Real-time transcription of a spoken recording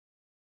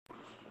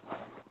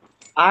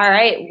All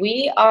right,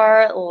 we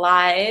are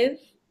live.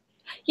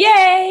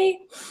 Yay!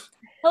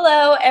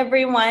 Hello,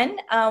 everyone.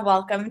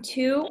 Welcome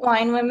to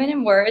Wine, Women,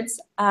 and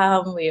Words.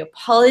 We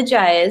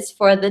apologize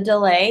for the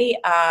delay.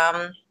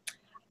 I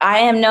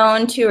am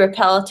known to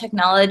repel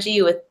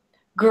technology with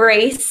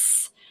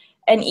grace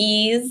and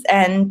ease,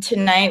 and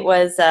tonight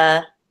was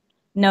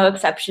no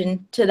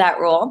exception to that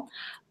rule.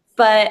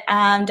 But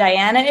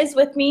Diana is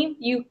with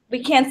me.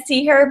 We can't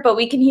see her, but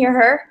we can hear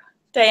her.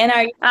 Diana,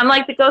 are you? I'm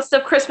like the ghost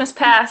of Christmas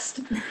past.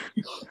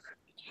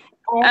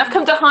 I've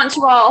come to haunt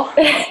you all.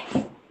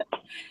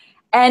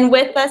 And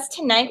with us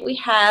tonight, we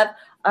have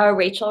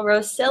Rachel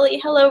Rossilli.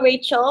 Hello,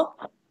 Rachel.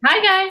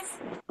 Hi, guys.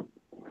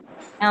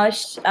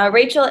 Now,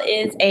 Rachel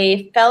is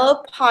a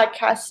fellow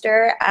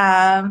podcaster,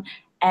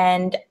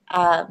 and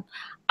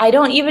I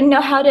don't even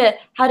know how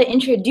to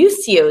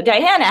introduce you.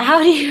 Diana,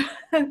 how do you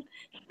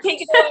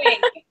take it away?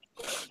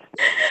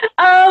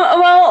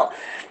 Well,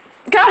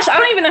 gosh, I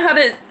don't even know how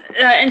to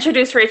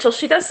introduce Rachel.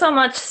 She does so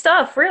much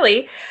stuff,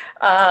 really.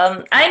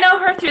 I know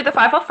her through the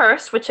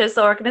 501st, which is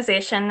the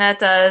organization that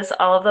does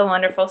all of the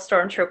wonderful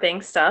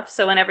stormtrooping stuff.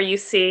 So whenever you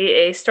see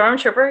a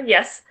stormtrooper,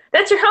 yes,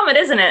 that's your helmet,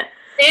 isn't it?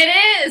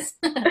 It is.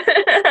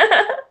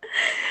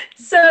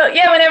 So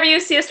yeah, whenever you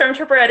see a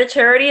stormtrooper at a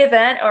charity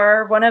event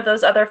or one of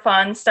those other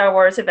fun Star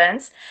Wars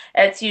events,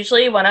 it's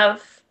usually one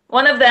of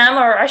them,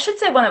 or I should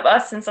say one of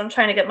us, since I'm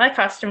trying to get my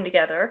costume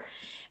together.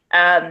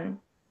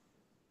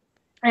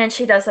 And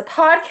she does the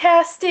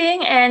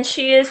podcasting, and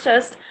she is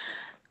just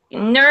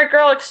nerd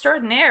girl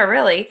extraordinaire,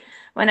 really,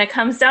 when it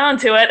comes down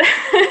to it.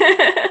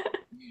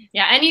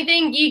 Yeah,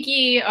 anything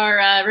geeky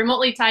or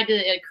remotely tied to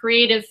a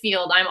creative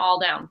field, I'm all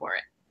down for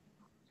it.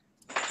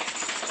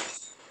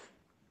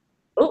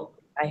 Oh,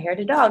 I heard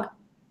a dog.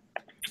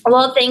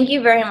 Well, thank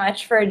you very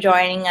much for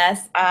joining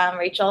us,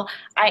 Rachel.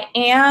 I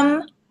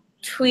am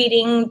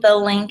tweeting the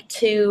link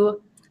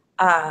to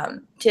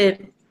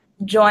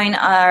join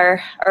or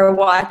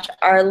watch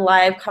our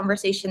live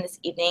conversation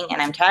this evening,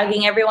 and I'm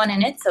tagging everyone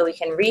in it so we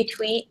can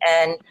retweet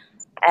and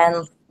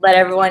let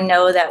everyone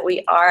know that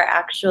we are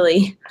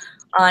actually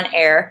on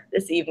air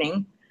this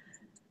evening.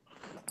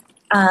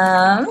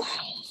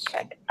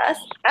 Check us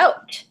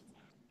out.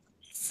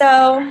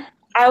 So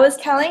I was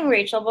telling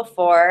Rachel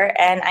before,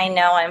 and I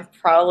know I'm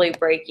probably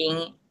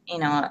breaking,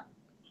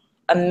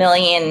 a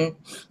million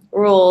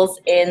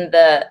rules in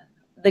the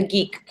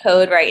geek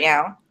code right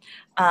now.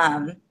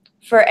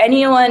 For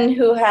anyone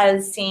who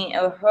has seen,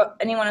 or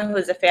anyone who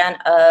is a fan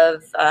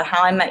of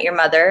How I Met Your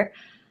Mother,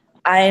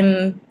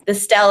 I'm the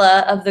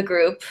Stella of the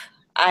group.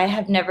 I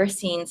have never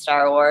seen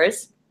Star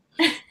Wars.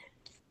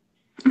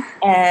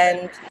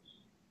 And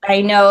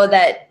I know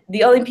that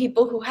the only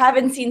people who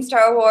haven't seen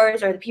Star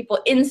Wars are the people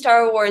in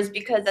Star Wars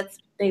because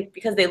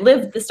they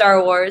lived the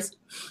Star Wars.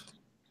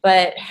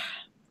 But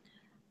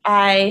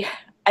I've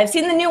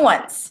seen the new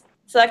ones,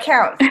 so that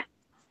counts.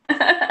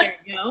 There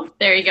you go.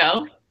 There you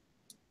go.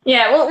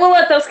 Yeah, we'll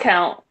let those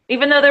count.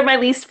 Even though they're my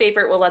least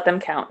favorite, we'll let them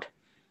count.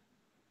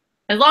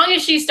 As long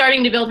as she's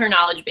starting to build her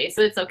knowledge base,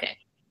 so it's okay.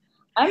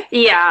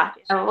 Yeah,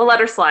 we'll let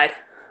her slide.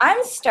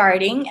 I'm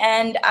starting,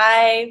 and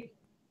I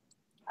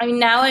mean,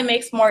 now it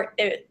makes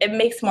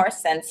more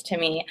sense to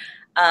me.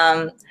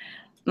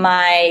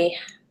 My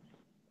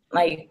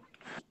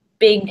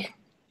big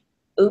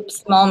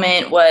oops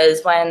moment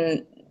was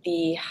when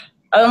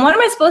what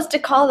am I supposed to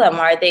call them?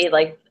 Are they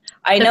like,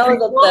 I know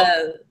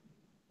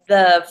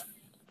that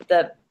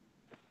the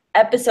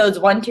episodes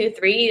 1, 2,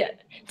 3,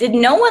 did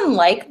no one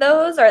like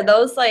those? Are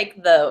those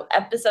like the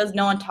episodes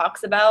no one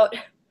talks about?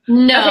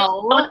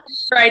 No.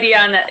 Your idea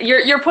on that,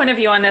 your point of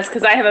view on this,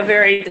 because I have a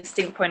very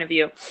distinct point of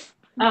view.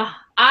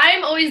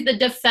 I'm always the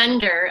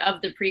defender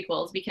of the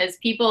prequels because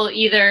people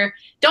either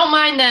don't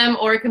mind them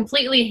or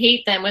completely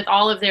hate them with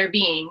all of their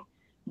being.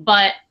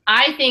 But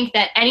I think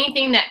that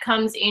anything that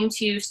comes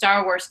into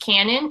Star Wars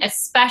canon,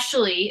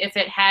 especially if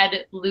it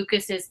had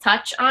Lucas's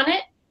touch on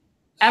it,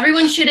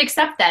 everyone should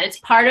accept that. It's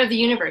part of the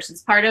universe.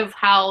 It's part of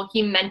how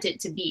he meant it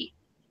to be.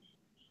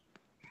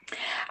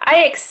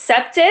 I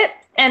accept it,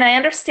 and I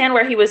understand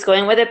where he was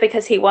going with it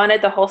because he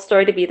wanted the whole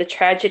story to be the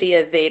tragedy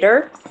of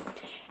Vader.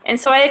 And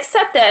so I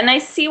accept that, and I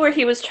see where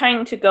he was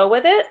trying to go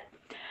with it.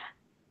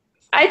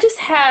 I just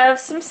have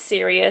some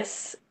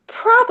serious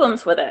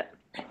problems with it.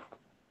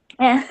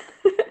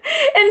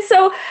 And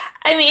so,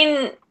 I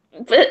mean,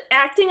 but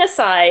acting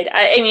aside,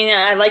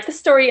 I like the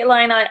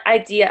storyline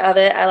idea of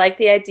it. I like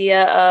the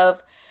idea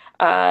of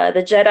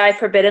the Jedi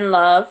forbidden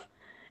love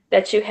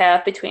that you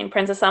have between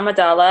Princess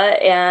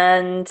Amidala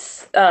and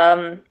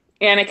Anakin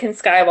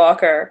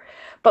Skywalker.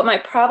 But my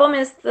problem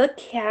is the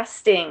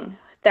casting.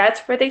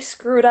 That's where they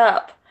screwed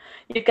up.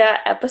 You've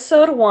got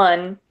episode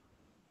 1,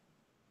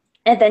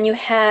 and then you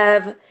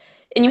have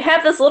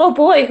this little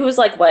boy who's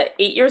like, what,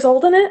 8 years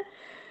old in it?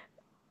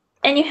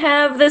 And you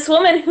have this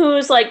woman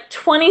who's like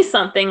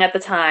 20-something at the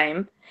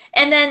time.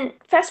 And then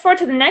fast forward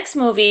to the next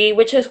movie,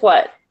 which is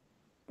what?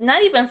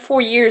 Not even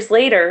 4 years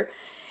later.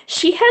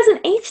 She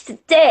hasn't aged a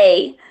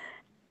day.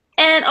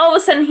 And all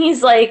of a sudden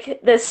he's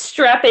like this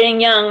strapping,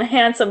 young,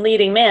 handsome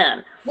leading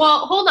man.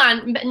 Well, hold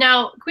on.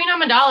 Now, Queen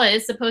Amidala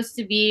is supposed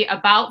to be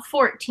about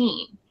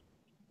 14.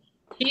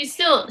 She's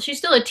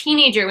still a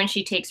teenager when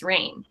she takes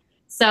reign.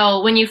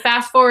 So when you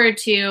fast forward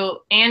to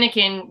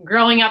Anakin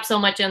growing up so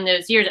much in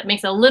those years, it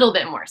makes a little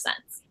bit more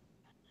sense.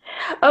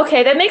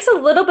 Okay, that makes a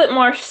little bit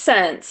more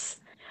sense.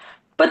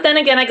 But then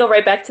again, I go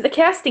right back to the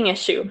casting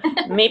issue.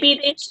 Maybe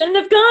they shouldn't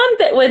have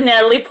gone with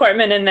Natalie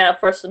Portman in that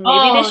first one.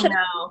 Maybe they should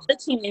have no. the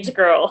teenage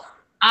girl.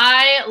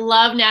 I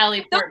love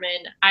Natalie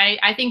Portman.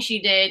 I think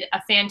she did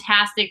a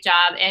fantastic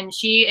job, and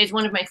she is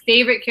one of my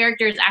favorite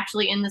characters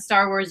actually in the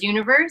Star Wars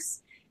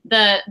universe.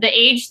 The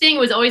age thing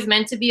was always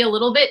meant to be a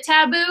little bit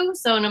taboo,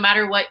 so no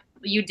matter what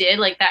you did,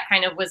 like that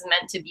kind of was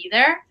meant to be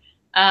there.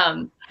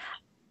 But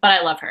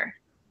I love her.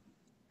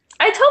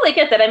 I totally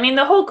get that. I mean,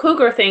 the whole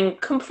cougar thing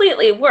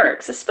completely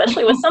works,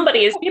 especially with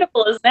somebody as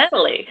beautiful as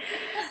Natalie.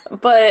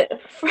 But,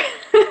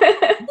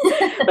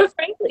 but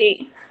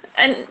frankly,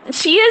 and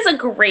she is a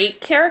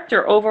great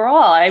character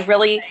overall.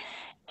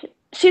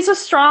 She's a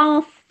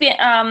strong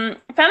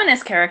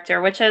feminist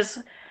character, which is,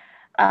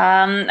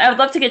 I would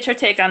love to get your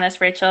take on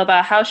this, Rachel,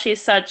 about how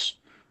she's such,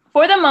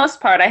 for the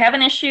most part, I have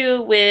an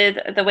issue with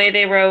the way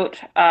they wrote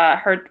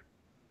the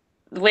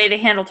way they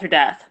handled her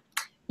death.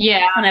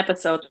 Yeah. On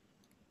episode.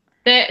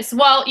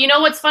 Well, you know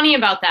what's funny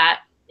about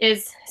that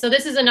is, so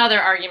this is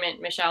another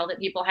argument, Michelle, that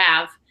people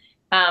have.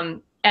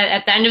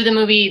 At the end of the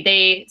movie,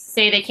 they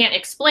say they can't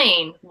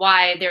explain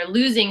why they're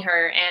losing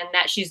her and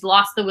that she's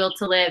lost the will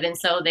to live. And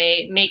so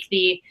they make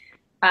the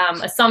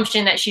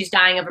assumption that she's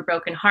dying of a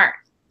broken heart.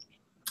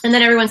 And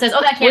then everyone says,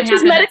 oh, that can't happen.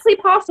 Which is medically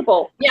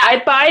possible. Yeah.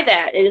 I buy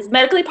that. It is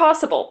medically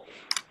possible.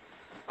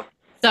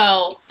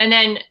 So, and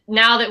then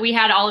now that we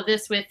had all of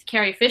this with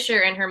Carrie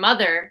Fisher and her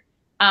mother,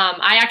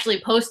 I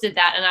actually posted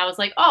that and I was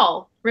like,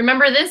 oh,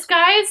 remember this,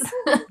 guys?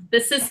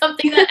 This is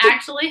something that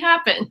actually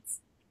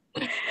happens.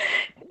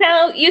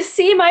 Now, you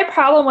see, my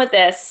problem with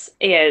this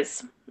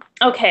is,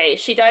 okay,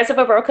 she dies of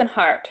a broken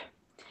heart.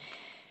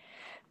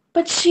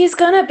 But she's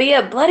going to be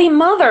a bloody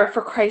mother,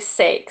 for Christ's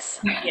sakes.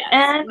 Yes,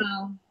 and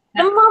well,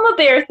 the mama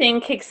bear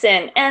thing kicks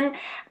in. And,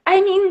 I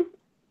mean,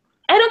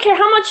 I don't care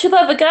how much you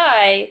love a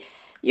guy,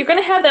 you're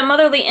going to have that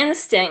motherly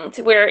instinct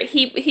where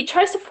he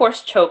tries to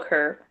force choke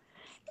her.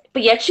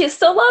 But yet she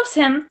still loves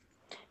him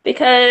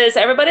because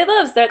everybody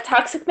loves that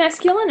toxic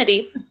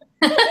masculinity.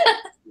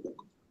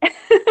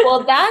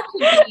 Well, that could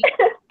be,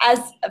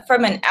 as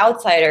from an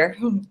outsider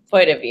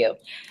point of view,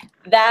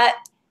 that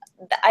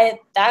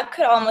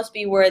could almost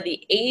be where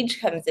the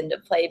age comes into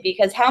play,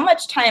 because how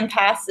much time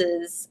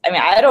passes? I mean,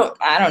 I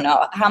don't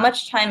know how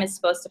much time is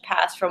supposed to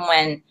pass from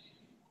when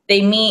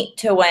they meet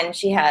to when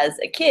she has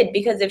a kid.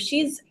 Because if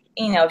she's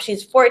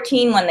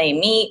 14 when they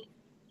meet,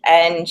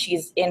 and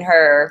she's in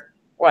her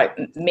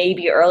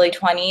maybe early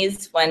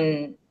 20s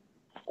when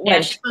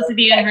she's supposed to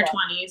be in her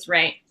 20s,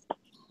 right?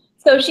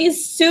 So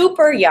she's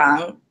super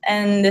young,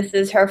 and this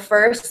is her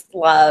first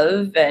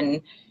love,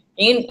 and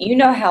you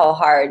know how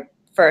hard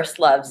first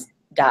loves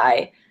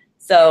die.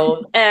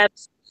 So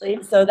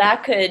absolutely. So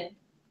that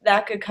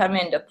could come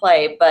into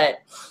play. But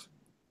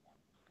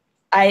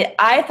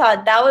I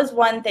thought that was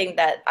one thing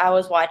that I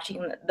was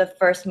watching the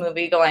first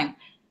movie going,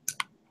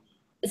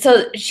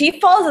 so she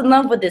falls in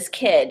love with this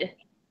kid,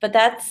 but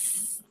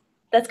that's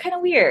kind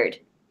of weird.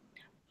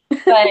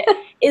 But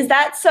is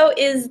that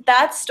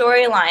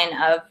storyline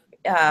of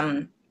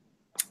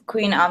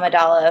Queen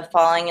Amidala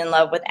falling in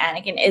love with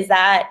Anakin, is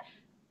that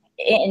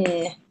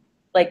in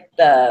like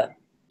the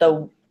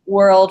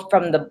world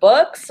from the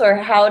books, or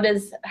how do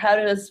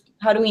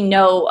we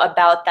know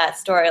about that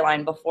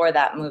storyline before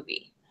that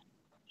movie?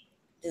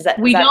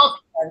 We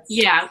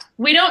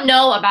don't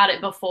know about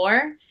it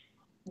before.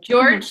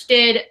 George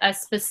did a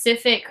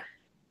specific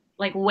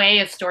way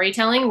of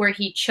storytelling where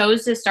he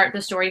chose to start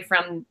the story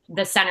from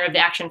the center of the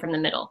action, from the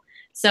middle.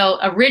 So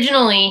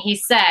originally he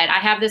said, I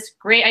have this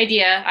great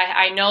idea.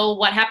 I know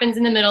what happens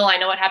in the middle. I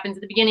know what happens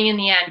at the beginning and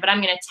the end, but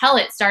I'm going to tell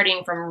it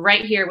starting from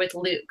right here with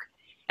Luke.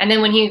 And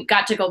then when he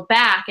got to go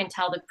back and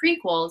tell the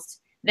prequels,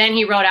 then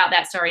he wrote out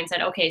that story and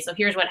said, okay, so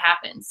here's what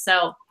happens.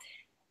 So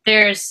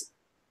there's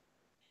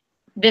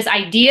this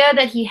idea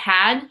that he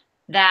had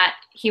that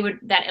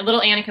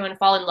little Anakin would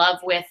fall in love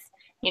with,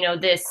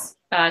 this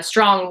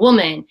strong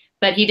woman,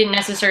 but he didn't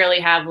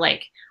necessarily have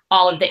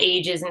all of the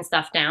ages and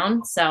stuff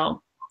down.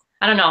 So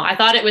I don't know. I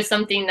thought it was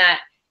something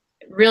that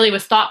really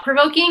was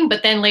thought-provoking,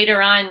 but then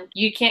later on,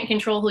 you can't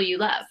control who you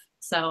love.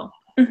 So,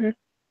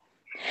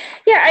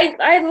 yeah,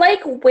 I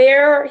like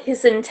where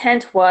his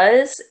intent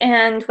was,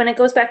 and when it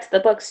goes back to the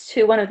books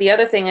too, one of the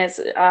other thing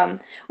is Ryan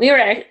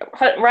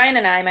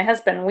and I, my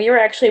husband, we were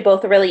actually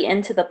both really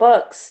into the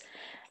books,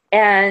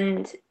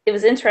 and it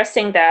was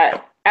interesting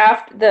that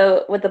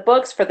with the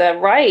books for the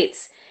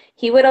rights,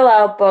 he would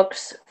allow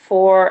books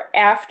for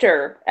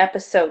after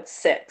episode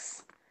 6.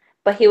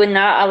 But he would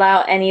not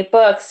allow any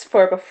books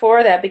for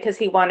before that because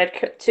he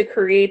wanted to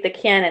create the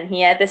canon.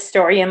 He had this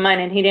story in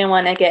mind, and he didn't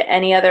want to get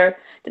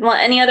didn't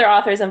want any other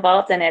authors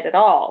involved in it at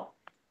all.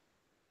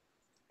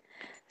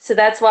 So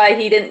that's why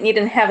he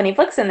didn't have any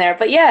books in there.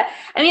 But yeah,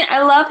 I mean,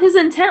 I love his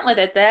intent with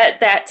it.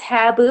 That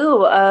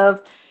taboo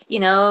of you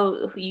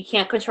know, you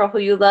can't control who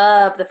you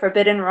love, the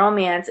forbidden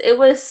romance. It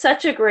was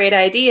such a great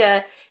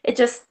idea. It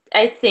just,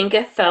 I think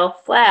it fell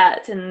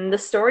flat in the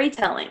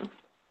storytelling.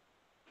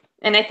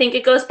 And I think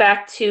it goes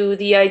back to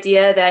the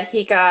idea that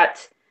he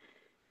got,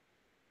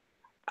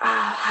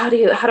 how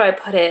do I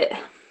put it?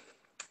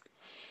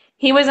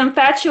 He was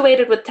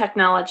infatuated with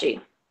technology.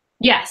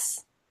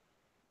 Yes.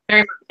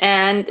 Very much.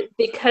 And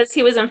because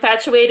he was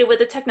infatuated with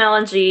the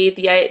technology,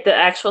 the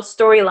actual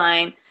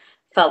storyline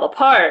fell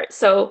apart.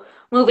 So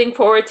moving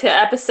forward to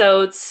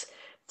episodes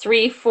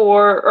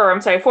 4,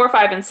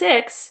 5, and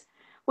 6,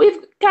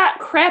 we've got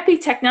crappy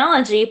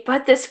technology,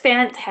 but this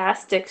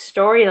fantastic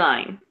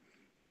storyline.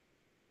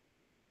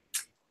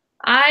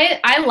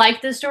 I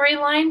like the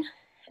storyline,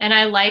 and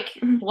I like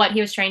what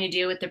he was trying to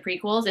do with the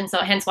prequels, and so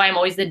hence why I'm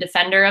always the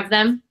defender of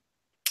them.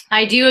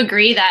 I do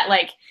agree that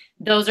like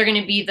those are going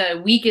to be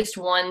the weakest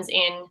ones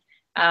in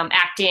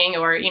acting,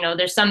 or you know,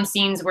 there's some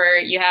scenes where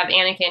you have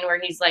Anakin where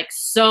he's like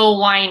so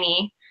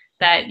whiny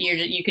that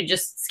you could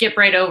just skip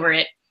right over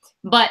it.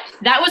 But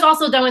that was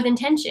also done with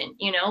intention.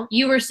 You know,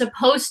 you were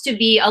supposed to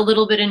be a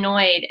little bit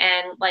annoyed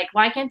and like,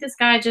 why can't this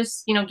guy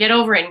just, you know, get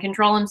over it and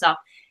control himself?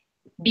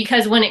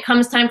 Because when it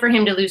comes time for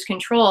him to lose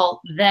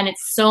control, then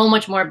it's so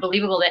much more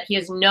believable that he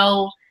has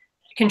no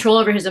control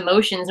over his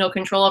emotions, no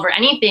control over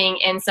anything.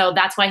 And so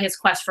that's why his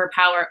quest for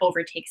power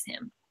overtakes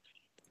him.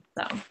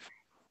 So.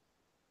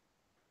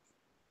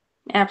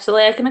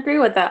 Absolutely, I can agree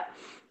with that.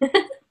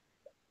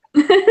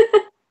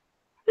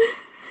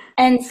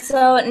 And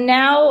so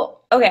now,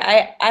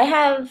 okay, I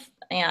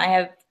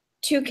have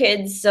 2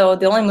 kids, so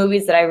the only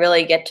movies that I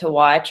really get to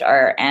watch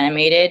are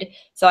animated.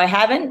 So I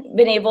haven't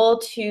been able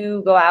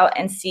to go out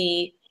and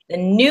see the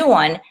new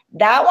one.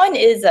 That one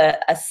is a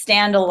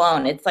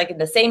standalone. It's like in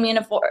the same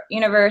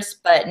universe,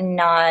 but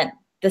not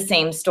the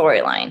same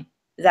storyline.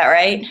 Is that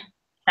right?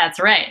 That's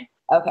right.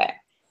 Okay.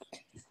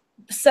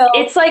 So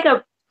it's like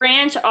a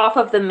branch off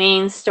of the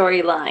main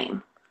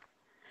storyline.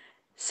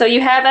 So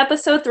you have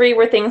episode 3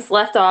 where things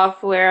left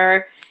off,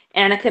 where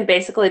Anakin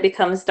basically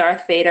becomes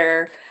Darth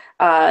Vader.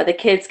 The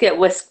kids get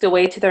whisked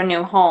away to their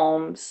new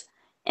homes.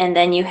 And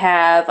then you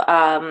have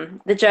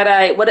the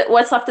Jedi,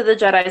 what's left of the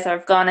Jedis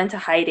have gone into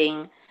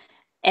hiding.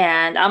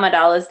 And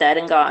Amidala's dead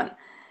and gone.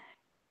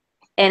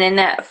 And in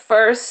that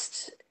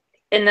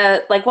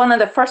one of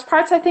the first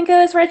parts, I think it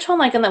was, Rachel,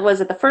 like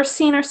was it the first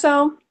scene or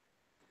so?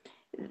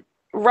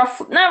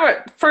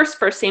 Not first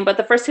scene, but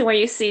the first scene where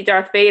you see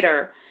Darth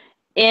Vader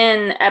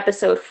in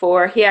episode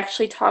 4, he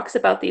actually talks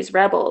about these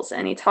rebels,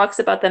 and he talks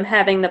about them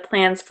having the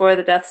plans for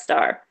the Death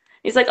Star.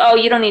 He's like, oh,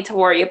 you don't need to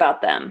worry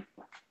about them.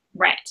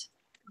 Right.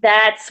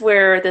 That's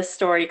where this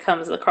story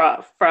comes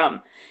across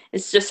from.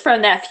 It's just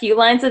from that few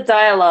lines of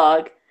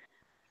dialogue,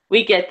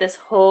 we get this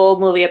whole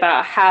movie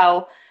about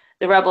how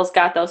the rebels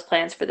got those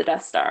plans for the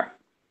Death Star.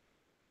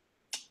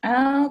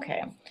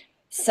 Okay.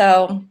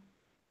 So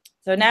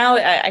now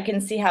I can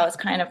see how it's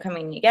kind of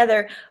coming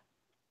together.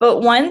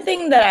 But one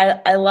thing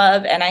that I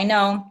love, and I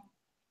know,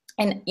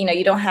 and you know,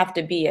 you don't have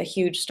to be a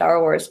huge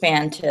Star Wars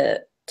fan to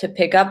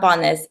pick up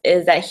on this,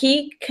 is that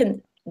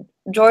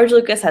George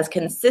Lucas has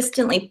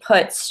consistently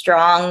put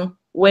strong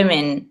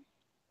women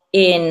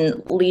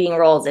in leading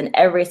roles in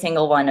every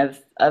single one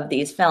of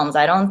these films.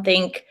 I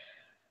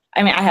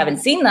haven't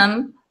seen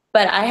them,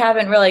 but I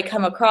haven't really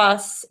come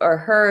across or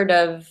heard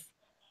of,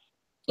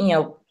 you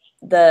know,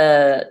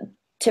 the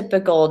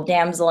typical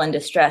damsel in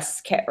distress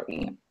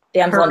characters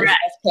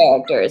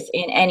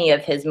in any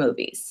of his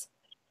movies.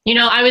 You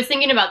know, I was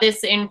thinking about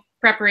this in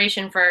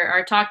preparation for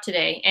our talk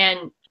today,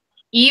 and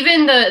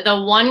even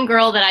the one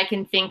girl that I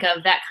can think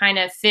of that kind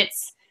of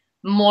fits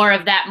more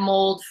of that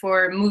mold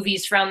for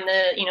movies from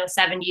the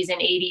 70s and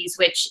 80s,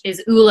 which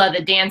is Ula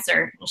the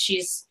dancer.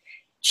 She's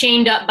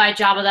chained up by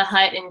Jabba the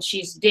Hutt and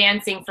she's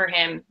dancing for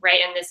him,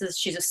 right? And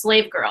she's a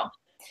slave girl.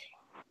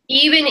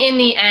 Even in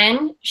the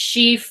end,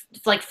 she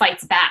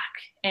fights back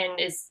and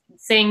is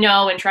saying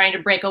no and trying to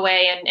break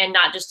away and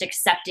not just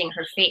accepting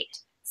her fate.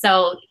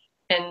 So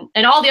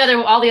and all the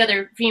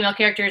other female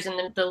characters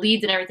and the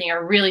leads and everything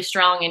are really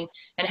strong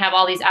and have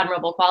all these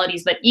admirable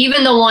qualities. But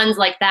even the ones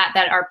like that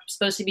are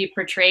supposed to be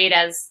portrayed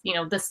as,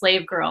 the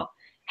slave girl,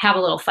 have a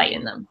little fight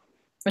in them,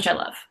 which I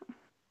love.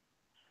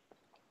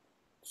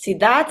 See,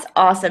 that's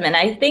awesome. And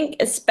I think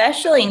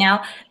especially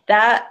now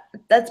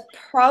that's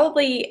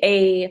probably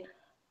a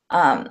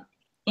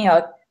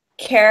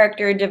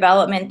character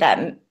development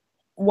that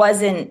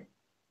wasn't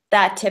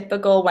that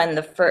typical when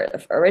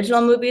the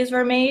original movies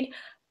were made.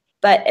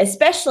 But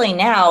especially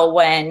now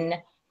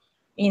when,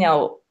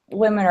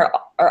 women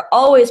are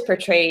always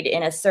portrayed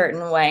in a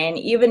certain way. And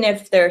even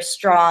if they're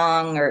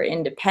strong or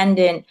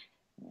independent,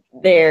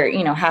 they're,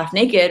 half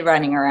naked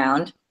running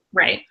around.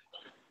 Right.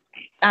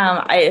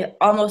 I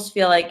almost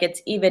feel like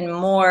it's even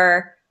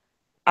more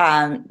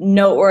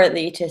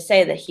noteworthy to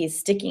say that he's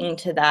sticking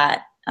to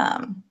that,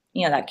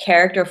 that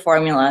character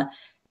formula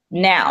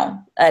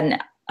now.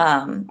 And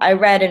I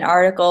read an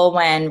article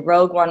when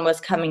Rogue One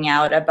was coming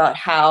out about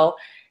how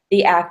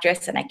the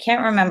actress, and I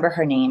can't remember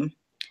her name.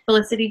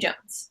 Felicity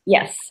Jones.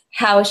 Yes.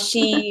 How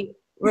she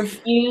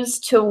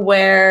refused to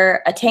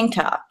wear a tank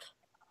top.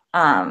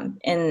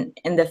 in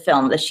the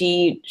film, that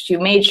she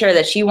made sure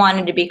that she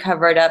wanted to be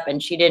covered up,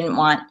 and she didn't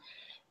want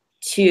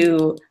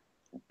to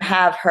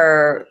have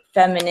her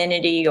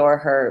femininity or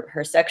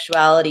her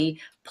sexuality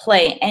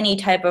play any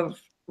type of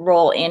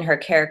role in her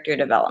character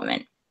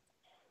development,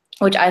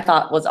 which I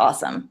thought was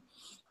awesome.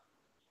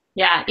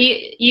 Yeah,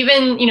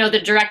 even, you know,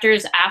 the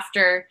directors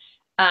after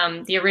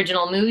the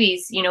original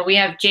movies, you know, we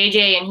have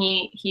JJ,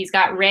 and he's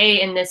got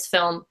Rey in this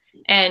film,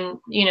 and,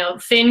 you know,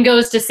 Finn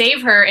goes to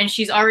save her, and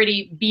she's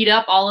already beat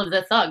up all of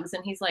the thugs,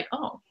 and he's like,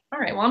 oh, all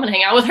right, well, I'm gonna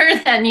hang out with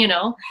her then, you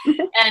know.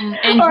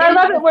 And or I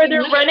love it where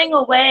they're running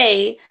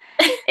away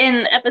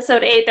in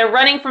episode 8. They're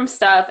running from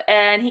stuff,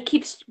 and he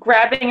keeps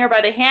grabbing her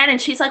by the hand,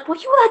 and she's like, will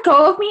you let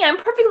go of me? I'm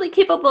perfectly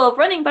capable of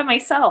running by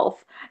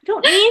myself. I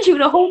don't need you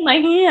to hold my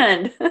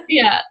hand.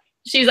 Yeah,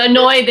 she's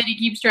annoyed that he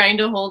keeps trying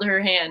to hold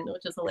her hand,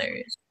 which is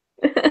hilarious.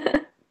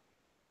 Well,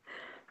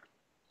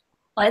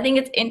 I think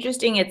it's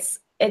interesting. It's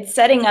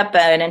setting up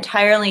an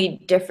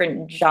entirely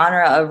different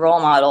genre of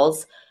role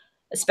models,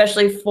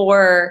 especially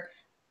for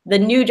the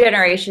new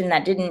generation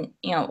that didn't,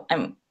 you know, I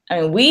mean,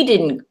 we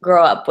didn't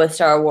grow up with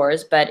Star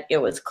Wars, but it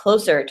was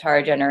closer to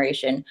our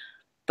generation.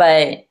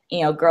 But,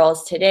 you know,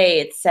 girls today,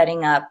 it's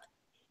setting up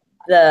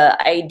the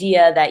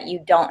idea that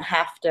you don't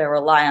have to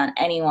rely on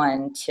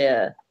anyone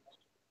to,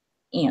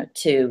 you know,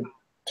 to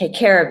take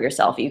care of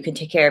yourself. You can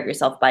take care of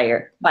yourself by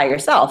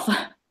yourself.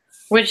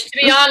 Which, to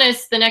be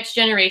honest, the next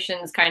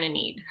generations kind of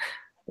need.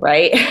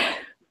 Right?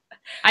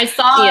 I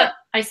saw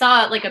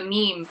like a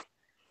meme,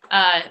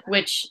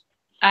 which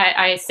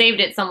I saved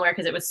it somewhere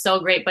because it was so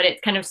great, but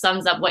it kind of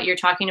sums up what you're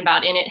talking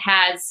about. And it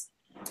has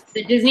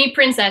the Disney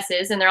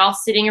princesses, and they're all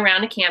sitting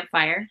around a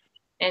campfire,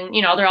 and,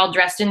 you know, they're all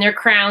dressed in their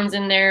crowns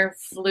and their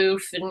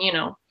floof, and, you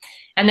know,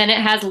 and then it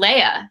has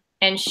Leia,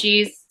 and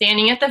she's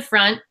standing at the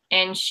front,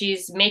 and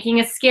she's making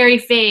a scary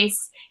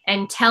face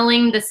and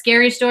telling the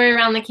scary story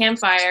around the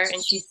campfire,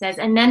 and she says,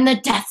 and then the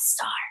Death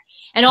Star,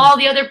 and all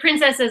the other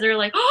princesses are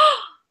like, oh,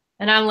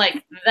 and I'm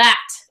like,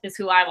 that is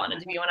who I wanted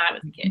to be when I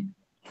was a kid.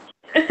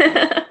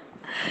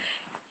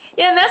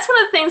 Yeah, and that's one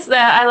of the things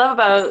that I love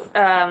about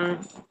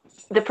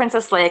the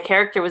Princess Leia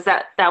character, was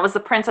that was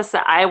the princess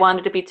that I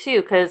wanted to be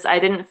too, because I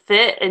didn't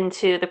fit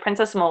into the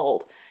princess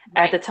mold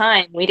at the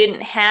time. We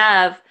didn't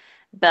have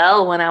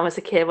Belle when I was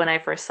a kid, when I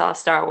first saw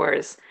Star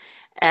Wars.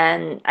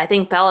 And I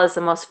think Belle is the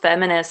most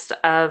feminist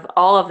of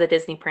all of the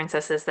Disney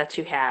princesses that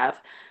you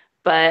have.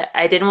 But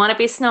I didn't want to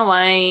be Snow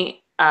White.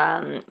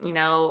 You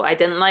know, I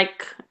didn't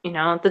like, you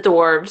know, the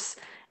dwarves.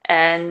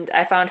 And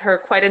I found her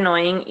quite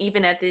annoying,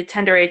 even at the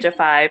tender age of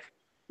 5.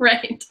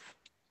 Right.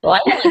 Well,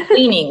 I like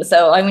cleaning,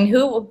 so I mean,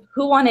 who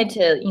wanted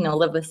to, you know,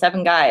 live with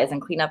 7 guys and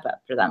clean up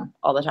after them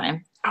all the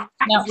time?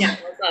 No. Yeah,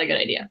 that's not a good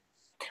idea.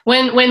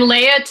 When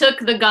Leia took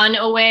the gun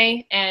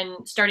away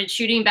and started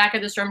shooting back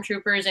at the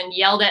stormtroopers and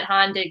yelled at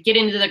Han to get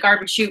into the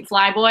garbage chute,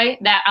 flyboy,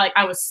 that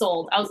I was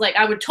sold. I was like,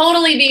 I would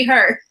totally be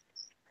her.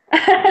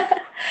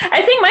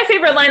 I think my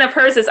favorite line of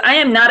hers is, I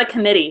am not a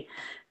committee,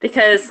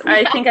 because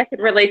I think I could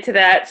relate to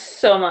that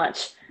so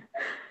much.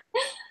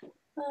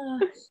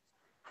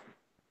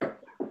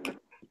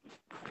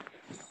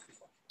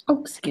 Oh,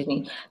 excuse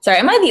me. Sorry,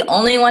 am I the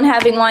only one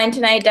having wine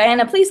tonight?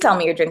 Diana, please tell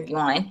me you're drinking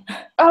wine.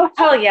 Oh,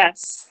 hell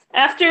yes.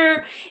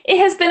 After, it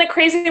has been a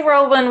crazy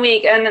whirlwind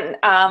week, and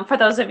for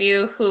those of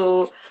you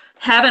who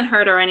haven't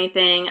heard or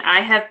anything,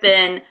 I have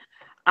been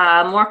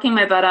working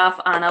my butt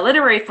off on a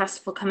literary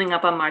festival coming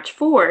up on March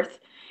 4th,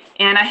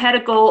 and I had a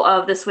goal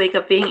of this week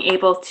of being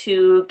able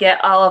to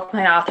get all of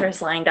my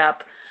authors lined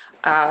up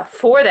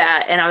for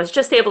that, and I was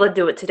just able to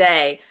do it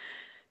today.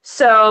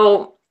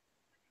 So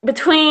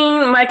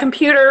between my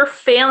computer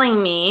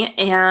failing me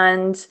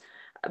and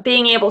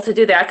being able to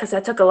do that, because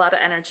that took a lot of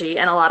energy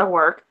and a lot of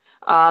work,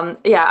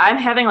 yeah, I'm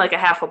having like a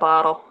half a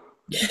bottle.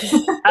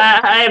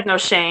 I have no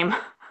shame.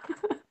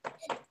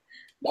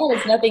 That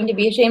is nothing to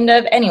be ashamed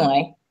of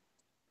anyway.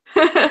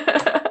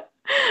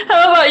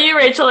 How about you,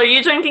 Rachel? Are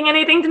you drinking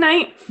anything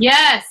tonight?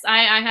 Yes,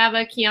 I have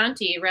a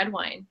Chianti red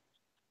wine.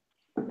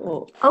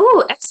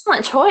 Oh,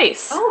 excellent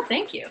choice. Oh,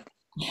 thank you.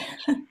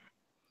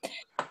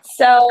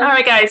 So, all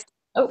right, guys.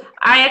 Oh,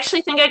 I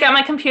actually think I got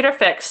my computer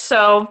fixed,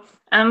 so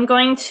I'm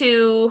going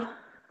to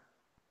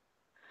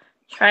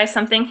try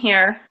something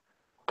here.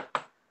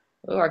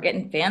 oh, we're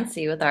getting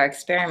fancy with our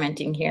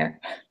experimenting here.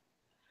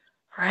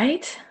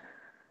 Right?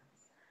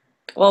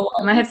 Well,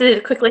 I might have to do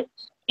it quickly.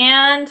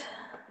 And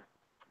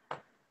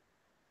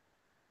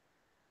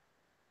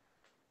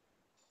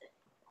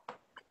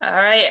all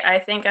right, I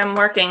think I'm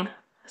working.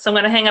 So I'm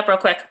going to hang up real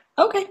quick.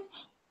 okay.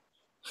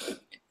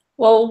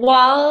 Well,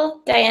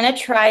 while Diana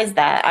tries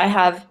that,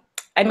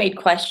 I made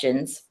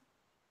questions.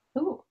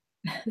 Ooh.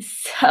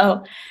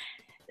 So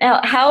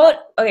now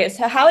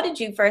how did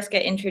you first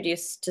get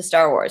introduced to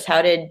Star Wars?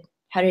 How did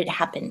it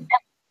happen?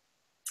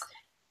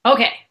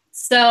 Okay,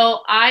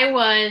 so I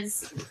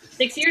was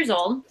 6 years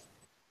old,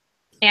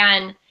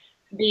 and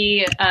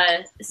the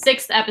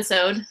 6th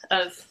episode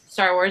of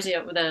Star Wars, you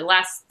know, the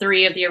last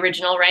 3 of the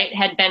original, right,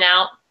 had been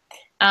out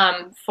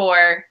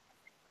for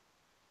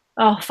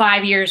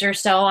 5 years or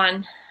so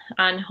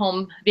on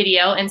home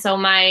video, and so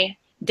my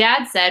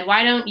Dad said,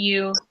 why don't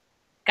you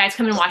guys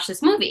come and watch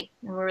this movie?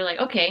 And we were like,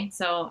 okay.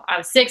 So I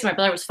was 6, my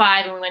brother was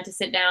 5, and we went to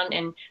sit down,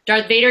 and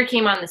Darth Vader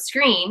came on the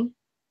screen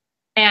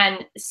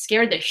and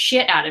scared the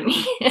shit out of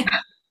me.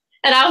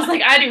 And I was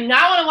like, I do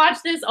not want to watch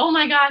this. Oh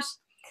my gosh.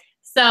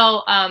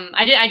 So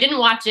I didn't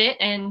watch it,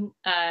 and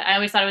I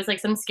always thought it was like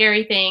some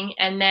scary thing.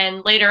 And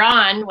then later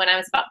on, when I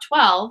was about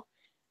 12,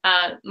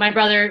 my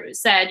brother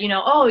said,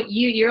 oh,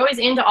 you're always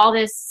into all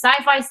this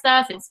sci-fi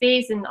stuff and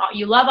space, and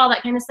you love all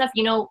that kind of stuff.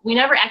 We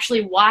never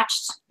actually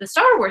watched the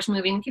Star Wars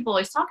movie, and people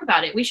always talk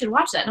about it. We should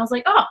watch that. And I was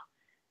like, oh,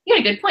 you got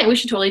a good point. We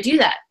should totally do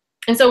that.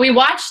 And so we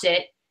watched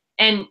it,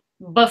 and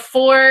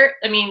before,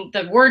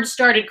 the words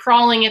started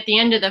crawling at the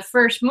end of the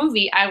first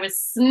movie, I was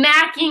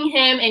smacking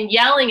him and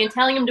yelling and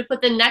telling him to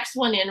put the next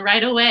one in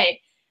right away.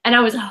 And I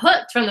was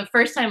hooked from the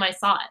first time I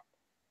saw it.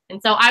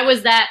 And so I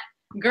was that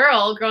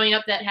girl growing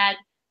up that had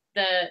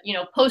the,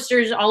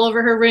 posters all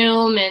over her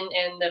room and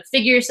the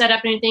figures set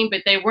up and everything,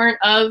 but they weren't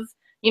of,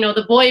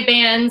 the boy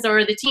bands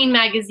or the teen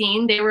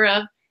magazine. They were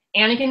of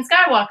Anakin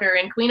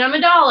Skywalker and Queen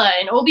Amidala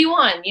and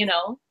Obi-Wan,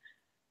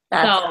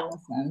 That's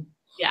awesome.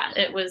 Yeah,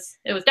 it was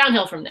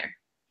downhill from there.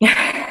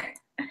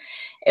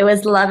 It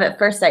was love at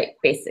first sight,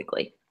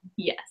 basically.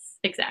 Yes,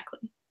 exactly.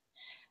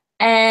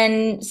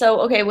 And so,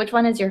 okay, which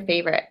one is your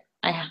favorite?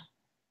 I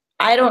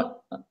don't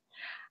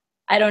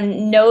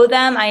know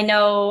them. I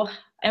know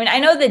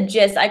the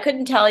gist. I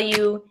couldn't tell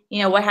you,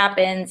 what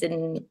happens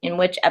in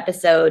which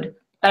episode,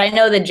 but I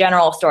know the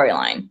general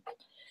storyline.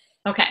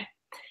 Okay.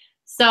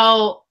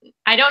 So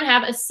I don't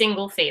have a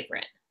single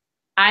favorite.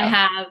 I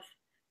have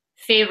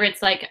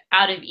favorites like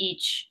out of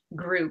each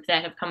group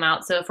that have come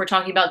out. So if we're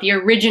talking about the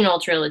original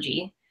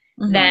trilogy,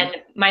 then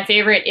my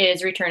favorite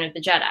is Return of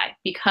the Jedi,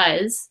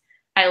 because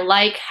I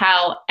like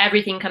how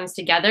everything comes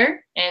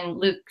together, and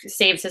Luke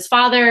saves his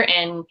father,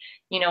 and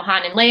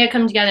Han and Leia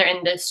come together,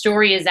 and the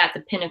story is at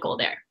the pinnacle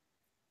there.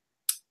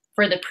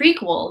 For the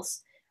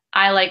prequels,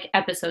 I like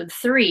episode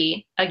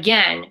 3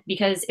 again,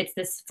 because it's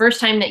this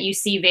first time that you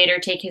see Vader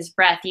take his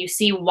breath. You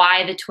see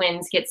why the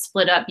twins get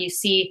split up. You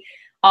see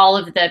all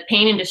of the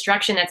pain and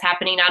destruction that's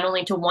happening not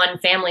only to one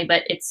family,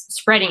 but it's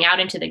spreading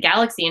out into the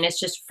galaxy, and it's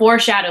just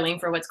foreshadowing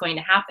for what's going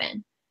to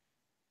happen.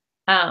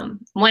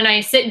 When I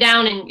sit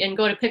down and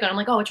go to pick one, I'm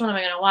like, oh, which one am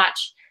I going to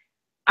watch?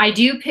 I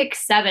do pick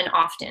 7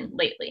 often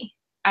lately.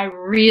 I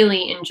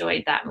really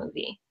enjoyed that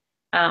movie.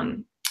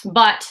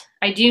 But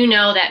I do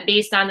know that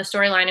based on the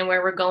storyline and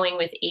where we're going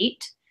with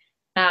 8,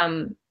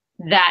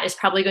 that is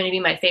probably going to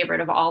be my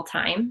favorite of all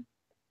time,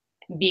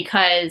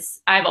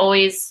 because I've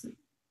always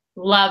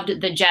loved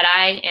the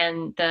Jedi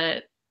and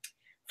the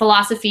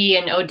philosophy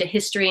and ode to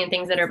history and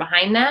things that are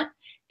behind that.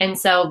 And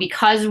so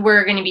because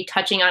we're going to be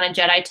touching on a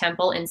Jedi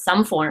temple in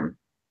some form,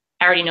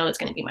 I already know that's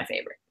going to be my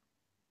favorite.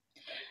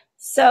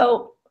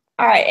 So,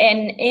 all right.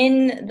 And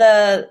in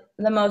the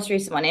most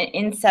recent one,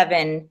 in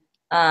 7,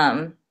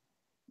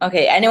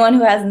 okay, anyone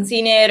who hasn't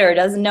seen it or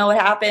doesn't know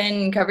what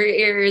happened, cover your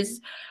ears.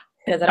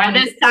 By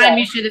this time,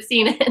 you should have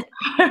seen it.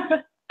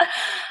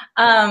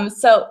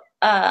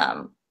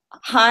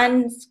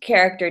 Han's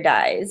character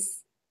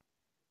dies,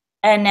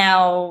 and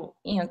now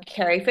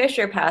Carrie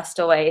Fisher passed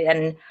away.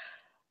 And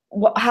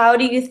how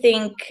do you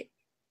think?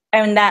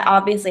 That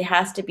obviously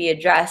has to be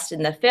addressed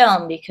in the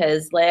film,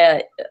 because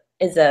Leia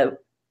is a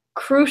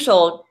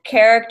crucial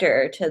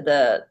character to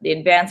the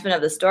advancement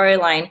of the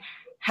storyline.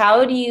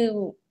 How do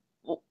you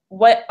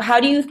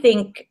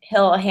think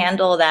he'll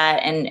handle that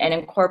and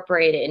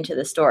incorporate it into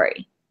the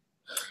story?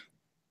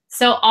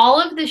 So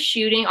all of the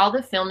shooting, all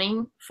the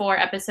filming for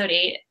episode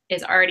 8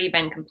 has already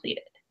been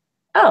completed.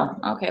 Oh,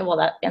 okay. Well,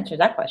 that answers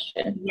that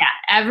question. Yeah,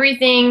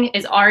 everything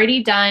is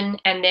already done,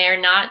 and they're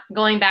not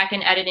going back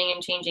and editing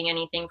and changing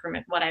anything from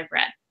what I've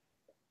read.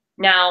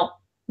 Now,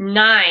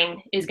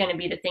 9 is going to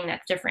be the thing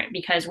that's different,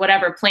 because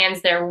whatever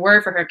plans there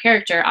were for her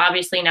character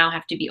obviously now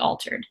have to be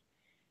altered.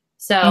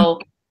 So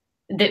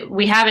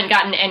we haven't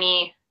gotten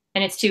any,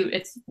 and it's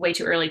way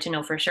too early to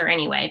know for sure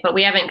anyway, but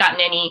we haven't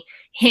gotten any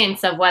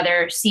hints of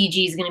whether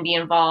CG is going to be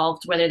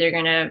involved, whether they're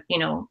going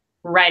to,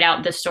 write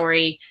out the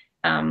story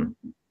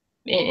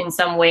in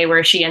some way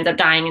where she ends up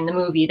dying in the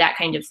movie, that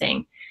kind of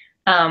thing.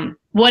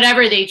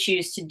 Whatever they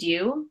choose to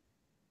do,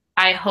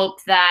 I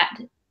hope that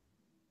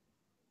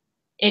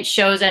it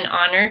shows an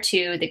honor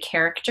to the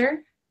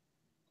character,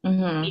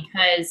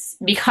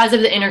 because of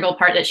the integral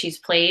part that she's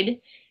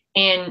played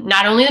in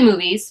not only the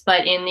movies,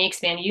 but in the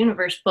expanded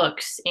universe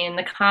books, in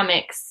the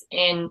comics,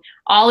 in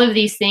all of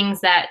these things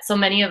that so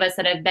many of us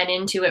that have been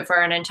into it for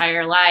our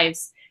entire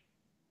lives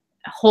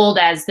hold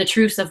as the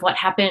truths of what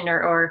happened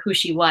or who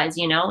she was,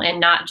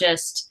 and not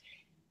just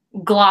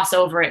gloss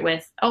over it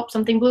with, oh,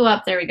 something blew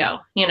up, there we go,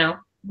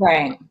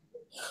 Right.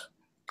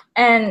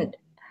 And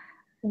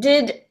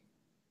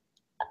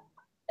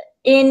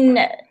in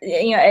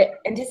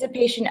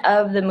anticipation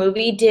of the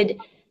movie, did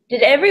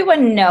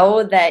everyone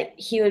know that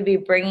he would be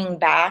bringing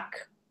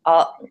back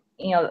Han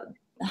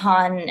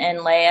and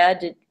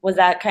Leia? Was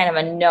that kind of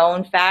a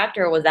known fact,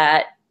 or was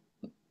that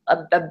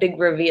a big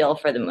reveal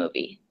for the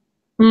movie?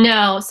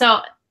 No. So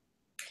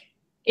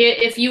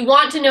if you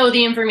want to know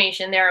the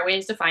information, there are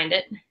ways to find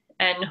it.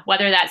 And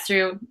whether that's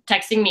through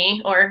texting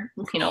me or,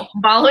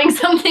 following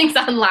some things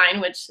online,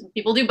 which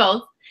people do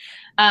both.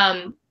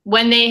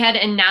 When they had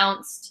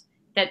announced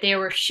that they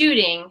were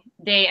shooting,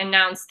 they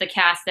announced the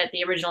cast that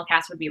the original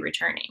cast would be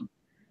returning.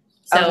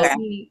 So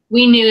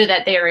we knew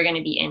that they were going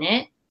to be in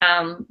it.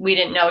 We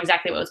didn't know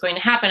exactly what was going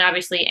to happen,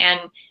 obviously.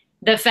 And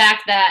the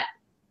fact that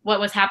what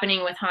was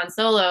happening with Han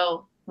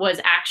Solo was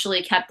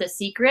actually kept a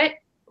secret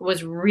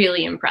was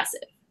really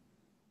impressive.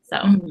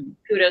 So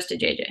kudos to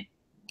JJ.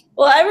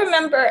 Well, I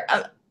remember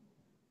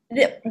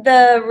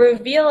the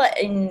reveal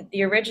in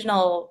the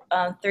original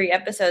 3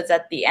 episodes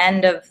at the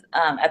end of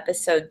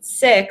episode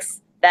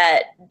 6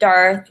 that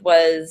Darth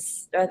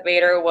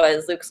Vader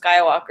was Luke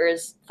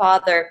Skywalker's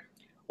father.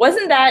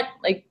 Wasn't that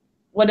like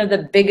one of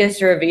the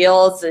biggest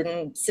reveals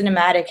in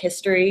cinematic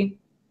history?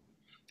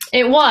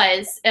 It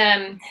was.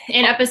 In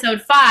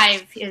episode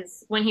 5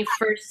 is when he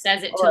first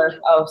says it to Luke.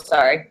 Oh,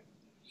 sorry.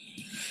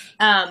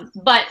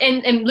 But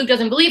Luke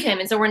doesn't believe him,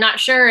 and so we're not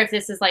sure if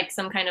this is like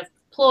some kind of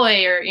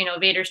ploy or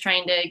Vader's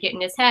trying to get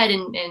in his head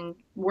and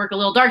work a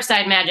little dark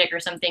side magic or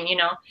something,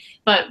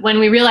 But when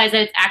we realize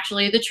that it's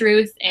actually the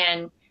truth,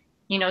 and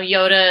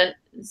Yoda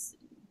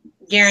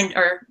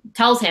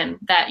tells him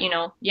that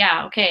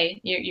yeah, okay,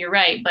 you're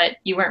right, but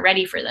you weren't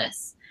ready for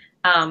this.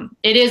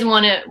 It is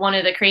one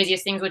of the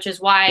craziest things, which is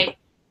why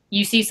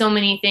you see so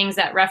many things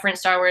that reference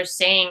Star Wars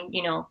saying,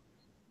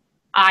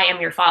 I am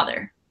your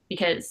father,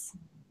 because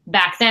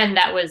back then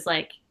that was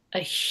like a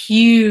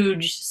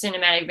huge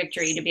cinematic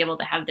victory to be able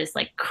to have this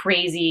like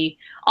crazy,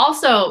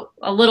 also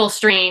a little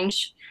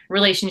strange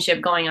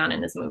relationship going on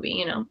in this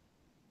movie,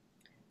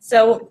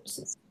 So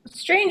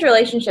strange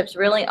relationships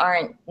really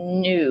aren't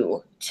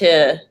new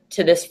to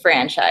this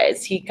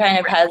franchise. He kind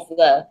of has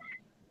the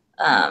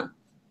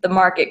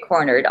market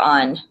cornered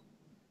on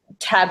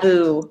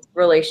taboo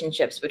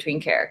relationships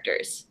between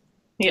characters.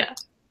 Yeah.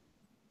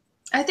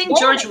 I think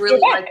George really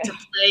liked to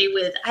play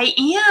with, I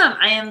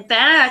am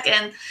back,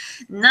 and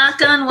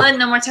knock on wood,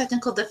 no more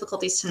technical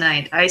difficulties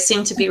tonight. I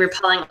seem to be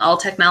repelling all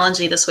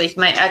technology this week.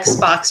 My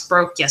Xbox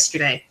broke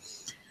yesterday.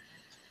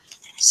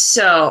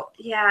 So,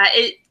 yeah,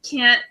 it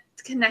can't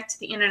connect to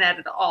the internet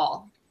at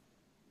all.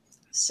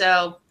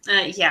 So,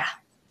 yeah.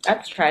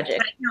 That's tragic.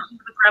 I don't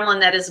have a gremlin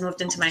that has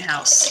moved into my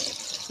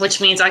house, which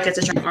means I get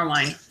to drink more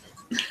wine.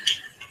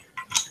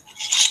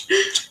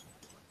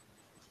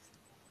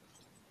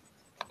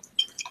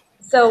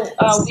 So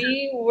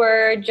we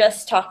were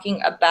just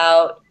talking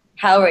about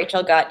how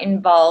Rachel got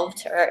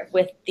involved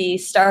with the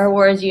Star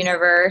Wars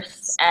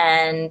universe,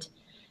 and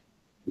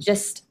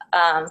just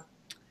kind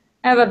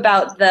of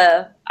about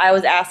I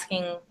was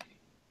asking,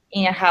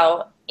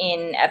 how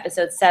in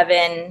episode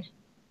 7,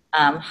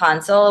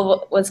 Han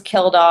Solo was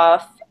killed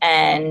off,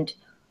 and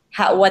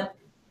what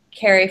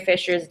Carrie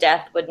Fisher's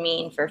death would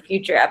mean for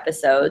future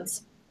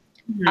episodes.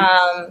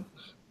 Mm-hmm.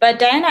 But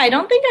Diana, I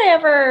don't think I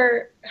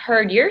ever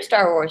heard your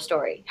Star Wars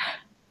story.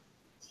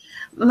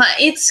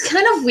 It's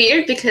kind of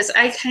weird because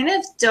I kind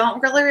of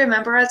don't really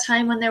remember a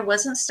time when there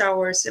wasn't Star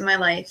Wars in my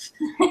life.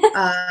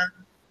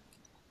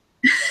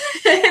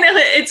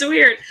 It's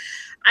weird.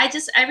 I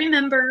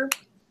remember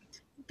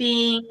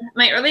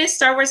my earliest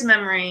Star Wars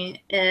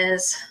memory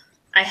is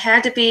I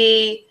had to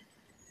be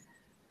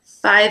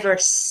 5 or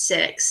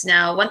 6.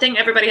 Now, one thing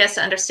everybody has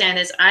to understand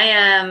is I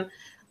am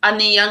on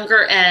the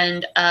younger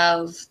end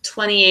of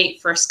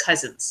 28 first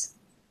cousins.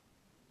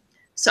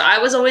 So I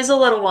was always a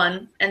little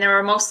one, and there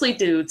were mostly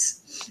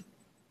dudes.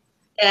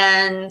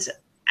 And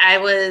I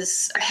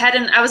was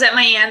at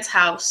my aunt's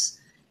house,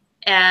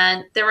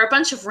 and there were a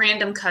bunch of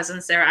random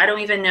cousins there. I don't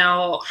even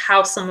know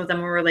how some of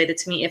them were related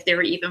to me. If they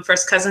were even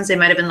first cousins, they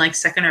might have been like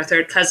second or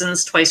third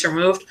cousins, twice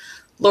removed.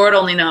 Lord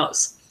only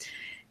knows.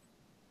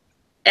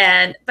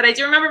 But I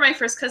do remember my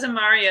first cousin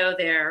Mario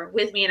there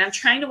with me, and I'm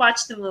trying to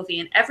watch the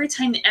movie, and every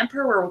time the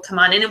Emperor would come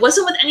on, and it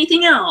wasn't with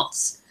anything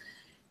else,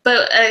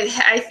 but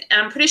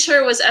I'm pretty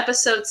sure it was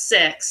episode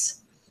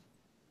 6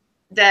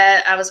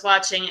 that I was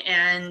watching,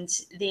 and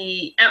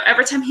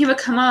every time he would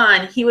come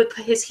on, he would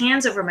put his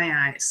hands over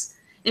my eyes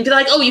and be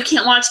like, "Oh, you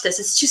can't watch this.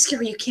 It's too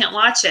scary. You can't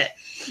watch it."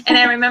 And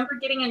I remember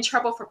getting in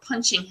trouble for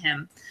punching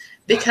him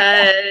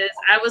because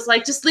I was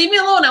like, "Just leave me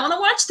alone. I want to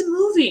watch the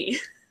movie."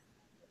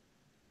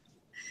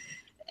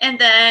 And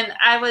then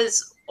I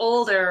was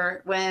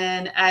older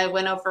when I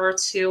went over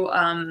to,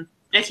 I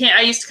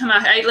used to come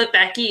out, I lived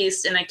back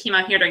east, and I came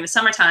out here during the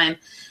summertime,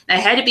 and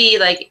I had to be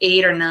like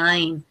 8 or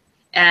 9.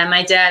 And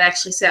my dad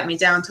actually sat me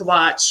down to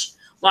watch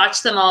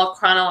them all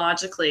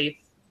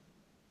chronologically.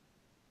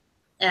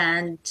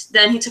 And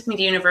then he took me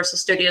to Universal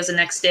Studios the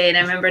next day, and I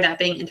remember not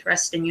being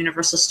interested in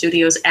Universal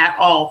Studios at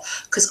all,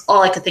 because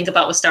all I could think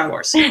about was Star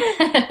Wars.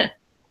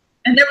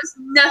 And there was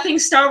nothing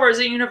Star Wars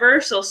at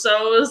Universal,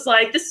 so it was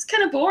like, this is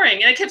kind of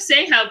boring. And I kept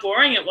saying how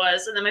boring it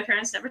was, and then my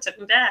parents never took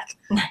me back.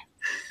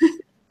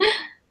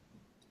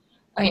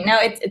 Okay, now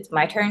it's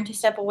my turn to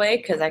step away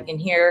because I can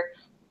hear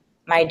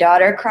my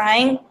daughter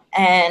crying,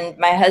 and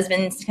my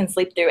husband can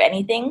sleep through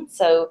anything,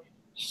 so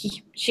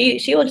she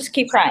will just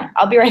keep crying.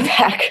 I'll be right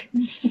back.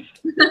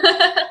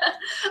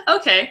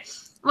 Okay.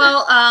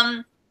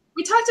 Well,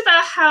 we talked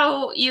about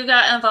how you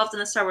got involved in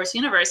the Star Wars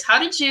universe. How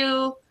did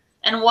you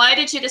and why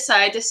did you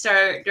decide to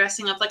start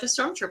dressing up like a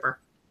stormtrooper?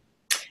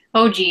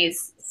 Oh,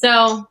 geez.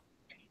 So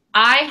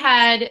I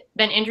had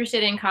been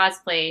interested in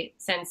cosplay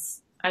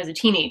since I was a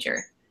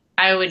teenager.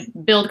 I would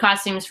build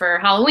costumes for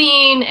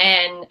Halloween,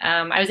 and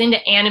I was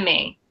into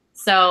anime.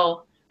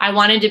 So I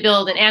wanted to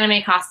build an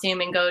anime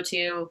costume and go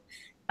to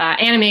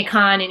Anime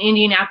Con in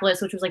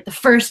Indianapolis, which was like the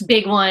first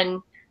big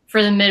one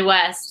for the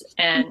Midwest.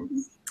 And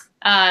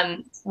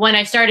when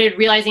I started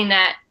realizing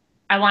that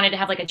I wanted to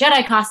have like a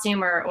Jedi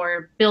costume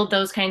or build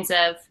those kinds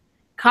of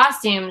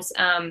costumes,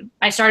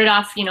 I started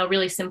off,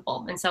 really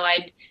simple. And so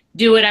I'd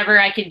do whatever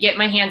I could get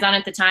my hands on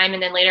at the time,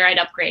 and then later I'd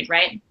upgrade,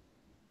 right?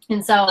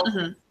 And so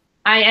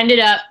I ended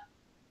up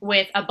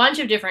with a bunch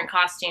of different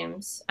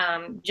costumes,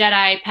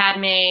 Jedi,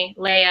 Padme,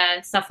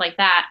 Leia, stuff like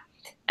that.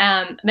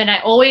 But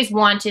I always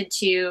wanted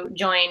to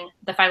join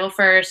the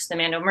 501st, the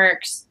Mando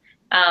Mercs.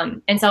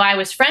 And so I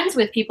was friends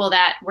with people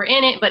that were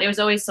in it, but it was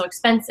always so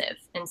expensive.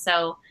 And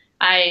so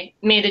I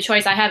made the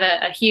choice. I have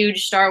a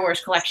huge Star Wars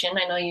collection.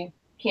 I know you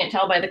can't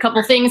tell by the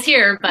couple things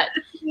here, but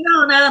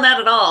no, not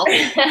at all.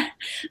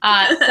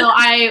 So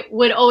I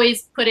would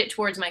always put it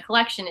towards my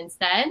collection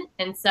instead.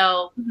 And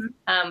so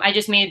I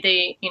just made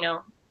the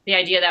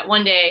idea that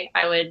one day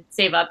I would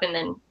save up and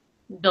then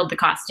build the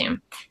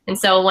costume. And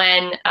so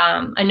when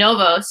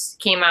Anovos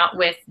came out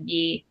with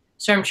the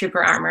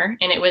Stormtrooper armor,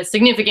 and it was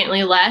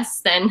significantly less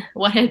than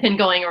what had been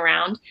going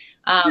around,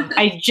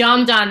 I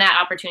jumped on that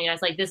opportunity. I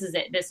was like, this is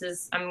it.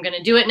 I'm going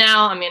to do it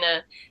now. I'm going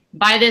to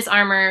buy this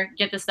armor,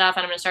 get the stuff,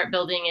 and I'm going to start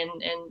building,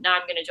 and now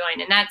I'm going to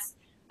join. And that's,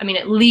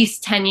 at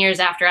least 10 years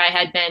after I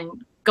had been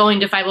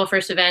going to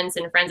 501st events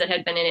and friends that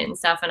had been in it and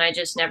stuff, and I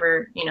just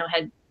never,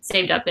 had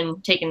saved up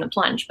and taken the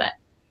plunge. But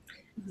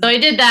so I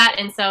did that,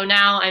 and so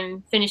now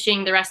I'm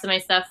finishing the rest of my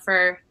stuff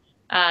for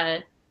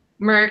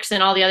Mercs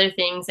and all the other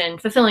things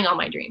and fulfilling all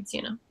my dreams,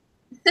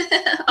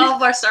 All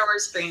of our Star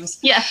Wars dreams.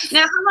 Yeah.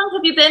 Now, how long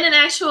have you been an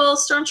actual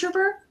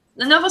Stormtrooper?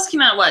 The Novels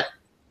came out, what,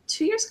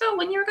 2 years ago,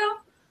 1 year ago?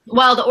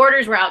 Well, the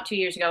orders were out 2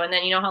 years ago, and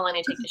then you know how long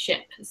they take to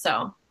ship,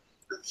 so.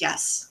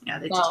 Yes. Yeah,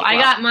 they So take I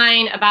got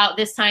mine about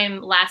this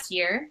time last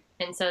year,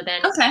 and so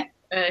then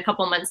a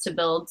couple months to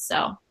build,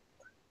 so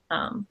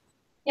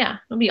yeah,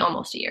 it'll be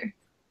almost a year.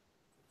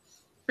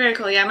 Very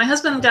cool. Yeah, my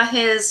husband got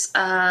his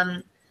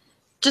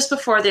just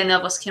before the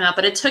Novels came out,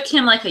 but it took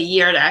him like a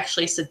year to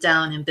actually sit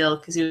down and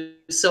build because he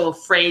was so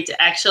afraid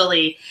to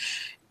actually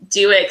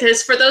do it.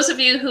 Because for those of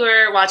you who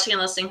are watching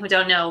and listening who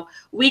don't know,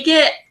 we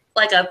get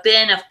like a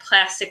bin of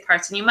plastic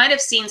parts, and you might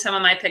have seen some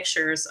of my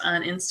pictures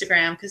on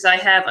Instagram because I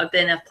have a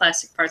bin of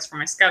plastic parts for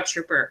my Scout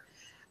Trooper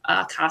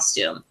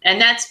costume, and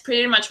that's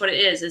pretty much what it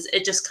is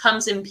it just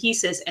comes in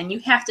pieces, and you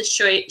have to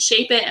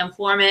shape it and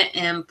form it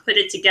and put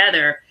it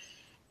together,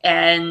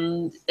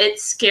 and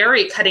it's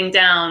scary cutting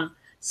down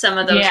some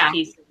of those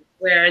pieces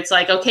where it's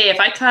like, okay, if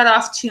I cut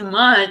off too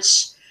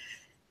much,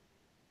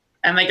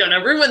 am I going to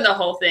ruin the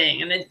whole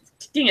thing? And then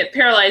you get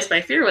paralyzed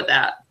by fear with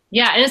that.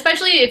 Yeah, and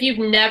especially if you've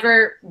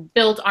never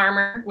built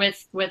armor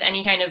with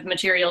any kind of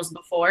materials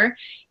before,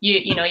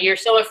 you're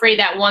so afraid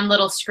that one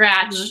little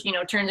scratch,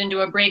 turns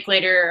into a break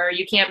later, or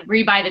you can't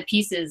rebuy the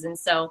pieces. And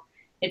so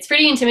it's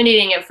pretty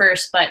intimidating at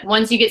first, but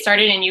once you get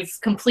started and you've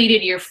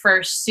completed your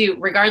first suit,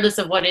 regardless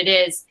of what it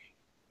is,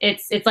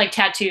 it's like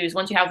tattoos.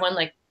 Once you have one,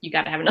 like, you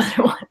got to have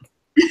another one.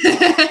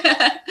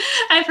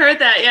 I've heard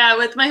that. Yeah,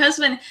 with my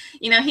husband,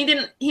 he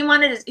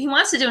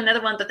wants to do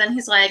another one, but then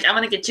he's like, I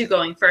want to get you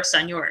going first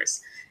on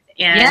yours.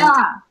 And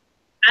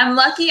I'm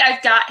lucky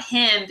I've got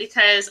him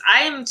because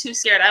I am too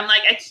scared. I'm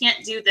like, I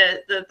can't do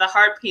the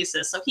hard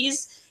pieces. So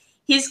he's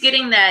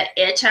getting that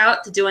itch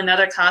out to do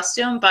another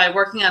costume by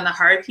working on the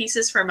hard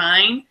pieces for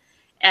mine.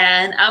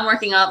 And I'm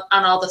working on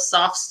all the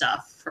soft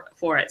stuff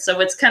for it. So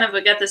it's kind of,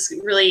 we got this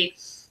really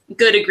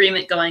good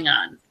agreement going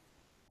on.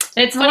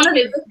 It's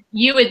funny because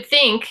you would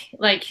think,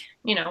 like,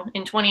 in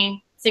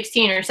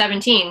 2016 or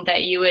 17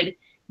 that you would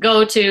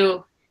go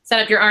to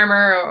set up your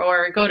armor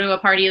or go to a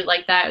party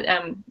like that.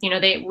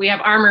 We have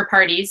armor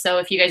parties. So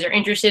if you guys are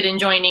interested in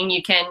joining,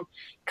 you can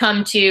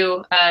come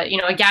to,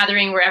 a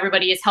gathering where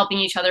everybody is helping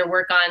each other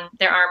work on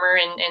their armor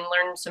and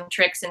learn some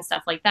tricks and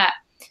stuff like that.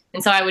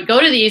 And so I would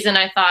go to these and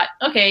I thought,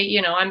 okay,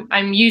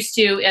 I'm used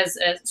to, as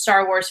a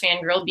Star Wars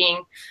fangirl,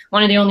 being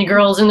one of the only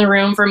girls in the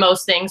room for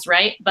most things,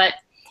 right? But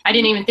I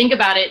didn't even think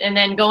about it. And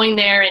then going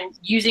there and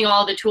using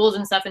all the tools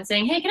and stuff and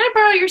saying, hey, can I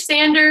borrow your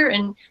sander?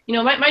 And,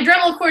 my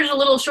Dremel cord is a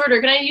little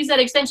shorter. Can I use that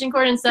extension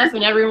cord and stuff?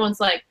 And everyone's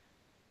like,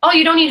 oh,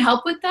 you don't need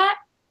help with that?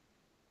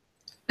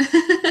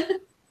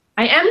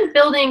 I am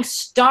building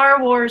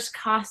Star Wars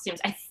costumes.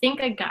 I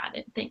think I got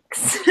it.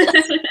 Thanks.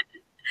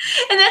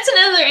 And that's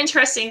another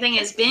interesting thing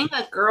is being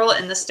a girl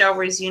in the Star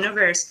Wars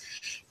universe.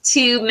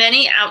 To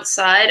many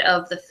outside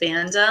of the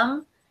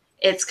fandom,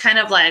 it's kind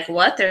of like,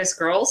 what? There's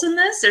girls in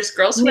this? There's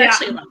girls who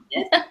actually like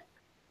it?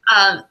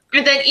 And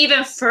then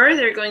even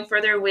further, going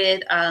further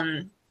with,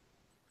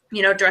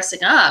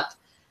 dressing up,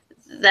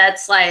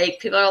 that's like,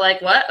 people are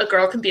like, what? A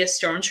girl can be a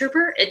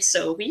stormtrooper? It's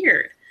so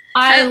weird.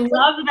 I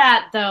love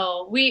that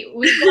though. We've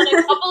done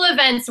a couple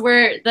events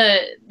where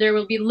there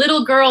will be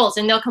little girls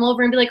and they'll come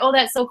over and be like, "Oh,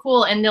 that's so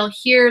cool," and they'll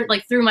hear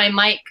like through my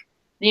mic,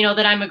 you know,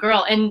 that I'm a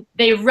girl, and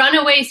they run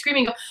away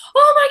screaming, go,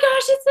 "Oh my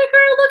gosh, it's the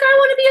girl! Look, I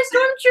want to be a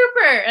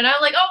stormtrooper!" And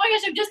I'm like, "Oh my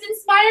gosh, I've just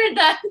inspired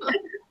them."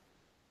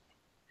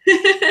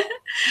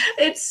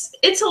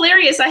 It's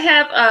hilarious.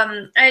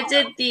 I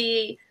did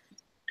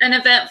an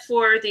event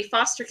for the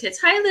foster kids.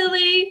 Hi,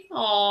 Lily.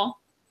 Oh,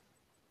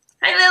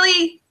 hi,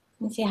 Lily.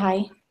 Let's say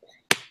hi.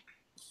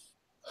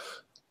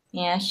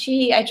 Yeah,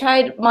 I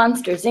tried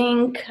Monsters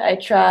Inc. I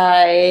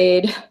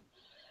tried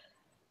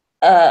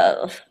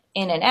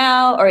In and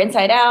Out or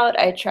Inside Out.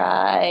 I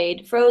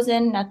tried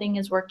Frozen. Nothing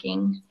is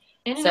working.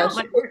 So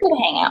she could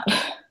hang out.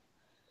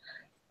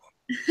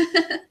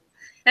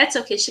 That's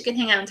okay. She can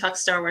hang out and talk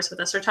Star Wars with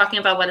us. We're talking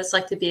about what it's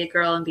like to be a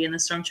girl and be in the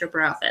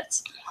stormtrooper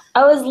outfits.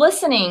 I was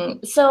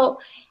listening. So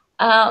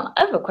I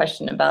have a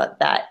question about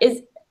that.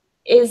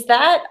 Is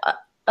that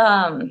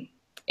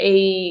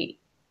a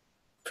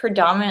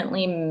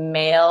predominantly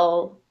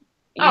male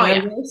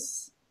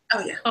universe? Oh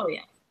yeah. Oh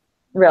yeah.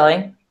 Really?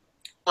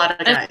 A lot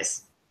of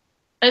guys.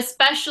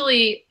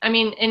 Especially, I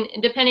mean,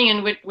 depending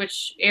on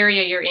which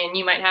area you're in,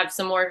 you might have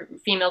some more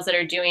females that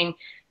are doing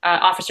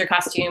officer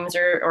costumes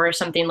or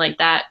something like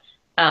that.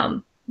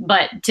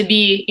 But to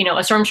be, you know,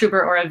 a stormtrooper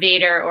or a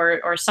Vader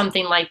or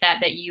something like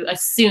that you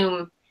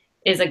assume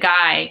is a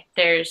guy,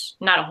 there's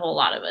not a whole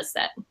lot of us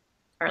that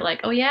are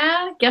like, oh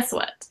yeah, guess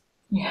what?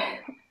 Yeah.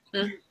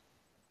 Mm-hmm.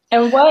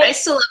 And what I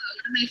still, one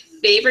of my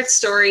favorite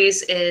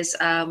stories is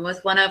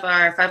with one of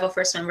our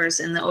 501st members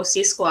in the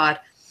OC squad.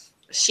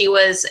 She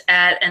was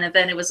at an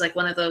event. It was like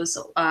one of those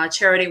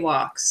charity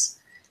walks,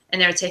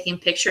 and they were taking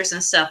pictures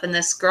and stuff. And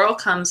this girl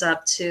comes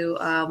up to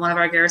one of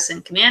our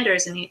garrison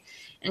commanders, and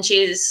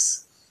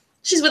she's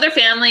with her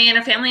family, and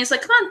her family is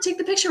like, "Come on, take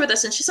the picture with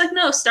us." And she's like,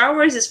 "No, Star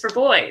Wars is for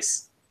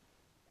boys."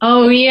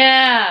 Oh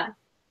yeah.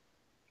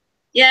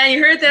 Yeah,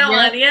 you heard that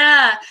one.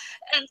 Yeah.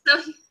 And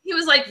so he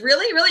was like,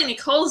 really, really? And he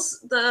calls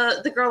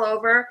the girl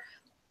over.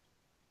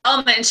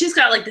 Oh man, she's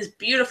got like this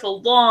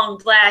beautiful long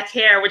black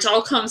hair, which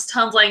all comes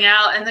tumbling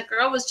out. And the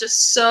girl was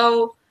just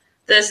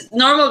this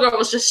normal girl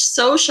was just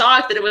so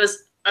shocked that it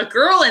was a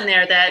girl in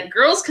there, that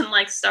girls can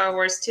like Star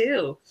Wars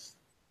too.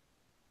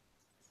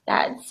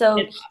 That's so.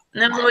 And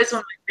that was always one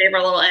of my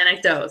favorite little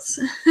anecdotes.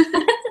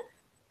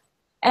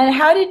 And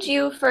how did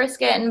you first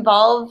get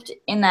involved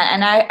in that?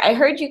 And I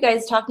heard you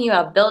guys talking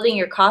about building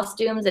your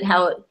costumes and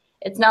how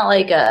it's not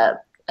like a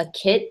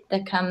kit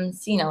that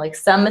comes, you know, like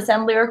some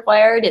assembly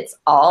required. It's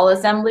all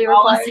assembly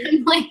required.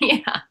 Assembly,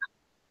 yeah.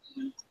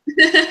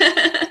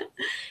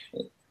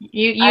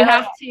 You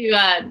have to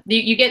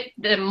you get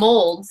the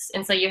molds,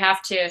 and so you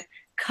have to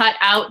cut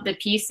out the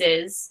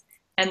pieces,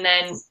 and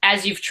then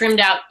as you've trimmed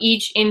out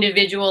each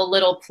individual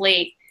little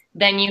plate,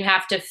 then you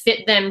have to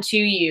fit them to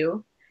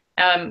you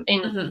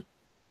in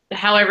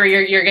however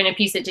you're going to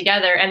piece it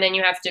together, and then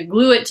you have to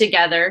glue it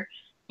together,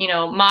 you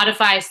know,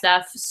 modify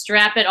stuff,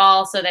 strap it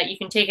all so that you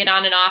can take it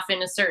on and off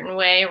in a certain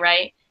way,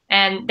 right?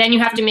 And then you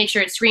have to make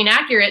sure it's screen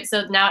accurate,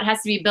 so now it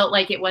has to be built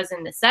like it was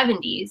in the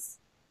 70s.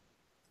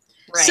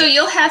 Right. So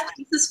you'll have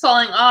pieces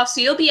falling off,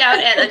 so you'll be out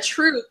at a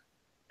troop,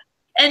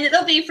 and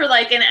it'll be for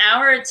like an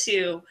hour or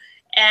two.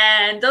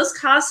 And those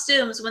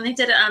costumes, when they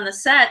did it on the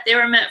set, they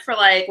were meant for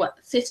like, what,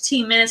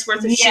 15 minutes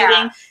worth of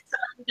shooting. So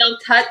they'll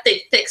cut,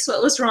 they fix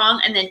what was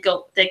wrong, and then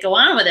they go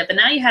on with it. But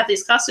now you have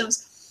these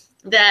costumes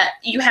that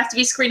you have to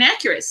be screen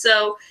accurate.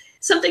 So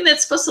something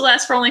that's supposed to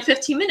last for only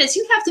 15 minutes,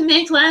 you have to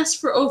make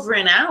last for over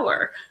an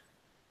hour.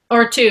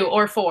 Or 2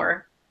 or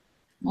 4.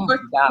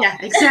 Yeah,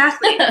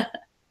 exactly.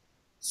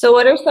 So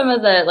what are some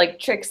of the like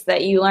tricks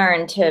that you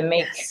learned to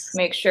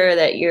make sure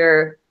that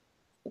you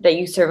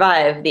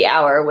survive the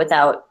hour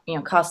without, you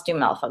know, costume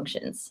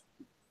malfunctions?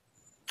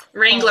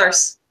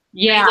 Wranglers.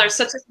 Yeah. Wranglers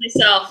such as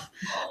myself.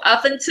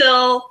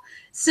 Until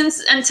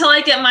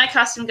I get my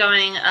costume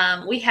going,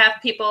 we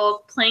have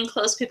people,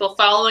 plainclothes people,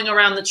 following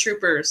around the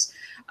troopers.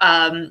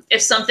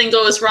 If something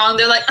goes wrong,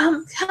 they're like,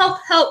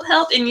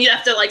 help, and you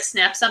have to like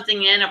snap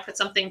something in or put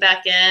something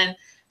back in,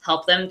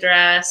 help them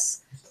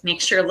dress, make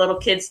sure little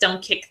kids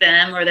don't kick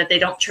them or that they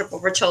don't trip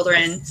over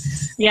children.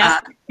 Yeah,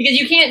 because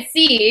you can't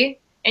see.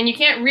 And you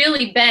can't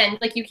really bend,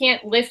 like you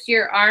can't lift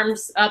your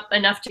arms up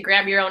enough to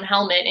grab your own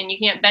helmet, and you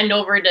can't bend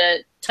over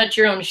to touch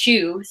your own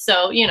shoe.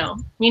 So, you know,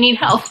 you need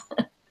help.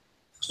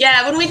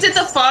 Yeah, when we did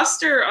the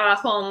foster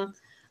home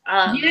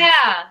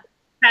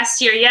past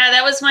year,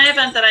 that was my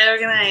event that I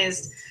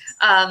organized.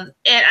 And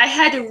I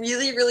had to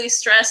really, really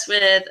stress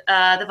with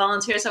the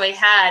volunteers that we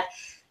had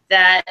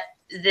that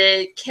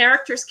the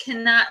characters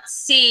cannot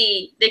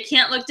see, they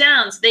can't look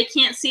down, so they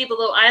can't see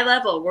below eye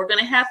level. We're going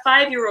to have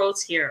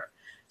 5-year-olds here.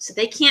 So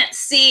they can't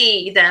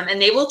see them,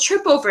 and they will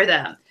trip over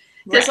them.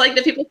 Just like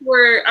the people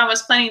who I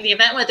was planning the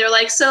event with, they're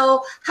like,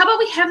 so how about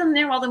we have them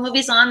there while the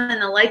movie's on and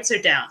the lights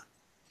are down?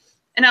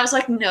 And I was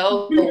like,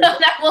 no.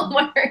 That won't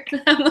work.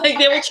 I'm like,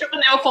 they will trip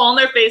and they will fall on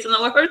their face and they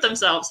will hurt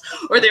themselves,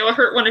 or they will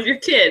hurt one of your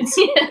kids.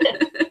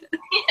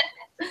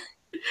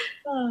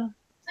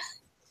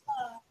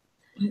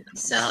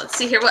 So So let's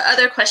see here. What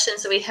other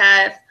questions do we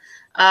have?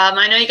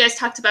 I know you guys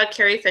talked about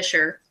Carrie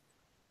Fisher,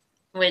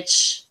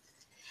 which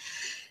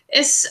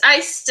is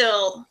I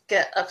still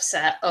get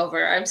upset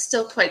over. I'm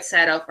still quite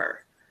sad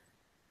over.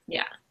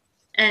 Yeah.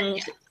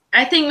 And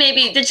I think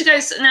maybe you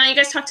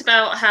guys talked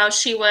about how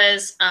she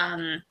was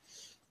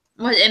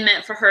what it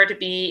meant for her to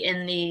be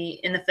in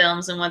the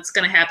films and what's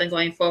going to happen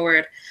going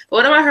forward. But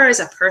what about her as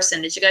a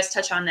person? Did you guys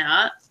touch on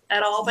that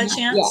at all by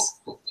chance?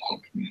 Yeah.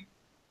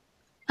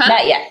 Huh?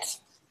 Not yet.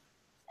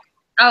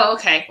 Oh,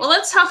 okay. Well,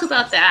 let's talk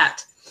about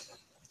that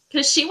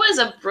because she was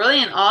a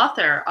brilliant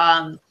author.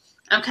 I'm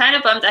kind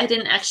of bummed I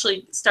didn't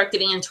actually start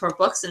getting into her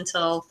books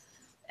until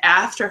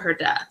after her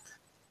death.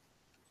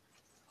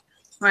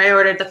 Where I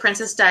ordered The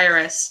Princess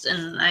Diarist,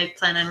 and I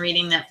plan on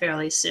reading that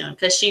fairly soon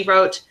because she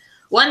wrote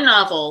one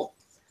novel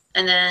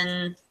and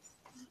then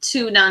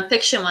 2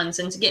 nonfiction ones.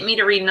 And to get me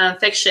to read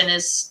nonfiction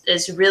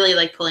is really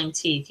like pulling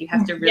teeth. You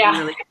have to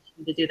really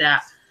to do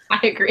that. I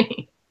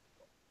agree.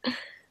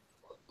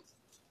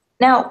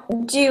 Now,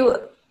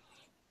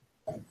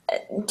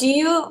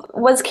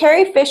 was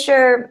Carrie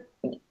Fisher,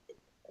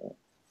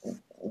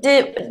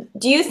 do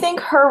you think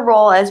her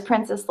role as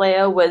Princess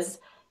Leia was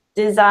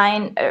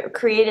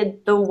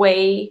created the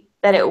way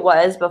that it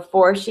was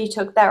before she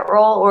took that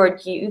role, or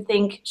do you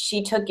think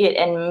she took it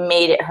and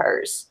made it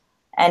hers,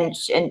 and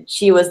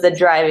she was the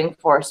driving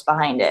force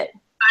behind it?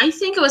 I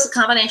think it was a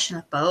combination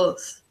of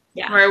both.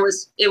 Yeah. Where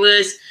it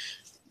was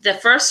the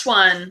first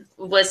one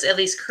was at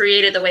least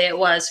created the way it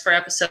was for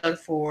episode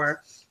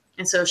 4.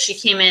 And so she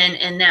came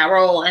in that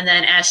role. And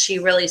then as she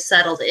really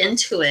settled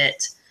into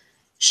it,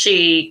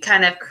 she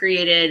kind of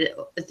created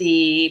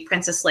the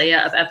Princess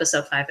Leia of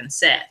episode 5 and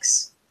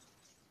 6.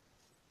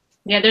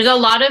 Yeah, there's a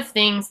lot of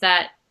things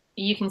that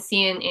you can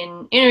see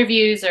in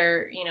interviews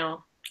or,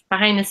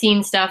 behind the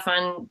scenes stuff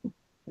on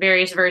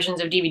various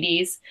versions of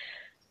DVDs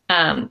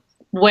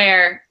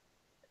where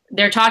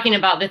they're talking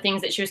about the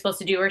things that she was supposed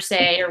to do or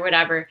say or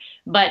whatever,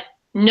 but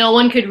no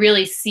one could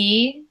really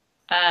see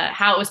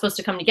how it was supposed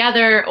to come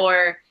together,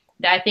 or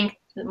I think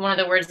one of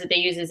the words that they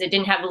use is it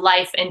didn't have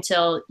life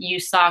until you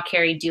saw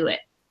Carrie do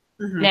it.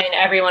 Mm-hmm. Then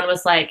everyone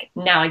was like,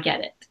 now I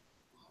get it.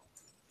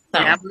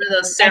 So, yeah, one of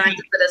those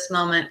serendipitous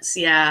moments,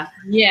 yeah.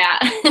 Yeah.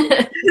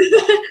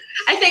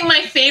 I think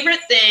my favorite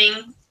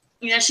thing,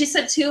 she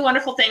said 2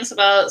 wonderful things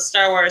about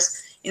Star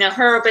Wars.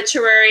 Her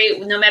obituary,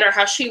 no matter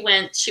how she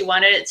went, she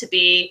wanted it to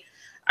be,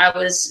 I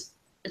was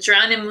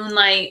drowned in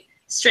moonlight,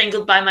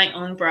 strangled by my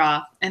own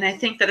bra. And I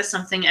think that is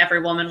something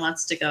every woman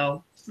wants to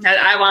go.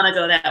 I want to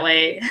go that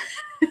way.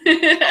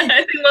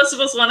 I think most of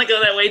us want to go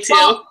that way too.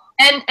 Well,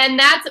 and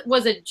that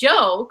was a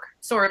joke,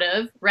 sort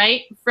of,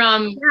 right?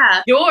 From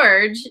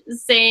George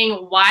saying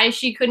why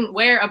she couldn't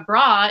wear a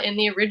bra in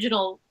the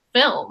original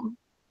film.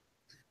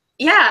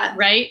 Yeah.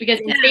 Right?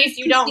 Because in space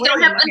you don't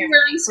have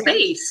underwear in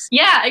space.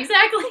 Yeah,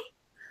 exactly.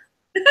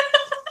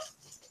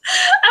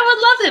 I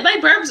would love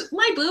it.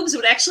 My boobs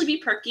would actually be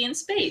perky in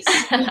space.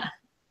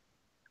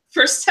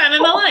 First time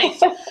in my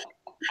life.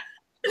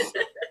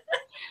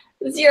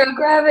 Zero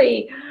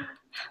gravity.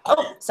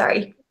 Oh,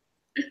 sorry.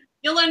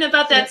 You'll learn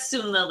about that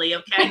soon, Lily,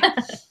 okay?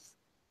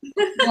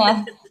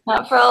 Yeah,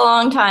 not for a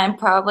long time,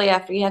 probably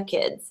after you have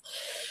kids.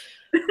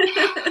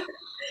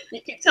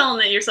 You keep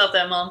telling yourself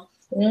that, Mom.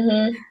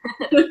 Mm-hmm.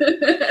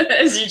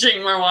 As you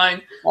drink more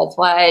wine. That's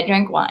why I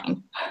drink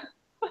wine.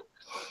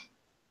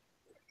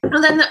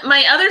 And then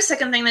the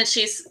second thing that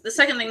she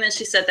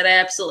said that I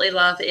absolutely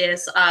love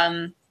is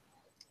when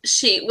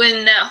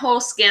that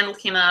whole scandal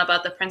came out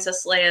about the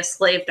Princess Leia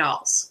slave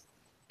dolls,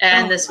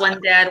 and this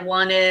one dad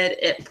wanted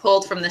it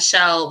pulled from the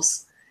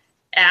shelves.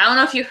 And I don't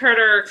know if you heard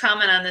her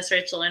comment on this,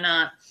 Rachel, or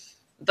not,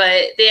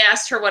 but they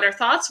asked her what her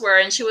thoughts were,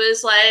 and she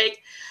was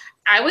like,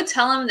 I would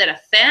tell him that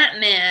a fat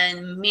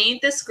man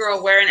made this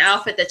girl wear an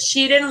outfit that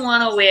she didn't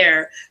want to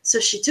wear, so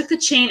she took the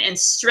chain and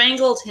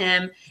strangled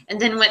him and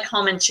then went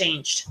home and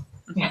changed.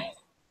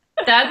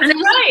 That's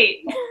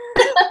right. And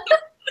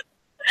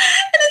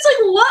it's like,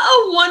 what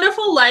a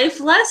wonderful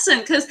life lesson,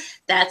 because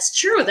that's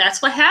true.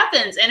 That's what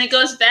happens. And it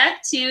goes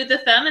back to the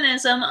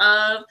feminism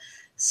of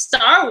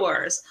Star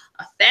Wars.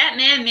 A fat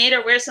man made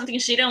her wear something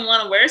she didn't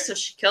want to wear, so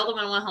she killed him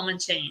and went home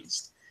and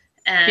changed.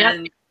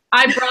 And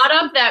I brought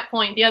up that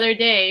point the other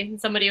day.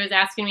 Somebody was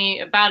asking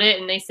me about it,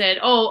 and they said,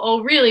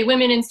 oh, really?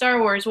 Women in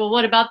Star Wars? Well,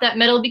 what about that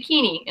metal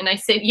bikini? And I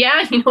said,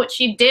 yeah, you know what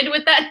she did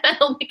with that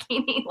metal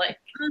bikini? Like,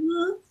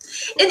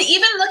 And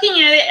even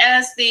looking at it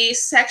as the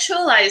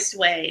sexualized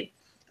way,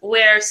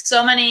 where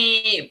so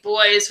many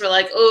boys were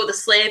like, oh, the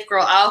slave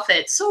girl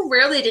outfit. So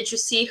rarely did you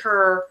see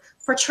her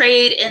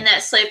portrayed in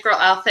that slave girl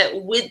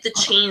outfit with the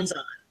chains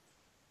on.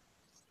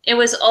 It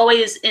was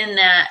always in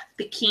that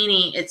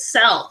bikini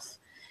itself.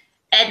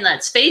 And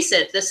let's face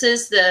it, this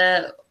is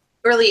the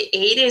early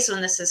 80s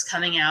when this is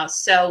coming out.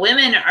 So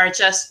women are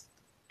just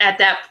at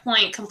that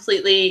point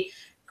completely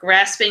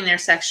grasping their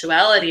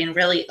sexuality and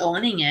really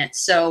owning it.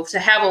 So to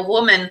have a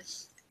woman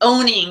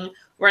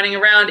running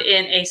around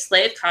in a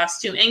slave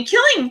costume and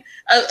killing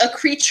a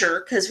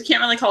creature, because we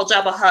can't really call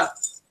Jabba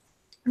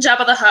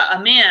the Hutt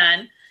a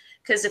man,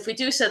 Because if we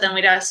do so, then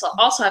we'd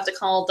also have to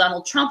call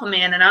Donald Trump a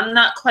man, and I'm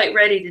not quite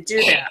ready to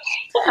do that.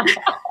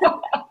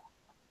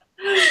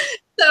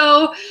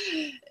 So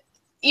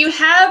you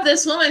have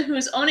this woman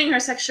who's owning her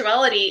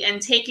sexuality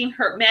and taking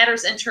her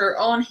matters into her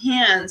own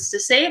hands to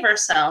save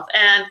herself.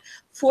 And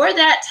for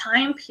that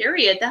time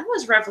period, that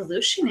was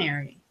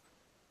revolutionary.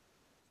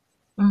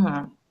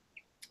 Mm-hmm.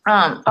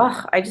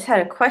 I just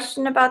had a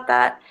question about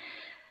that,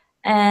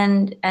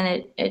 and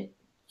it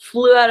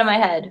flew out of my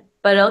head,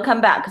 but it'll come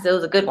back because it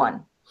was a good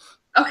one.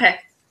 Okay.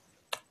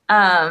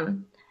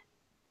 And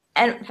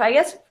I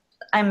guess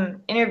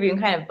I'm interviewing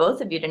kind of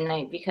both of you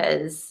tonight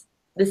because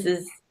this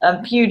is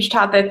a huge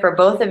topic for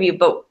both of you,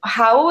 but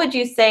how would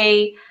you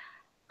say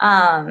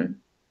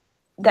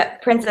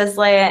that Princess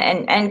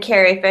Leia and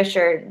Carrie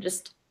Fisher,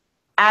 just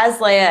as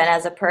Leia and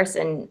as a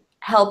person,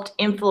 helped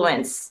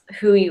influence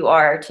who you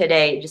are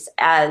today, just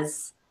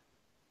as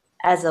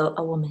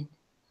a woman?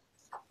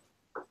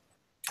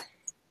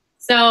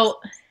 So,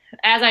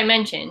 as I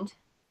mentioned,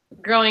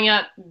 growing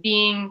up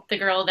being the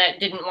girl that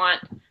didn't want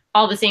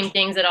all the same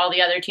things that all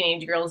the other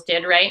teenage girls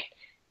did, right?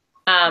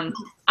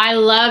 I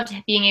loved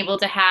being able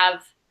to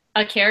have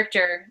a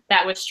character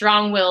that was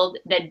strong-willed,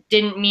 that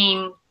didn't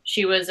mean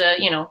she was a,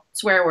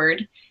 swear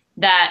word,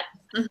 that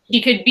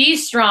she could be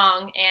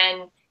strong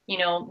and,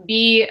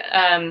 be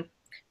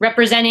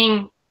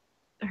representing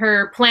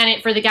her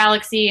planet for the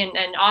galaxy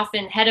and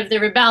often head of the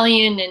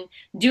rebellion and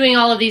doing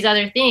all of these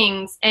other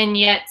things, and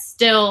yet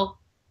still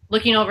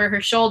looking over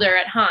her shoulder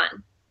at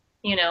Han,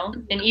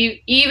 and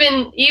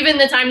even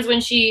the times when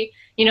she,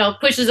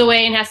 pushes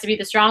away and has to be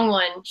the strong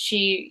one,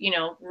 she,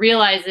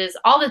 realizes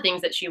all the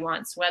things that she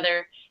wants,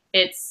 whether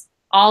it's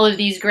all of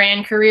these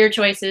grand career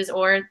choices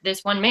or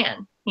this one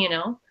man,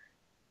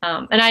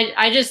 and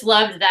I just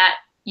loved that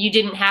you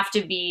didn't have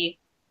to be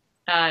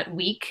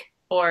weak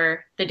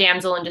or the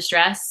damsel in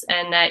distress,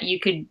 and that you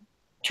could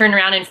turn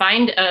around and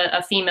find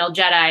a female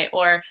Jedi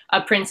or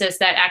a princess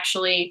that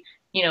actually,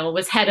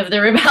 was head of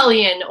the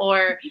rebellion,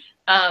 or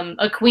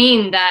a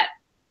queen that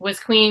was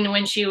queen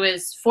when she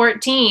was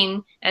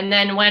 14 and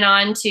then went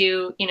on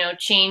to,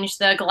 change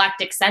the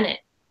Galactic Senate.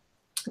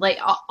 Like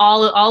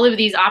all of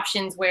these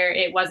options where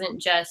it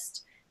wasn't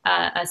just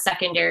a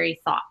secondary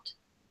thought.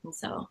 And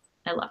so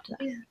I loved that.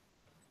 Yeah.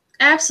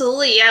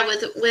 Absolutely, yeah.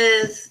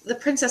 With the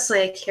Princess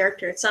Leia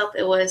character itself,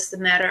 it was the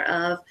matter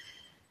of,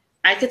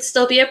 I could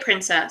still be a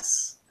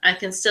princess. I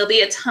can still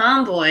be a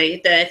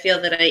tomboy that I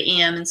feel that I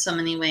am in so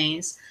many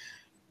ways.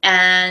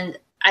 And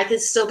I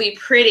could still be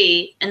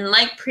pretty and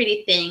like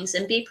pretty things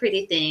and be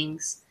pretty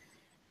things.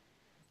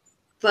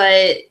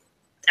 But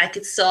I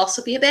could still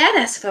also be a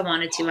badass if I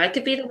wanted to. I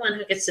could be the one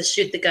who gets to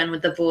shoot the gun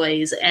with the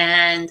boys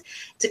and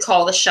to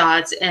call the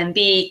shots and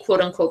be quote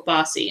unquote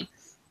bossy.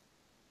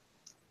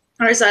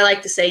 Or as I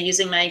like to say,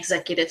 using my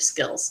executive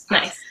skills.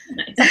 Nice.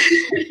 There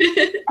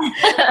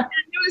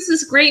was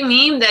this great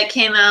meme that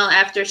came out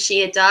after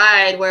she had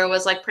died where it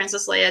was like,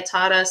 Princess Leia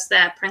taught us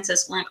that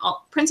princesses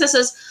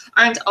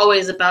aren't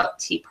always about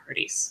tea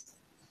parties.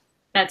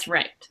 That's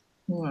right.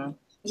 Hmm.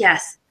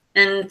 Yes.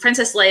 And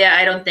Princess Leia,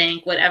 I don't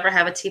think, would ever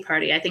have a tea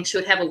party. I think she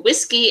would have a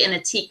whiskey and a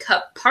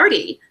teacup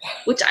party,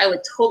 which I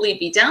would totally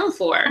be down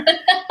for.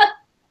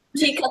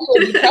 Teacup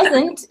would be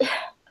present.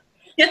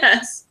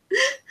 Yes.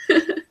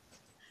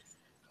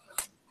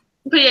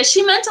 But yeah,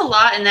 she meant a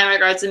lot in that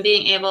regards, and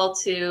being able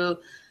to,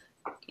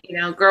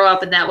 grow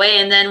up in that way.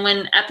 And then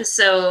when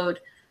episode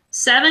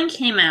 7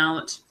 came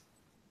out,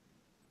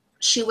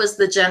 she was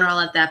the general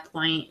at that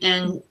point.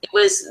 And it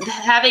was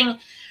having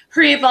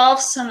her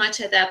evolve so much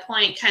at that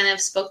point kind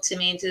of spoke to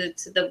me, to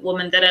the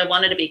woman that I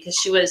wanted to be, because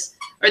she was,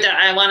 or that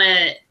I want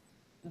to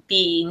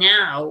be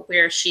now,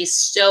 where she's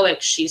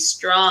stoic, she's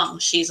strong,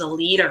 she's a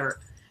leader.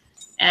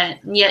 And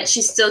yet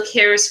she still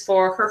cares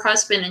for her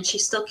husband, and she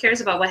still cares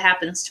about what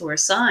happens to her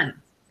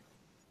son.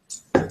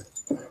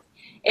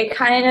 It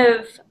kind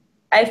of,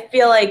 I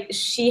feel like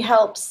she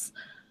helps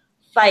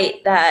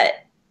fight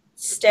that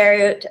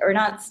stereotype, or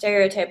not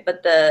stereotype,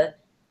 but the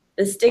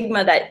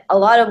stigma that a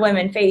lot of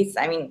women face.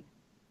 I mean,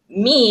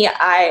 me,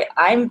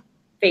 I'm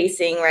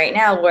facing right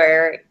now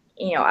where,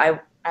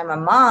 I'm a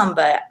mom,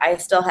 but I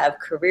still have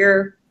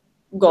career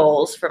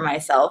goals for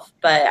myself,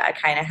 but I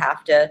kind of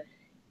have to,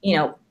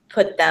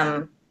 put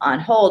them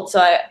on hold.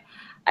 So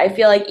I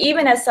feel like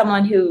even as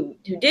someone who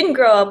didn't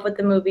grow up with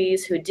the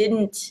movies, who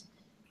didn't,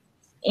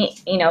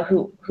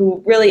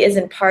 who really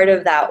isn't part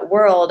of that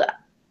world,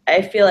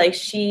 I feel like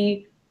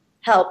she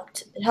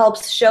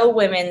helps show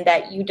women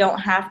that you don't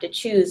have to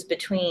choose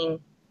between,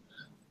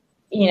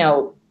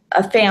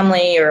 a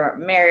family or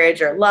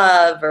marriage or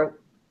love or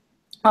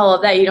all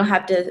of that. You don't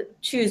have to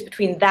choose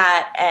between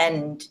that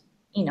and,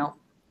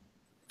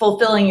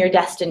 fulfilling your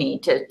destiny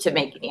to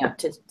make,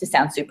 to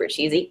sound super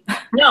cheesy.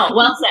 No,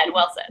 well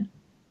said.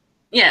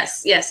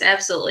 Yes,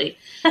 absolutely.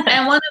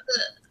 And one of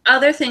the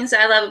other things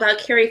I love about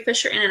Carrie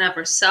Fisher in and of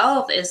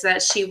herself is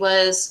that she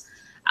was,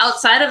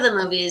 outside of the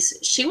movies,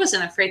 she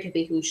wasn't afraid to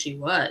be who she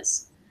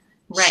was.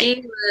 Right.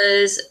 She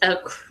was a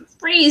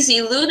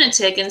crazy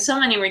lunatic in so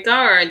many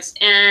regards,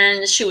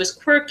 and she was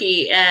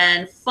quirky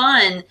and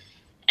fun,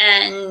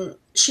 and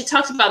she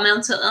talked about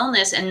mental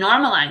illness and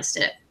normalized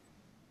it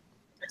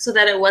so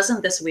that it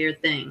wasn't this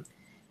weird thing.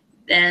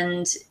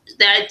 And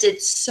that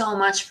did so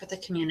much for the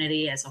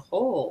community as a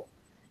whole,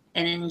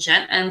 and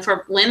and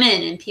for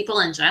women and people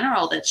in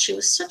general, that she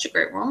was such a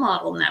great role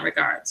model in that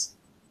regards.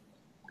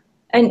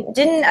 And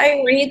didn't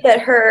I read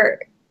that her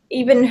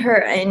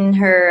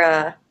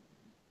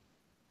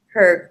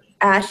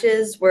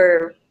ashes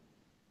were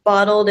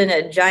bottled in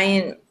a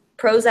giant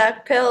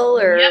Prozac pill,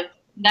 or? Yep,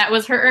 that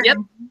was her urn. Yep.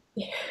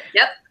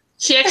 Yep.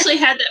 She actually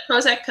had that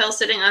Prozac pill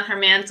sitting on her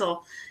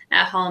mantle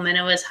at home, and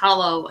it was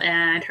hollow,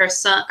 and her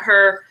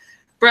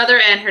brother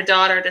and her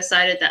daughter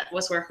decided that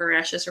was where her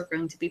ashes were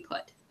going to be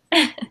put.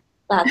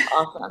 That's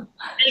awesome.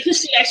 Because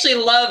she actually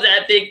loved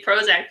that big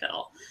Prozac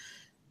pill.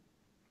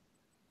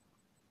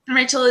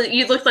 Rachel,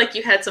 you looked like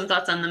you had some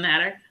thoughts on the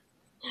matter.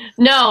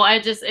 No,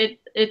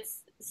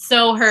 it's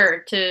so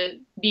her to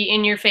be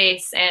in your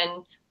face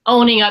and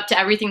owning up to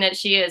everything that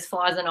she is,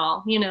 flaws and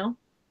all, you know?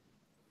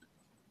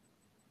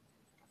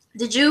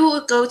 Did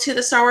you go to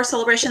the Star Wars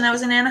celebration that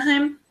was in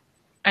Anaheim?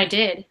 I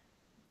did.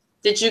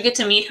 Did you get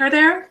to meet her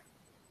there?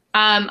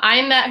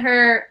 I met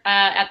her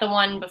at the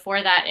one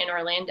before that in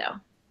Orlando.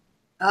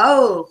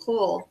 Oh,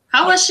 cool.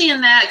 How was she in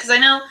that? Because I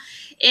know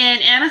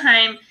in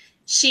Anaheim,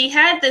 she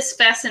had this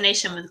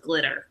fascination with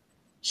glitter.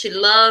 She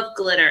loved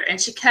glitter, and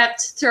she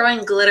kept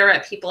throwing glitter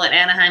at people at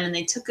Anaheim, and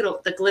they took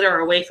the glitter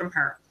away from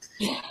her.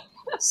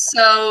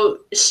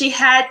 So she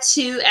had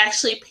to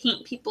actually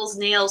paint people's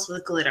nails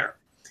with glitter.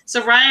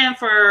 So Ryan,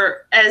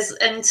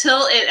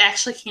 until it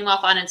actually came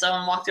off on its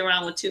own, walked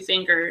around with 2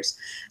 fingers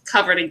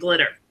covered in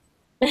glitter.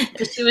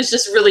 Because she was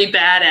just really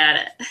bad at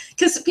it.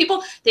 Because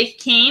people, they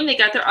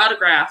got their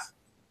autograph,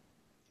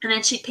 and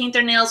then she'd paint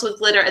their nails with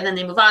glitter, and then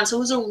they move on. So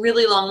it was a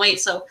really long wait.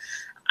 So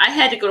I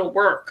had to go to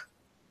work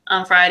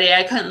on Friday.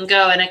 I couldn't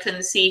go, and I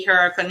couldn't see her.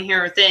 I couldn't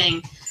hear her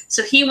thing.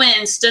 So he went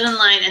and stood in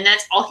line, and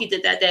that's all he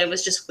did that day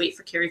was just wait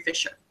for Carrie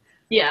Fisher.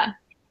 Yeah.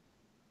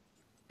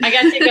 I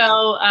got to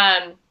go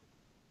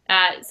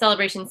at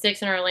Celebration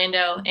 6 in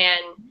Orlando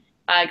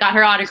and got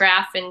her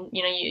autograph, and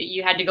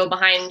you had to go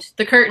behind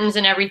the curtains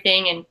and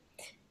everything, and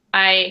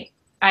I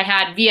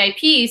had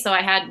VIP, so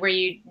I had where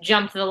you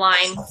jumped the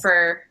line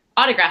for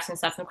autographs and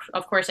stuff.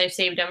 Of course, I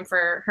saved them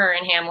for her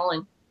and Hamill,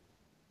 and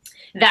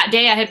that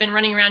day I had been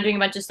running around doing a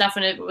bunch of stuff,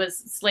 and it was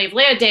Slave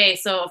Leia Day,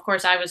 so of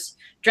course I was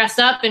dressed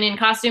up and in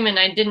costume, and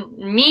I didn't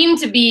mean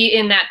to be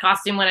in that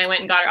costume when I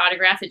went and got her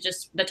autograph. It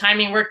just, the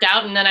timing worked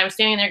out, and then I was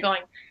standing there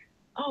going,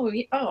 oh,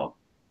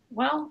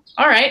 well,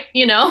 all right,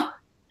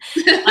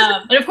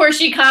 But of course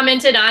she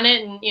commented on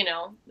it and,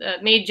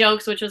 made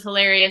jokes, which was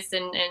hilarious,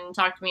 and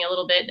talked to me a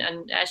little bit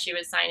and as she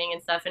was signing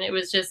and stuff. And it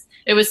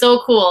was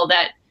so cool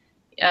that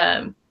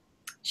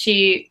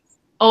she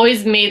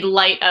always made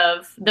light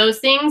of those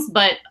things,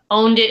 but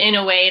owned it in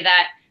a way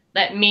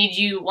that made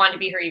you want to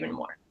be her even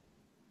more.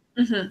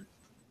 Mm-hmm.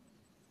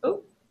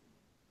 Oh.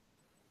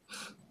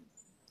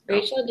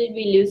 Rachel, did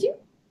we lose you?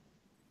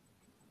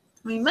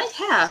 We might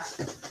have.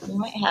 We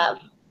might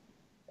have.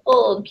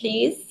 Hold,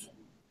 please.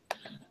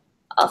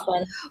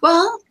 Awesome.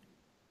 Well,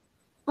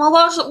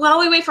 while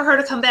we wait for her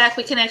to come back,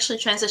 we can actually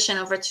transition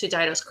over to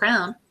Dido's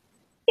Crown.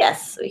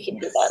 Yes, we can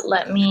do that.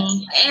 Let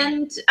me.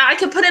 And I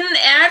could put in an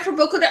ad for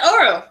Boca de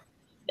Oro.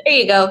 There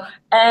you go.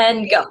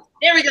 And go.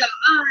 There we go.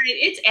 All right.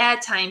 It's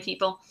ad time,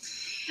 people.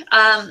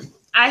 I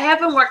have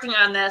been working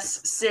on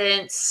this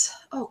since,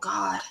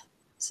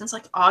 since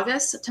like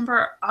August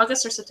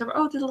or September.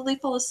 Oh, did Lily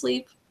fall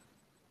asleep?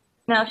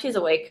 No, she's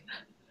awake.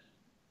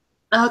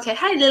 Okay.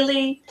 Hi,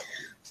 Lily.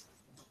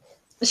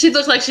 She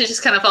looked like she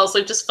just kind of fell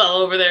asleep, just fell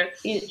over there.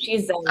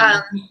 She's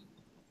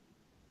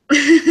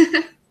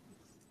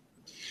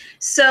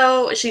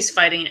So she's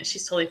fighting it.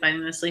 She's totally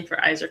fighting the sleep.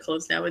 Her eyes are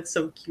closed now. It's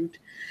so cute.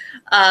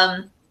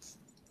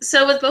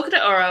 So with Boca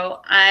de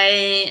Oro,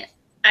 I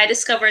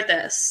discovered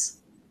this.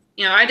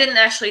 I didn't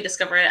actually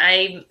discover it.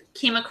 I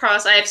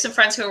have some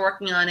friends who are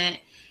working on it,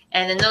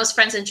 and then those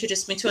friends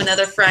introduced me to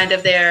another friend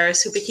of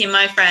theirs who became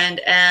my friend,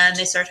 and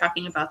they started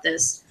talking about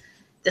this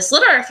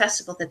literary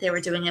festival that they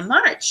were doing in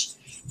March,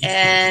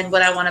 and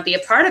would I want to be a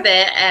part of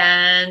it?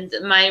 And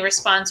my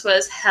response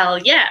was, hell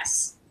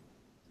yes.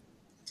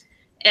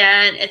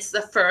 And it's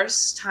the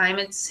first time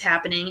it's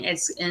happening.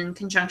 It's in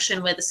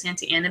conjunction with the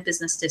Santa Ana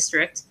Business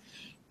District.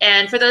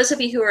 And for those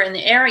of you who are in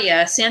the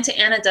area, Santa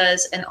Ana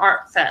does an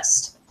art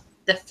fest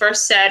the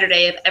first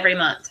Saturday of every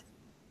month.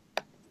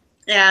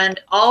 And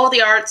all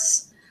the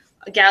arts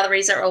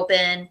galleries are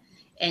open,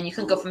 and you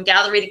can go from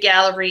gallery to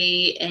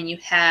gallery, and you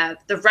have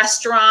the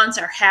restaurants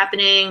are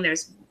happening.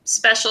 There's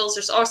specials.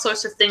 There's all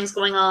sorts of things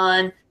going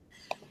on.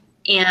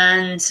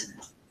 And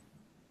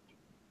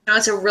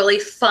it's a really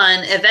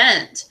fun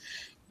event.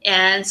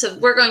 And so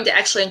we're going to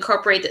actually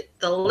incorporate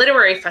the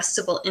literary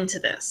festival into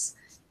this.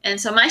 And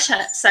so my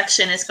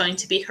section is going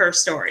to be her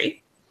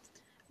story,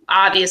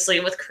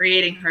 obviously with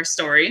creating her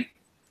story.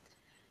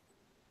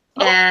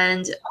 Oh.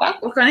 And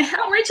we're going to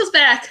have Rachel's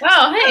back.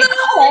 Oh,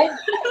 hey.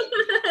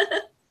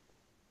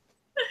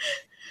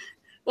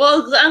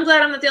 Well, I'm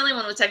glad I'm not the only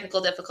one with technical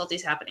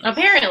difficulties happening.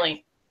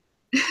 Apparently.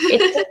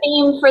 It's the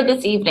theme for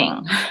this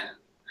evening.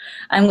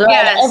 I'm glad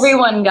Yes.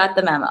 everyone got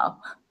the memo.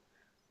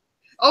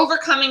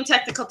 Overcoming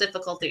technical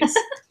difficulties.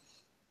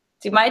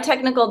 See, my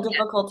technical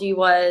difficulty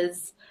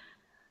was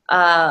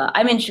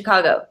I'm in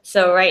Chicago,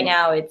 so right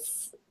now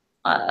it's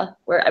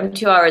I'm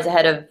 2 hours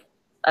ahead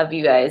of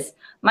you guys.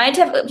 My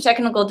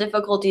technical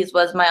difficulties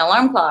was my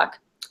alarm clock.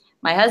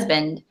 My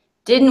husband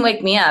didn't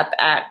wake me up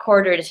at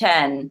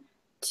 9:45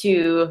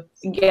 to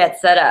get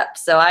set up,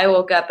 so I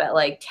woke up at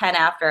like 10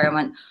 after and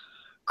went,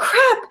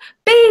 "Crap,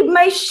 babe,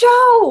 my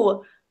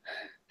show!"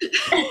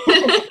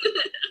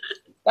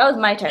 That was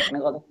my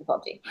technical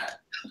difficulty.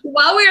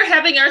 While we were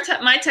having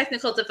my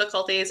technical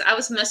difficulties, I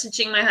was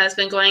messaging my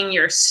husband going,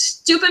 your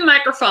stupid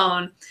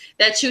microphone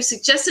that you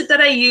suggested that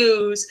I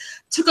use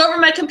took over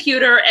my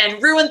computer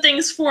and ruined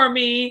things for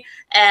me,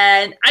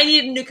 and I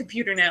need a new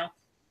computer now.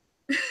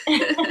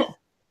 It's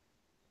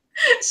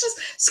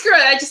just, screw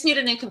it, I just need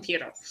a new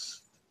computer.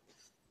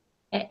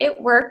 It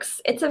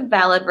works. It's a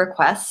valid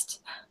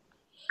request.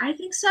 I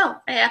think so.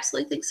 I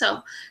absolutely think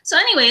so. So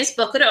anyways,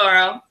 Boca de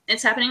Oro,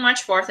 it's happening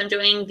March 4th. I'm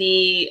doing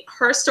the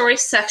Her Story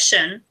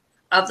section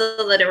of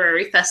the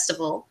literary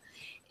festival.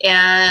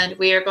 And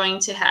we are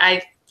going to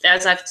have,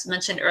 as I've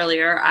mentioned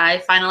earlier,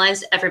 I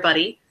finalized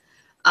everybody.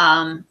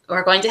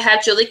 We're going to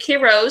have Julie K.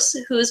 Rose,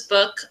 whose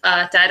book,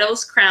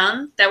 Dido's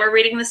Crown, that we're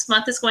reading this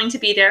month is going to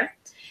be there.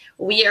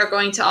 We are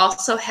going to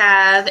also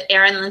have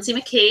Erin Lindsay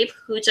McCabe,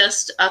 who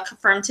just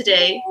confirmed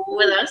today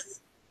with us.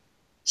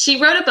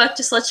 She wrote a book,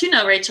 just to let you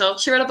know, Rachel,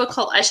 she wrote a book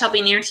called I Shall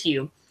Be Near to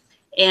You.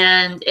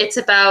 And it's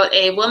about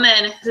a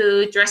woman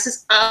who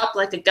dresses up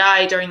like a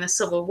guy during the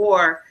Civil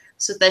War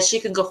so that she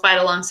can go fight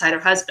alongside her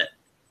husband.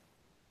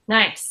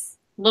 Nice.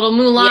 Little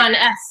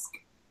Mulan-esque.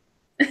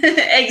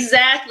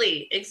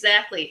 Exactly.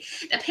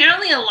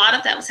 Apparently a lot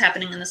of that was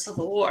happening in the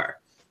Civil War.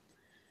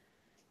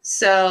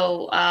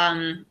 So,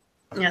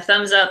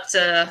 thumbs up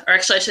to, or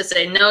actually I should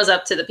say nose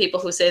up to the people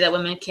who say that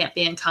women can't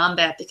be in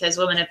combat, because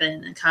women have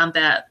been in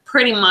combat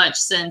pretty much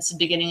since the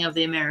beginning of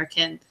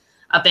America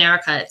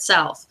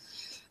itself.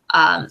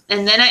 And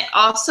then I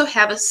also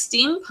have a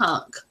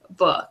steampunk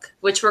book,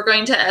 which we're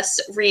going to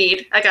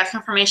read. I got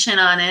confirmation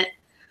on it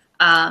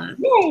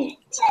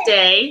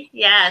today.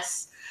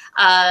 Yes.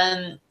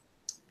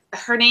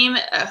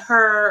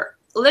 Her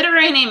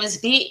literary name is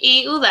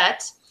V.E.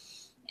 Oulette,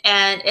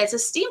 and it's a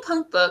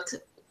steampunk book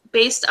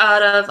based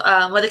out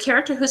of with a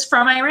character who's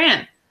from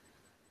Iran.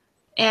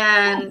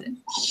 And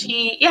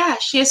she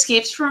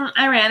escapes from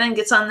Iran and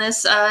gets on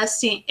this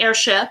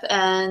airship,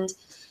 and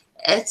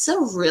it's a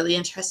really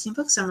interesting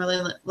book, so I'm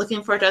really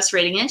looking forward to us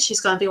reading it.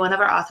 She's going to be one of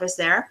our authors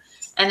there.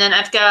 And then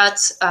I've got,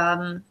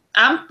 I'm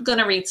going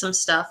to read some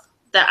stuff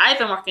that I've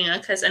been working on,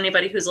 because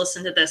anybody who's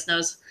listened to this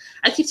knows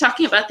I keep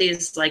talking about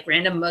these like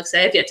random books I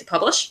have yet to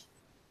publish.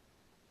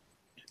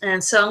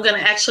 And so I'm going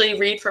to actually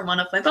read from one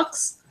of my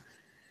books.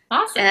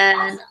 Awesome.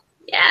 And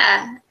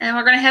yeah, and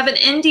we're going to have an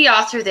indie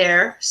author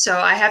there, so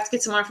I have to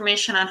get some more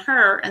information on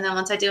her, and then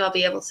once I do, I'll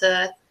be able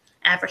to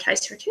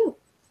advertise her too.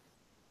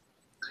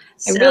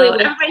 I really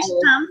wish everybody I should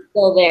was come.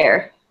 still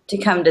there to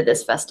come to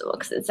this festival,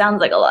 because it sounds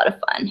like a lot of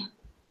fun.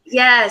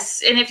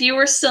 Yes, and if you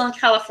were still in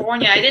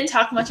California, I didn't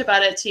talk much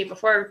about it to you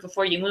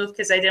before you moved,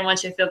 because I didn't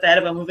want you to feel bad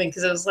about moving,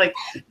 because it was like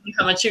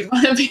how much you'd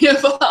want to be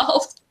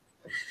involved.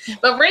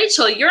 But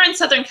Rachel, you're in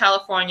Southern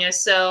California,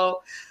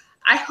 so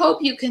I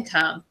hope you can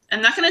come.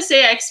 I'm not going to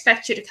say I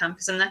expect you to come,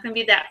 because I'm not going to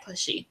be that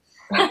pushy.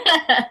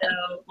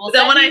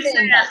 So, when I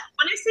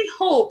say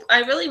hope,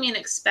 I really mean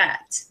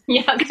expect.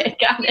 Yeah, okay,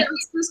 got it.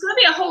 There's going to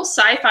be a whole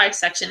sci-fi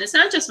section. It's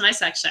not just my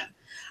section.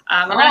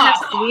 We're going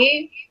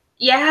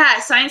to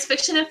have science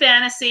fiction and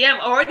fantasy. I'm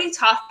already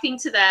talking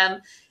to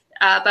them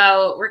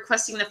about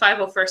requesting the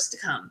 501st to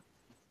come.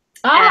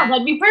 Oh,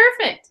 that'd be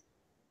perfect.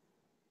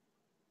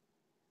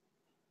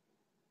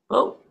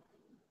 Oh,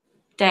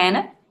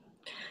 Diana?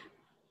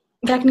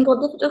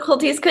 Technical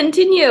difficulties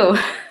continue.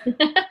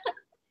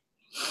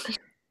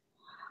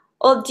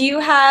 Well, do you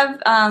have,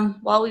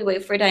 while we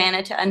wait for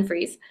Diana to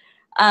unfreeze,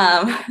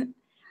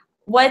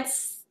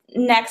 what's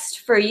next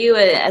for you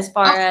as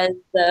far as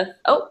the,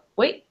 oh,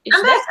 wait.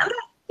 I'm back.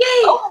 Yay.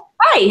 Oh,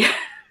 hi.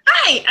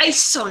 Hi. I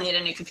so need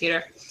a new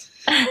computer.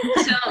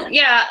 So,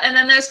 yeah, and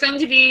then there's going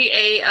to be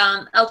a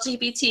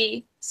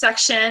LGBT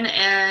section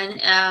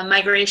and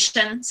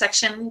migration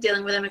section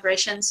dealing with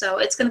immigration. So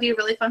it's going to be a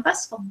really fun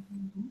festival.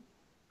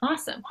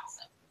 Awesome.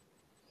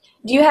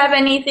 Do you have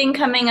anything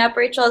coming up,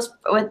 Rachel,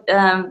 with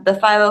the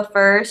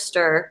 501st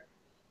or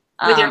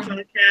with your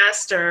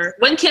podcast, or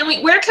where can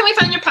we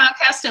find your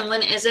podcast, and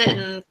when is it, and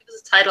give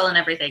us the title and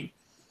everything?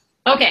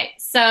 Okay,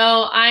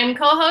 so I'm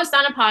co-host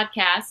on a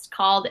podcast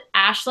called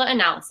Ashla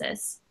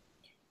Analysis,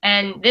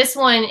 and this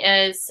one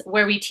is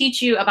where we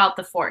teach you about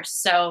the Force.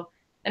 So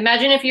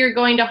imagine if you're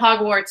going to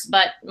Hogwarts,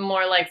 but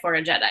more like for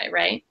a Jedi,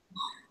 right?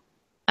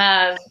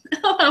 So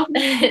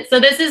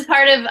this is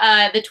part of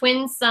the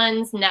Twin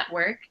Suns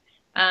Network.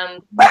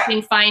 You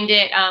can find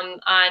it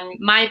on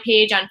my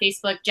page on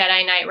Facebook,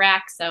 Jedi Knight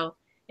Rack. So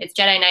it's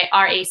Jedi Knight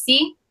RAC.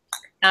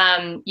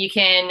 You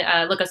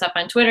can look us up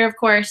on Twitter, of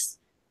course.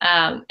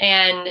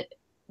 And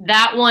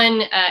that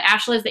one,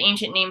 Ashla is the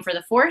ancient name for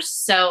the Force.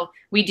 So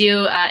we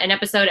do an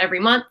episode every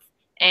month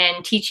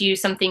and teach you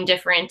something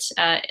different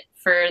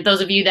for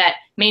those of you that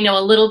may know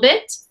a little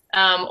bit,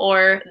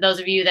 or those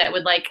of you that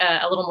would like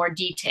a little more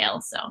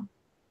detail. So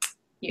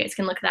you guys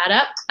can look that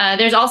up.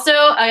 There's also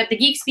the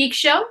Geek Speak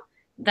show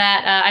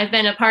that I've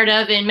been a part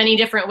of in many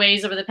different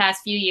ways over the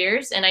past few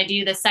years. And I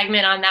do the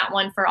segment on that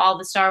one for all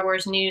the Star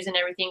Wars news and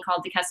everything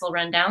called the Kessel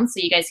Rundown. So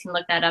you guys can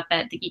look that up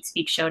at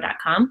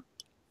thegeekspeakshow.com.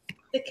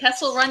 The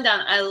Kessel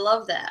Rundown. I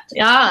love that.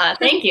 Yeah,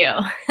 thank you.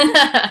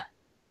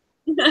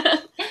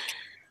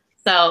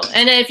 So,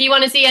 and if you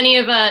want to see any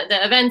of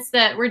the events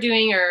that we're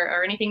doing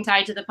or anything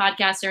tied to the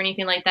podcast or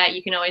anything like that,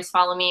 you can always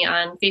follow me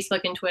on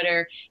Facebook and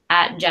Twitter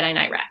at Jedi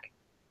Knight Rack.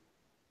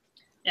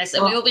 Yes,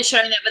 and we will be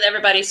sharing that with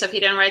everybody. So if you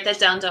didn't write that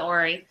down, don't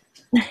worry.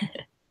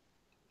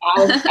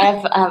 I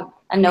have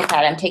a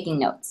notepad. I'm taking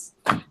notes.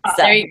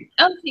 So. I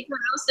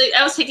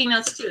was taking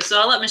notes too.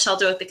 So I'll let Michelle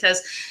do it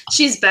because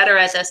she's better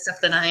at that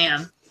stuff than I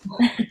am.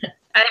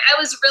 I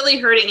was really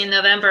hurting in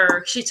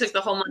November. She took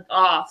the whole month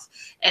off,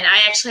 and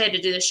I actually had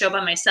to do the show by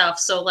myself.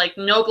 So like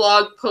no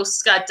blog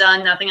posts got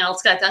done, nothing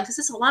else got done because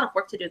it's a lot of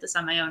work to do this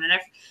on my own, and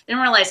I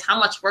didn't realize how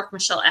much work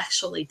Michelle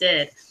actually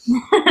did.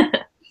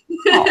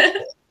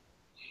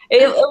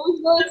 It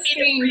was really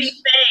strange.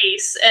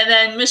 Face, and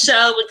then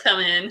Michelle would come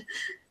in.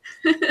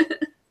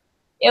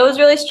 It was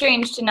really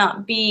strange to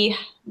not be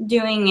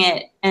doing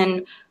it,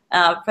 and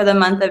for the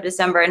month of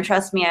December. And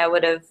trust me, I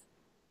would have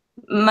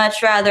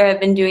much rather have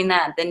been doing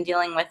that than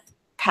dealing with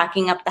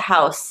packing up the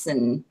house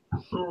and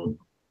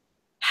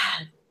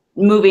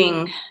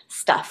moving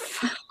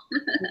stuff.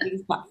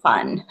 It's not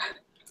fun.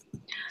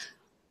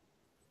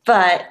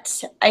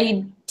 But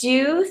I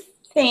do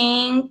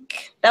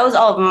think that was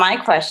all of my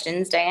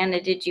questions. Diana,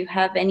 did you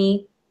have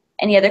any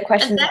other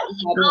questions? That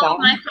was all of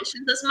my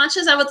questions. As much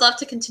as I would love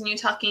to continue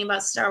talking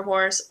about Star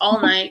Wars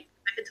all night,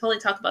 I could totally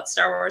talk about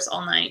Star Wars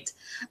all night.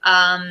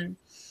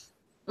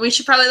 We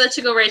should probably let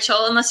you go,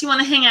 Rachel, unless you want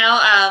to hang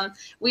out.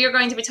 We are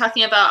going to be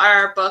talking about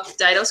our book,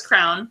 Dido's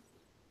Crown,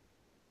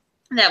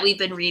 that we've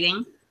been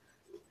reading.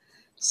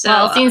 So,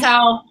 well, seeing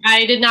how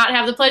I did not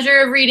have the pleasure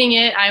of reading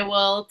it, I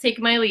will take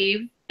my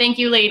leave. Thank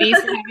you, ladies,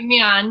 for having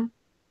me on.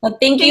 Well,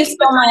 thank you so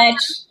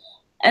much.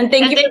 And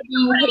thank you for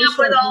putting up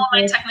with all of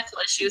my technical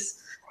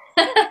issues.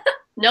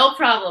 No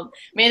problem.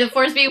 May the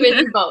Force be with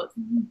you both.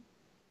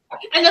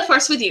 And the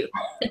Force with you.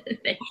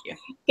 Thank you.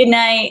 Good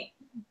night.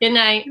 Good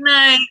night. Good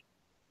night.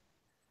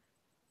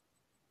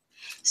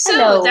 So,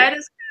 hello.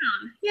 Dido's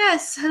Crown.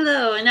 Yes,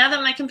 hello. And now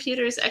that my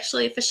computer is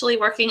actually officially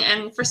working,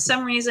 and for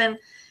some reason,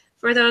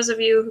 for those of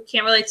you who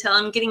can't really tell,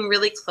 I'm getting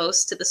really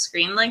close to the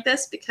screen like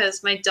this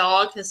because my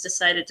dog has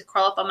decided to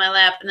crawl up on my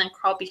lap and then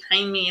crawl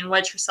behind me and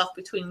wedge herself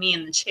between me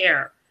and the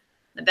chair,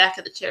 the back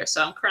of the chair.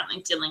 So I'm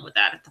currently dealing with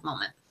that at the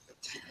moment.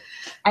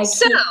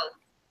 So,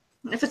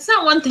 if it's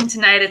not one thing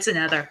tonight, it's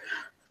another.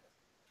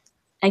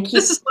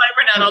 This is why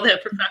we're not all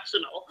that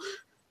professional.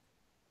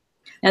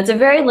 Now, it's a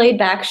very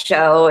laid-back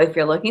show. If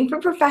you're looking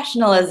for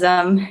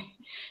professionalism,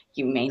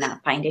 you may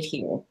not find it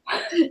here.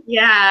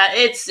 Yeah,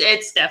 it's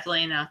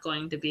definitely not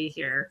going to be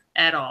here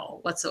at all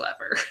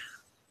whatsoever.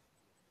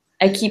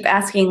 I keep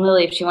asking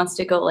Lily if she wants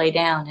to go lay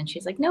down, and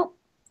she's like, nope,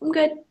 I'm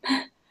good.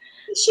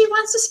 She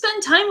wants to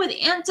spend time with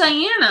Aunt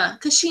Diana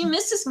because she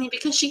misses me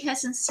because she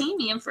hasn't seen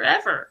me in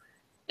forever.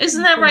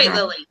 Isn't that right,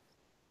 Lily?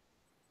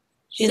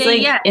 She's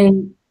Say like, yes.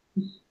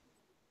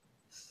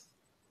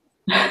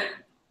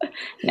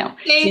 No.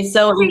 She's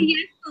so say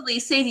yes, Lily.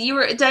 Say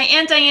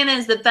Aunt Diana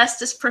is the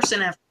bestest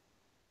person ever.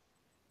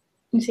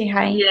 You say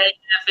hi. Yeah,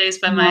 that face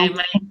by my how are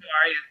you?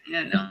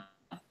 Yeah, no.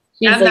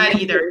 She's I'm like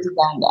not either.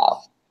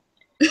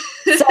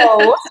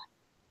 So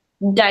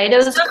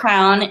Dido's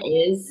Crown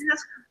is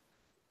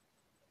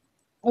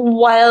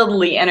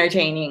wildly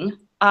entertaining.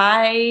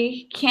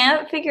 I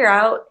can't figure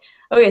out.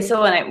 Okay,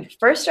 so when I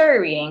first started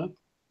reading,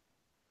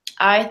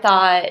 I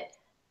thought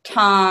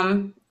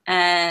Tom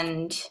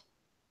and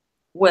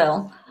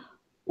Will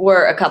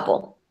were a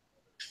couple,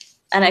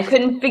 and I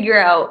couldn't figure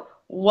out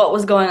what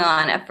was going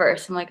on at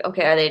first. I'm like,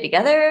 okay, are they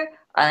together?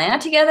 Are they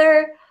not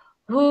together?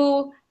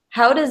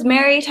 How does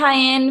Mary tie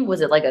in?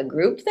 Was it like a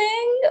group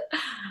thing?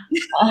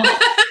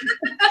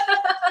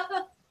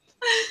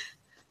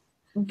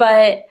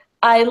 But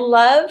I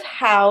love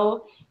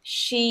how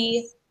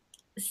she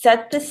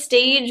set the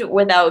stage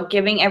without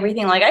giving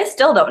everything. Like, I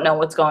still don't know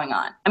what's going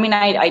on. I mean,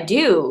 I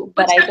do,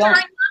 but I don't.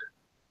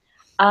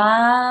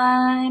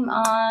 I'm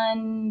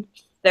on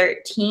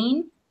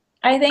 13,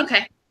 I think.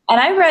 Okay. And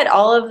I read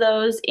all of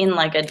those in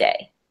like a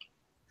day.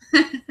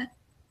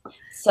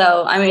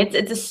 So, I mean,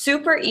 it's a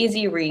super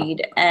easy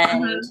read,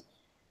 and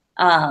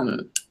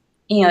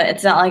you know,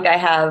 it's not like I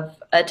have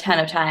a ton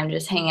of time to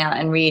just hang out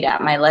and read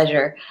at my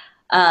leisure.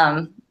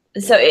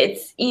 So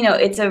it's, you know,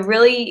 it's a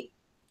really,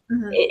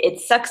 it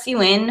sucks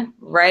you in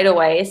right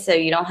away, so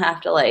you don't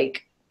have to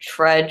like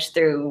trudge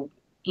through,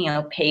 you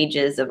know,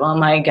 pages of, oh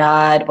my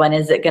God, when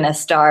is it gonna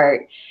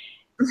start?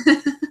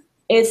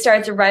 It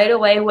starts right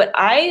away.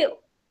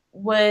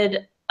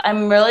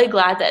 I'm really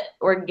glad that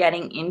we're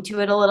getting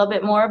into it a little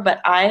bit more,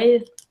 but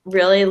I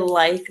really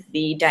like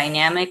the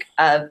dynamic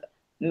of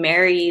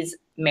Mary's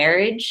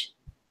marriage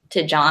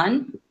to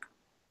John.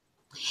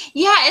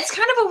 Yeah, it's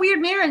kind of a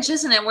weird marriage,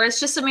 isn't it? Where it's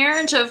just a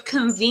marriage of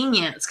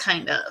convenience,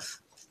 kind of.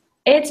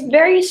 It's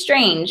very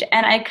strange,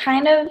 and I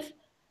kind of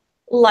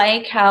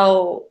like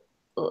how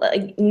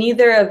like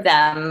neither of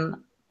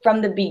them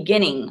from the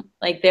beginning,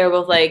 like they're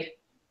both like,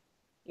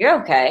 "You're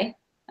okay.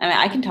 I mean,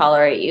 I can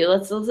tolerate you.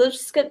 Let's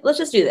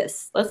just do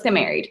this. Let's get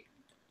married."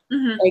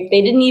 Mm-hmm. Like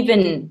they didn't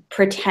even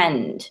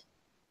pretend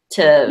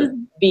to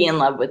be in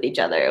love with each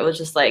other. It was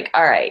just like,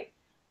 "All right,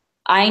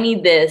 I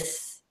need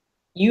this.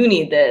 You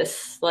need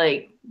this.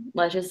 Like,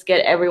 let's just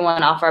get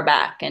everyone off our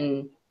back,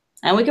 and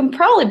we can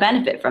probably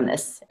benefit from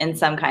this in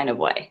some kind of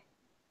way."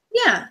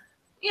 Yeah.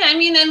 Yeah, I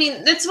mean,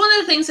 that's one of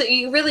the things that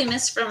you really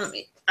miss from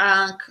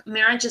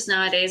marriages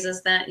nowadays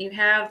is that you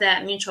have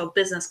that mutual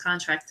business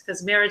contract,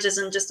 because marriage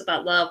isn't just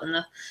about love and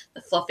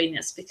the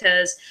fluffiness.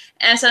 Because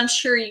as I'm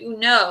sure you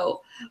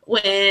know,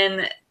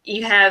 when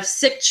you have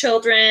sick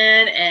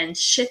children and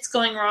shit's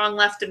going wrong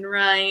left and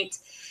right,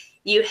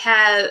 you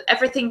have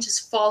everything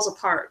just falls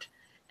apart.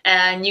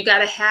 And you got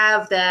to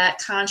have that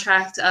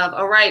contract of,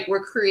 all right,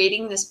 we're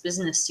creating this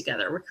business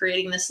together. We're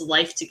creating this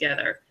life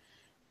together.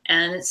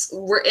 And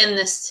we're in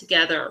this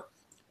together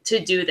to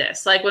do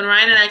this. Like when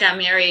Ryan and I got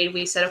married,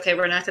 we said, okay,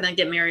 we're not going to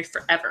get married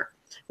forever.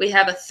 We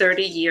have a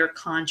 30-year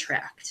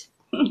contract.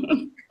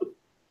 And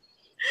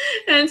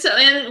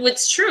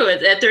it's true.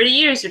 At 30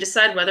 years, we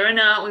decide whether or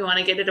not we want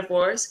to get a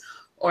divorce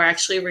or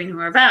actually renew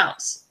our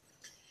vows.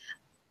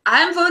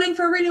 I'm voting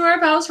for renew our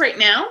vows right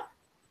now.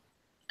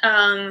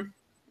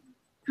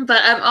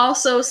 But I'm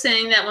also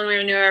saying that when we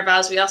renew our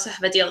vows, we also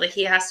have a deal that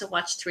he has to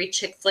watch 3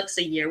 chick flicks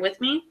a year with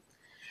me.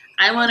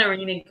 I want to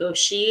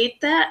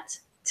renegotiate that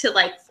to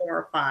like 4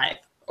 or 5,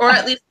 or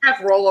at least have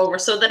rollover,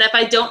 so that if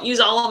I don't use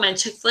all of my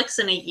chick flicks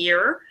in a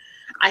year,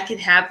 I can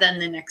have them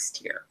the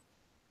next year.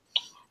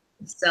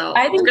 So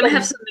we're going to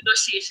have some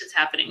negotiations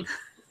happening.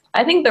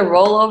 I think the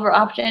rollover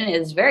option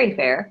is very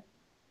fair.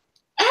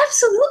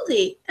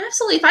 Absolutely.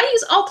 Absolutely. If I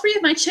use all 3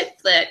 of my chick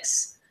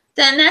flicks,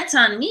 then that's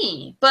on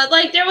me. But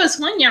like there was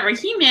one year where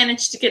he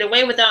managed to get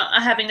away without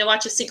having to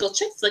watch a single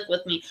chick flick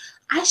with me.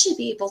 I should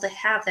be able to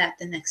have that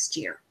the next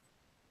year.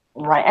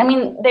 Right. I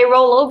mean, they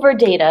roll over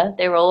data.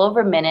 They roll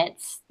over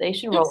minutes. They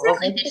should roll over.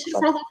 They should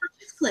roll over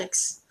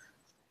Netflix.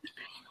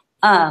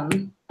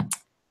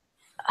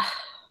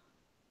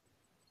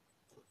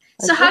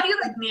 So how do you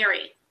like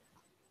Mary?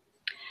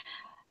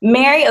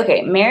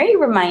 Mary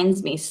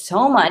reminds me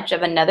so much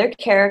of another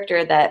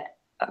character that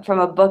from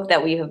a book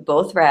that we have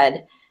both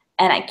read,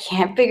 and I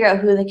can't figure out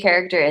who the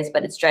character is,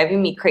 but it's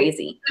driving me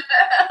crazy.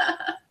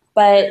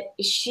 But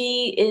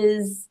she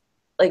is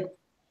like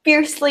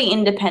fiercely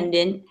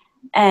independent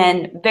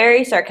and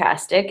very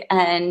sarcastic,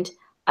 and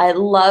I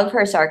love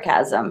her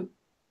sarcasm.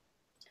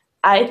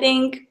 I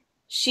think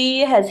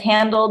she has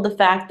handled the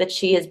fact that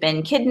she has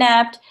been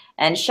kidnapped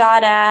and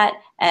shot at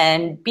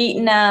and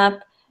beaten up.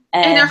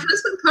 And her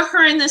husband put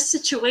her in this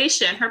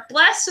situation. Her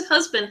blasted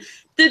husband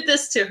did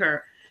this to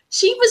her.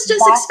 She was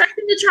just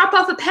expecting to drop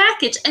off a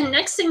package, and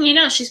next thing you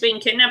know, she's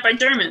being kidnapped by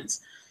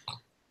Germans.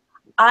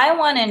 I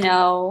want to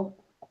know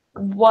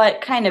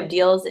what kind of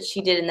deals that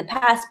she did in the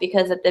past,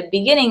 because at the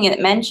beginning it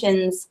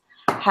mentions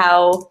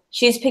how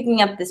she's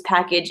picking up this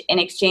package in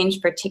exchange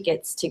for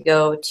tickets to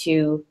go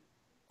to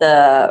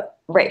the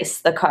race,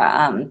 the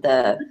car,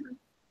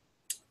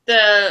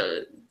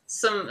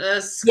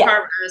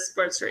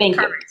 sports race.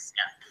 Car race,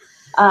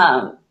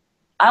 yeah.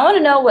 I want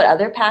to know what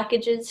other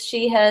packages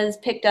she has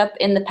picked up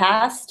in the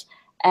past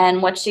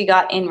and what she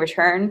got in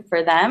return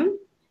for them,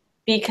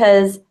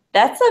 because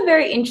that's a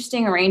very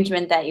interesting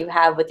arrangement that you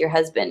have with your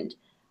husband.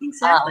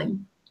 Exactly.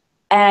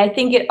 And I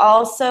think it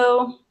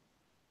also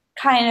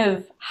kind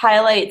of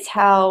highlights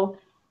how,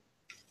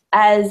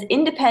 as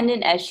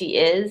independent as she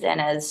is and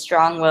as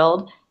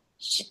strong-willed,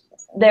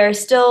 there are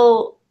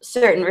still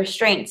certain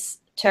restraints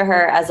to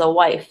her as a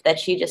wife that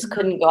she just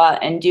couldn't go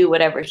out and do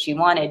whatever she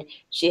wanted.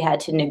 She had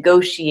to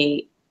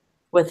negotiate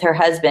with her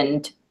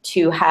husband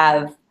to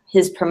have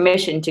his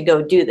permission to go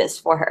do this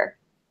for her.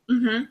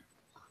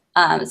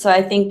 Mm-hmm. So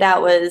I think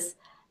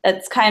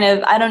that's kind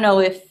of, I don't know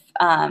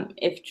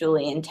if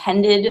Julie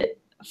intended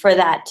for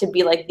that to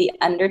be like the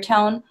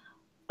undertone,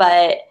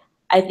 but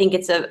I think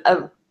it's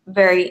a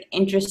very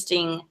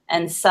interesting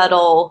and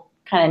subtle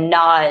kind of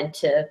nod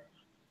to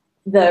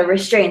the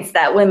restraints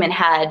that women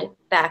had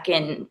back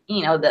in,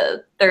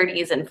 the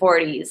 30s and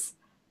 40s,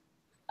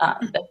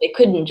 that they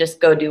couldn't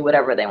just go do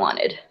whatever they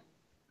wanted.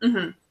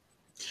 Mm-hmm.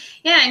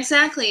 Yeah,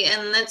 exactly.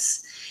 And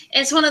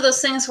it's one of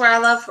those things where I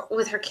love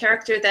with her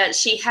character that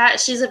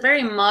she's a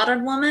very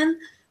modern woman,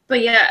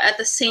 but yeah, at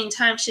the same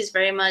time, she's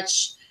very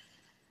much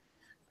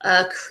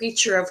a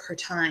creature of her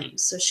time.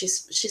 So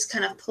she's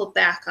kind of pulled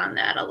back on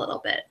that a little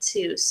bit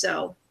too.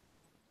 So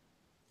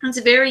it's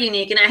very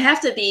unique. And I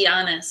have to be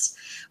honest,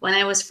 when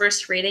I was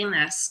first reading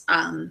this,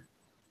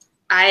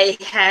 I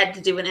had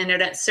to do an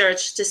internet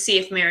search to see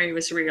if Mary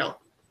was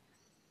real.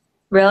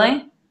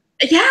 Really?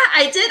 Yeah,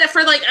 I did.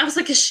 I was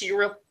like, is she a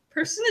real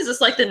person? Is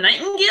this like the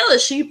Nightingale?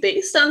 Is she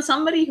based on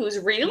somebody who's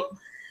real?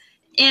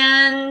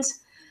 And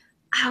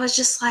I was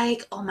just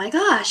like, oh my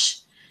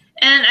gosh.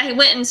 And I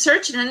went and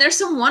searched, and there's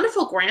some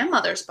wonderful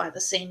grandmothers by the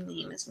same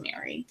name as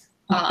Mary.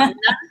 I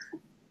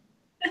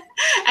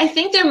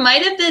think there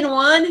might have been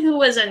one who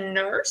was a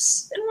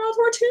nurse in World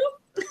War II,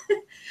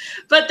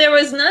 but there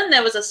was none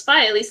that was a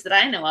spy, at least that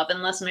I know of,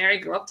 unless Mary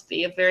grew up to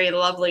be a very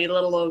lovely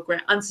little old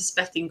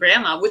unsuspecting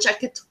grandma, which I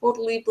could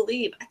totally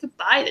believe. I could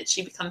buy that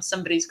she becomes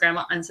somebody's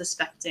grandma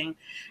unsuspecting,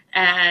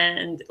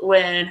 and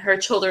when her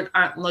children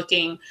aren't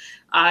looking,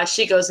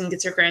 she goes and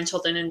gets her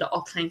grandchildren into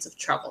all kinds of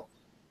trouble.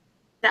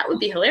 That would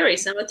be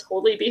hilarious, and would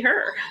totally be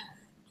her.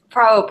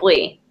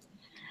 Probably.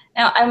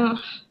 Now,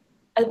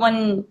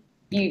 when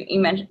you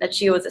mentioned that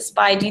she was a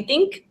spy, do you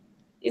think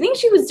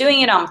she was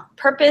doing it on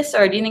purpose,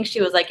 or do you think she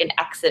was like an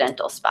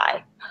accidental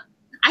spy?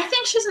 I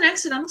think she's an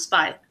accidental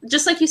spy.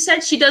 Just like you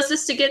said, she does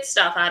this to get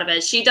stuff out of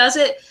it. She does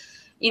it,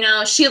 you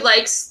know, she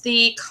likes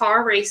the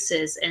car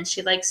races and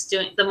she likes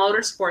doing the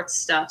motorsports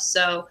stuff.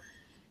 So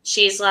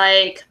she's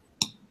like,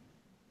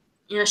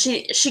 you know,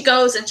 she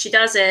goes and she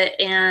does it,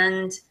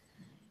 and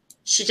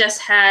she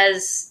just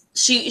has,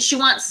 she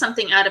wants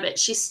something out of it.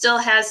 She still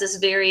has this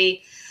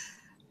very,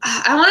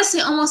 I want to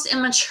say almost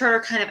immature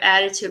kind of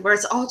attitude where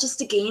it's all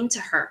just a game to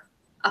her.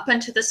 Up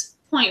until this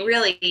point,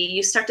 really,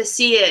 you start to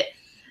see it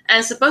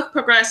as the book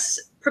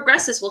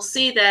progresses. We'll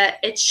see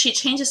that she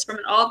changes from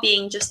it all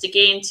being just a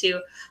game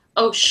to,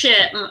 oh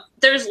shit,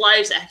 there's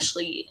lives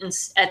actually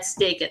at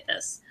stake at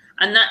this.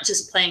 I'm not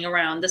just playing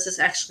around. This is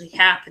actually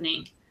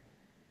happening.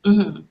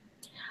 Mm-hmm.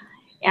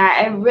 Yeah,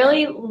 I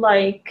really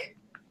like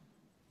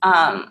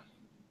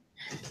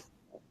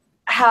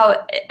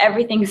how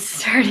everything's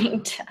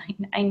starting to,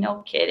 I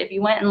know, kid, if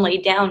you went and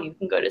laid down, you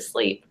can go to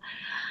sleep.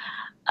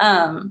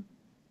 All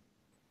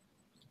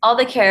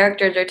the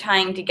characters are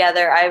tying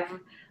together. I've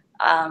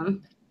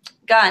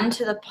gotten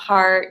to the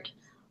part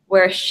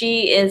where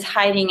she is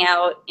hiding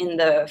out in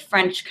the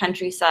French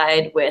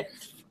countryside with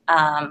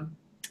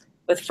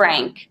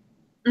Frank,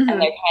 Mm-hmm.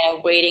 and they're kind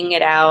of waiting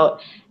it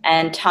out.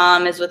 And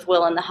Tom is with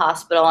Will in the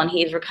hospital, and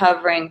he's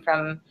recovering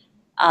from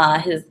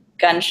his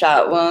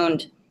gunshot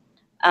wound.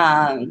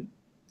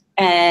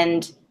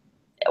 And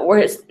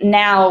we're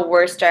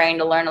starting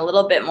to learn a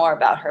little bit more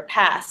about her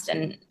past,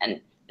 and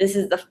this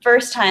is the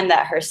first time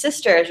that her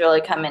sister has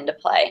really come into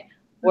play,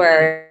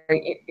 where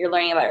you're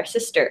learning about her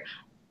sister.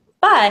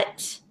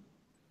 But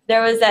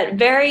there was that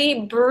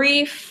very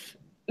brief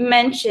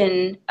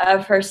mention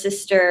of her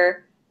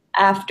sister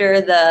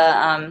after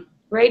the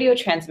radio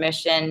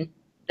transmission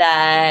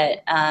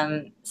that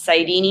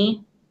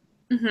Saidini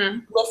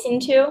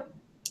listened to.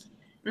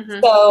 Mm-hmm.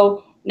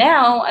 So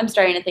now I'm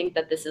starting to think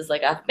that this is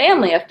like a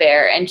family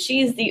affair, and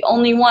she's the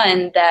only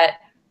one that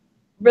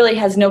really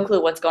has no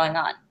clue what's going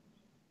on.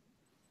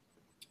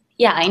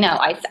 Yeah, I know.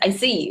 I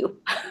see you.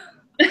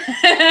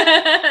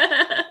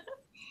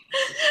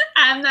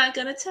 I'm not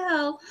going to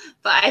tell,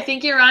 but I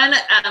think you're on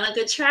a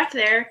good track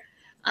there.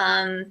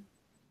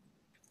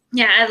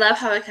 Yeah, I love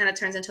how it kind of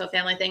turns into a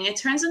family thing. It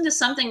turns into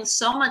something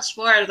so much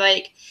more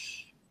like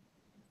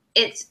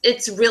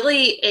it's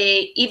really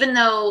even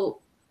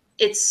though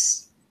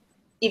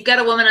you've got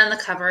a woman on the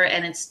cover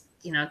and it's,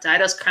 you know,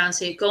 Dido's crown.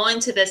 So you go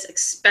into this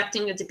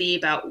expecting it to be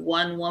about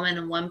one woman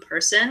and one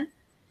person.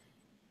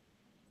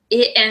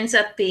 It ends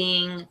up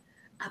being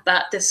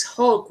about this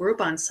whole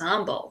group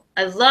ensemble.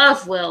 I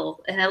love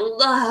Will and I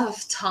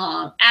love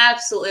Tom.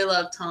 Absolutely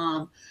love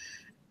Tom.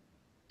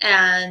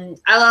 And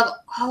I love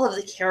all of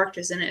the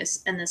characters in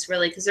this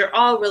really, because they're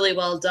all really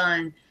well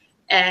done.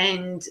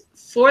 And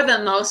for the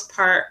most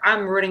part,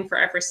 I'm rooting for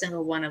every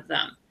single one of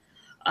them.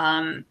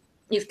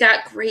 You've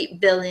got great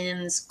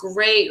villains,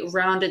 great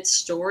rounded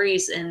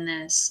stories in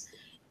this.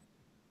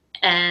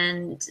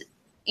 And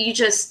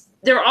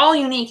they're all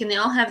unique and they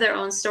all have their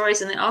own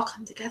stories and they all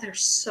come together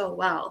so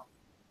well.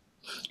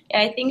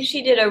 I think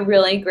she did a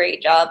really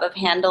great job of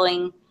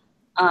handling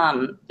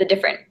the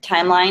different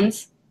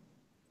timelines,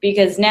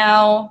 because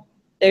now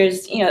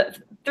there's, you know,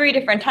 3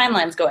 different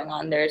timelines going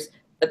on. There's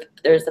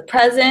the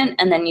present,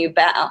 and then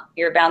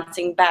you're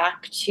bouncing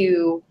back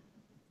to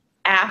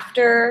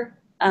after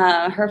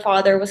her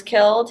father was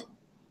killed,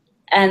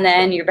 and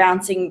then you're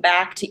bouncing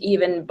back to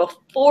even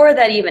before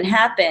that even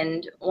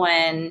happened,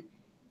 when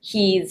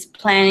he's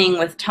planning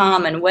with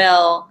Tom and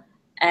Will,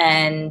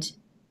 and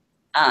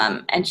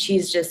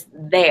she's just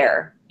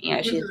there. You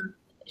know,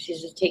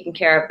 she's just taking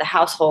care of the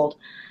household.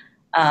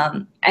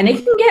 And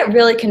it can get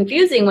really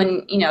confusing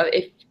when, you know,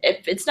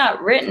 if it's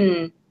not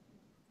written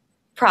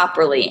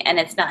properly and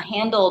it's not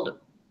handled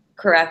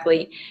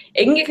correctly,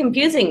 it can get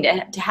confusing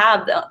to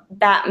have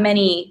that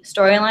many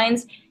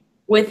storylines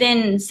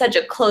within such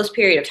a close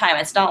period of time.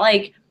 It's not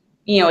like,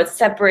 you know, it's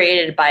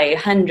separated by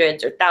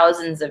hundreds or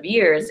thousands of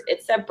years.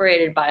 It's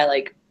separated by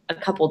like a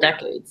couple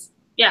decades.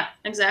 Yeah,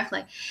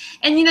 exactly.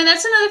 And, you know,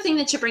 that's another thing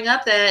that you bring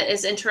up that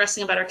is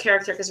interesting about her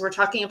character, because we're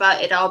talking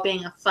about it all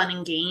being a fun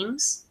and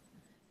games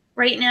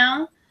right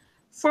now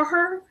for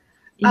her.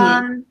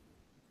 Mm-hmm.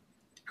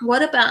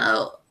 What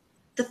about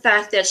the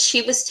fact that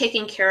she was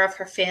taking care of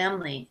her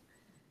family?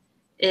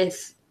 Do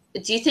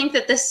you think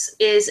that this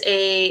is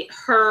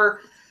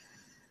her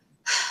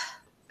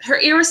her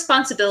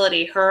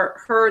irresponsibility,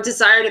 her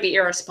desire to be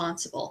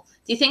irresponsible.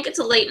 Do you think it's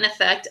a latent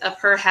effect of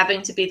her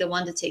having to be the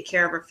one to take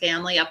care of her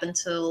family up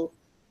until,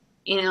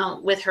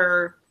 with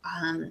her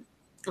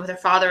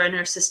father and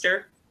her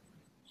sister,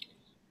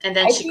 and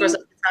then she grows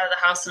up out of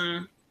the house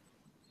and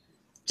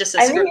just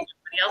as everybody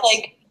else?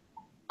 Like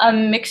a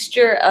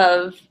mixture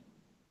of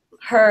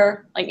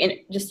her, like in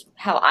just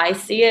how I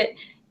see it,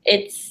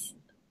 it's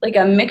like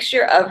a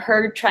mixture of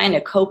her trying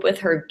to cope with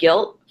her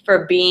guilt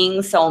for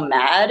being so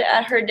mad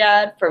at her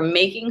dad for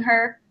making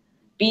her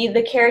be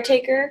the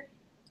caretaker.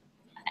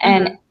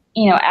 And,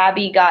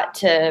 Abby got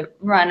to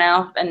run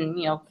out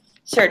and,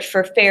 search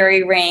for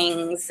fairy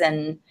rings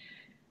and,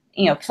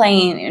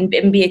 playing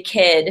and be a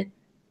kid.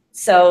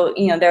 So,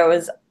 there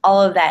was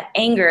all of that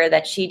anger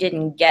that she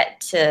didn't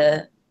get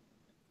to,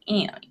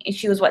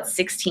 she was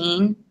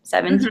 16,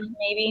 17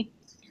 maybe.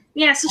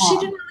 Yeah, so she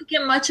didn't really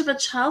get much of a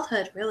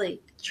childhood, really,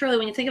 truly,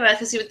 when you think about it,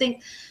 because you would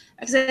think,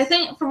 because I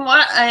think from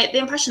the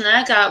impression that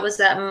I got was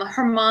that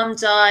her mom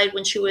died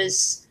when she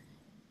was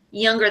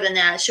younger than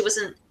that. She was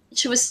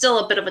still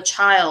a bit of a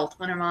child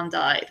when her mom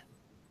died.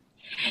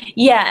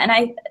 Yeah, and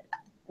I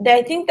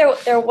think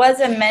there was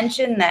a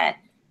mention that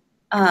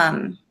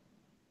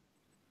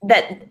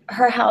that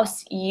her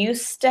house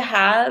used to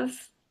have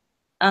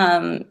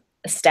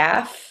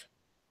staff,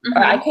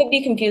 or I could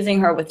be confusing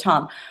her with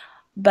Tom,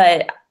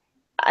 but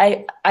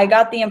I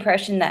got the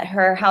impression that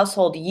her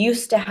household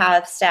used to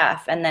have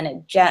staff, and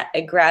then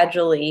it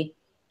gradually,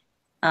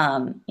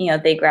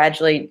 they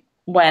gradually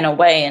went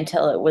away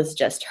until it was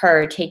just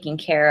her taking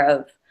care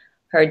of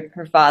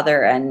her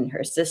father and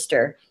her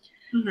sister.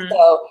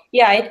 So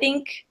yeah, I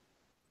think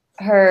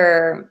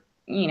her,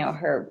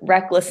 her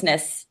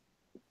recklessness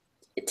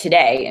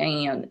today,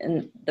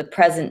 in the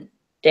present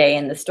day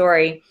in the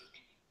story,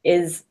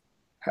 is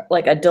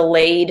like a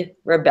delayed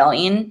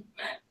rebellion.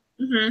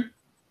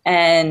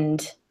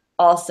 And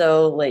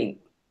also like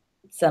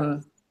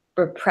some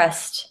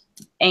repressed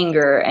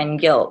anger and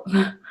guilt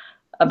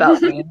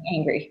about being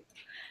angry,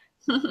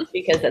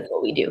 because that's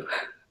what we do.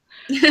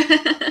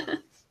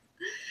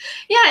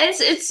 Yeah,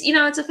 it's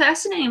it's a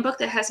fascinating book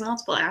that has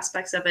multiple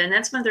aspects of it, and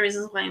that's one of the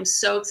reasons why I'm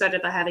so excited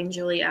about having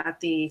Julie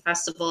at the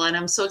festival, and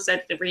I'm so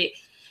excited to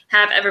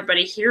have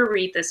everybody here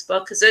read this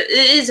book, because it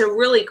is a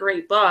really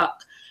great book.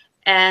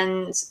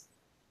 And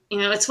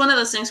it's one of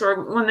those things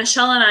where when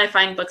Michelle and I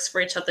find books for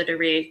each other to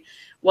read,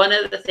 one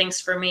of the things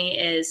for me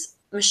is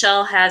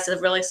Michelle has a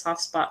really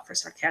soft spot for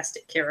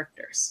sarcastic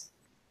characters.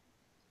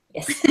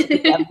 Yes.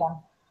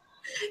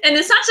 And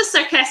it's not just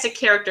sarcastic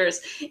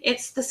characters,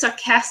 it's the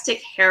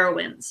sarcastic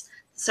heroines.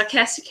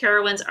 Sarcastic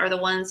heroines are the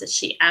ones that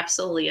she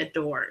absolutely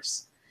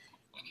adores.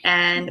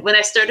 And when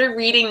I started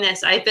reading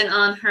this, I've been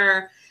on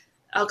her,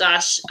 oh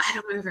gosh, I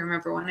don't even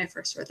remember when I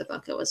first read the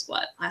book. It was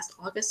last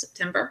August,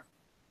 September?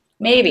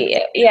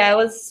 Maybe. Yeah, it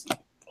was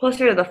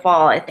closer to the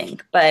fall, I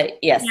think. But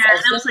yes. Yeah,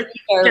 and I was like,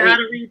 you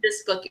gotta read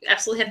this book. You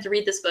absolutely have to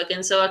read this book.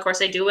 And so, of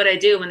course, I do what I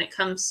do when it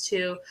comes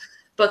to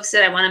books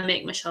that I want to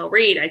make Michelle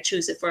read. I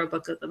choose it for a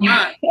book of the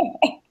month.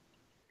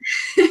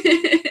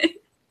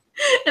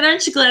 And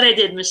aren't you glad I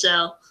did,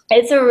 Michelle?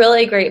 It's a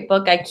really great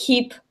book.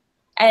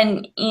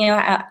 And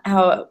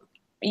how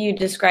you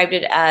described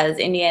it as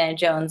Indiana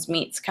Jones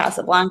meets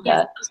Casablanca.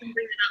 Yeah, I was gonna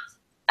bring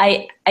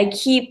I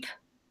keep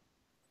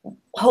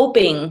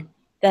hoping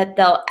that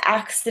they'll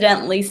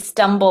accidentally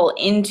stumble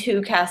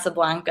into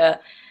Casablanca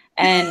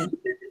and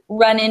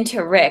run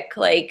into Rick.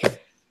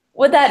 Like,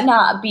 would that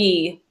not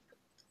be?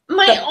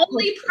 My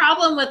only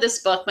problem with this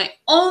book,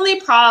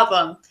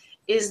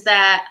 is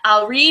that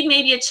I'll read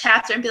maybe a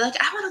chapter and be like,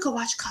 I want to go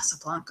watch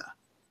Casablanca.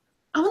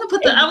 I want to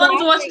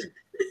go watch it.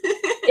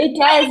 It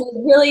does.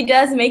 It really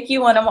does make you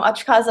want to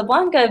watch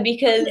Casablanca,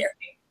 because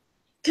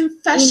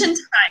Confession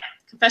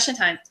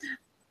time.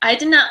 I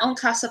did not own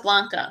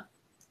Casablanca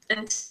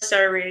until I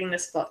started reading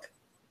this book.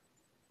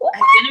 What?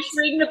 I finished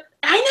reading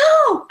I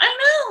know.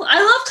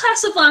 I love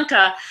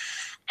Casablanca.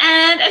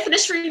 And I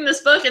finished reading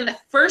this book, and the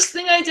first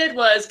thing I did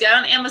was get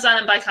on Amazon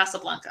and buy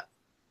Casablanca.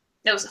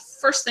 That was the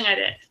first thing I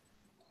did.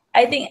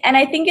 I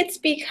think it's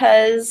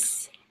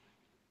because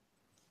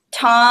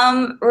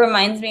Tom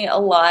reminds me a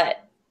lot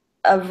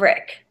of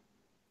Rick.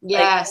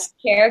 Yes.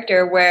 Like,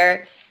 character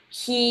where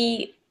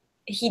he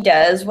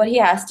does what he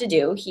has to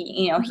do.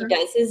 He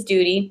does his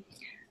duty,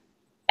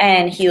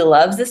 and he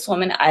loves this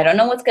woman. I don't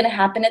know what's going to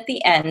happen at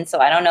the end, so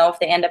I don't know if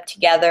they end up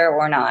together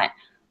or not.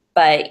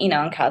 But,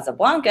 in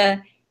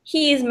Casablanca,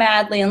 he's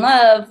madly in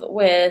love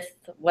with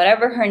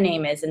whatever her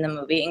name is in the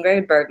movie,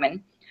 Ingrid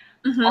Bergman.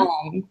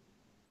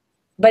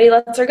 But he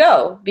lets her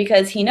go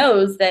because he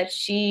knows that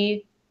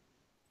she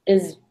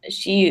is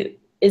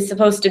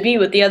supposed to be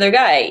with the other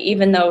guy,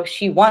 even though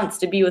she wants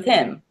to be with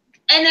him.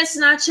 And it's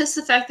not just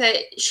the fact that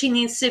she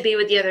needs to be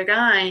with the other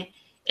guy.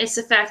 It's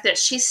the fact that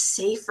she's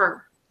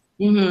safer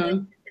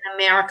in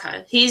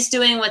America. He's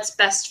doing what's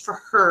best for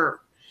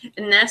her.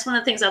 And that's one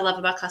of the things I love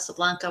about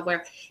Casablanca,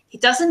 where he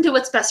doesn't do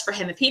what's best for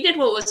him. If he did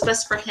what was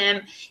best for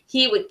him,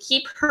 he would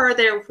keep her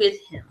there with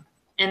him,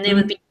 and they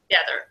would be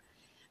together.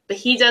 But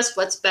he does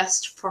what's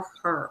best for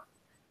her.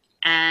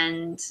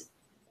 And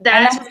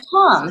That's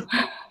Tom.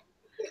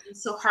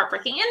 so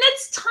heartbreaking. And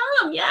that's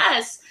Tom,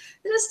 yes.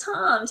 It is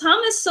Tom. Tom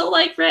is so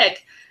like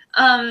Rick.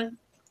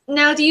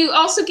 Now, do you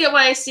also get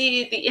why I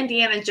see the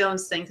Indiana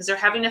Jones thing? Because they're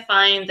having to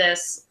find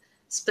this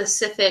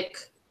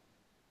specific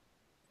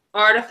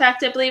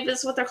artifact, I believe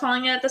is what they're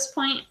calling it at this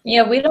point.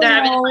 Yeah, we don't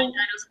know.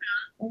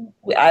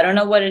 I don't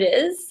know what it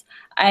is.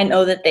 I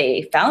know that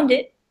they found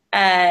it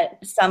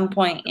at some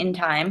point in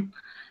time.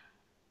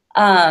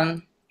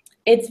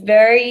 It's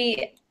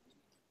very,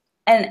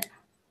 and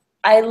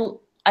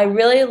I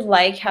really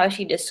like how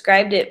she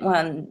described it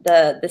when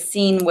the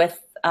scene with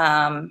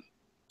Frank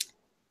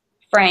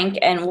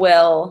and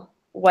Will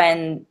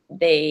when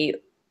they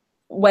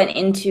went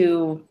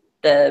into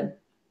the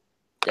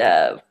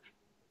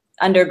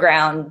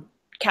underground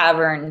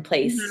cavern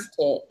place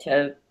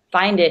to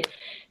find it.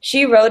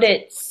 She wrote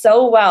it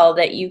so well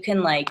that you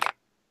can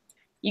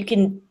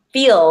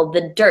feel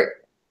the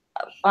dirt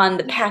on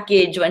the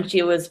package when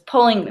they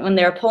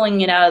were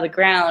pulling it out of the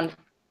ground.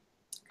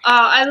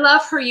 Oh, I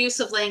love her use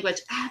of language.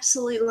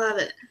 Absolutely love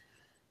it.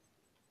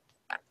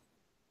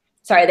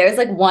 Sorry, there's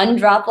like one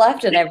drop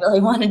left and I really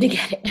wanted to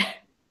get it.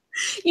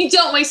 You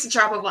don't waste a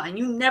drop of wine.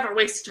 You never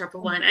waste a drop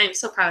of wine. I am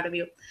so proud of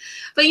you.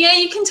 But yeah,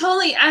 you can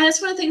totally, and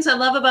that's one of the things I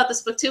love about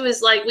this book too,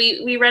 is like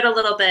we read a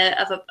little bit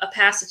of a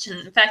passage,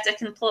 and in fact, I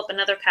can pull up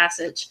another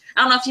passage.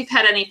 I don't know if you've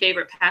had any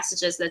favorite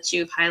passages that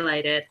you've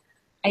highlighted.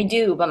 I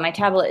do, but my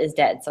tablet is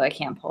dead, so I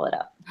can't pull it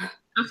up.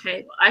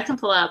 Okay, well, I can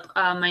pull up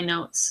my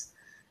notes,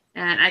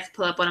 and I can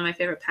pull up one of my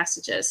favorite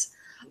passages.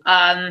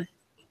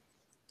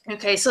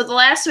 Okay, so the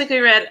last week I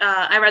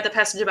read the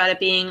passage about it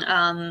being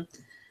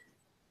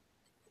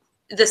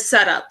the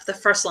setup, the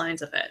first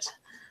lines of it.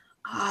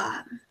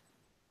 Let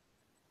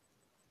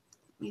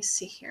me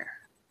see here.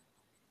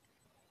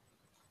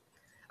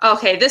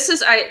 Okay, this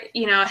is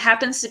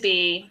happens to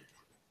be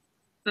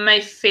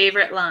my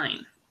favorite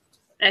line.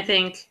 I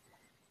think.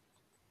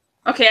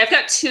 Okay, I've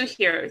got two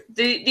here.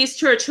 These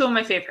two are two of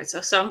my favorites.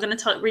 So I'm going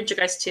to read you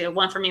guys two.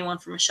 One for me, one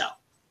for Michelle.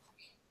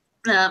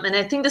 And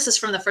I think this is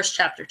from the first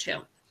chapter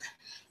too.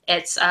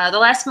 It's the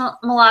last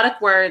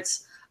melodic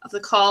words of the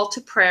call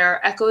to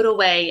prayer echoed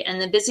away, and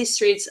the busy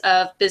streets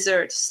of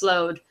Bizerte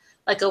slowed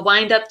like a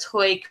wind-up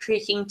toy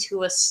creaking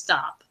to a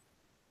stop.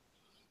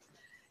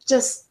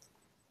 Just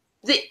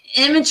the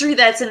imagery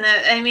that's in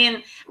that. I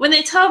mean, when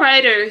they tell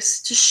writers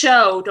to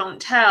show,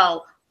 don't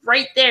tell,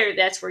 right there,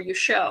 that's where you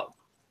show.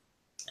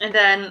 And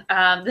then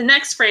the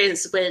next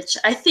phrase, which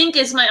I think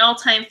is my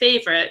all-time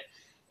favorite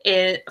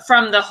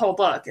from the whole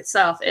book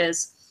itself,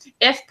 is,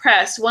 if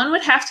pressed, one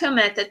would have to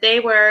admit that they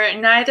were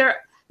neither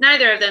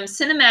of them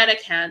cinema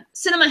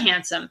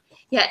handsome,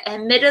 yet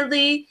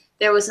admittedly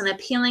there was an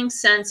appealing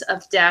sense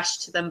of dash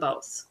to them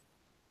both.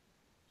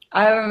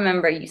 I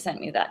remember you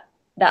sent me that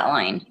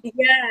line.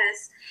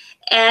 Yes.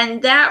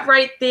 And that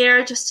right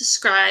there just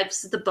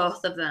describes the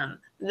both of them,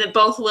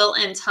 both Will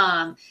and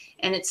Tom,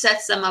 and it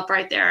sets them up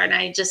right there. And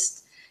I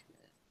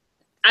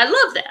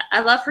love that.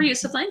 I love her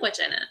use of language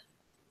in it.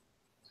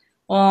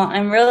 Well,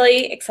 I'm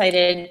really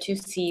excited to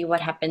see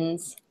what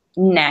happens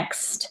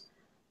next.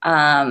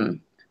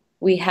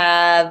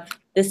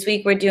 This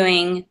week we're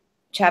doing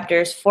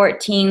chapters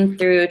 14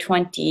 through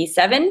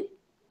 27.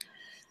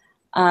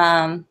 Yes,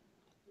 I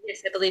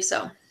believe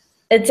so.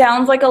 It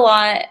sounds like a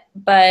lot,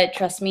 but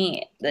trust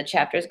me, the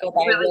chapters go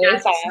by really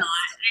fast.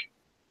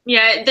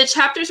 Yeah, the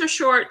chapters are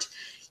short.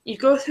 You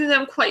go through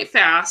them quite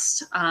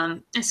fast,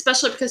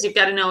 especially because you've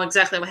got to know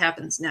exactly what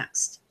happens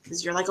next.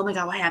 Because you're like, oh my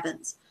God, what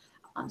happens?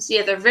 So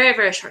yeah, they're very,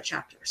 very short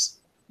chapters.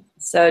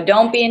 So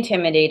don't be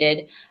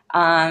intimidated.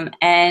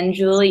 And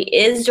Julie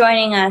is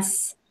joining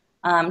us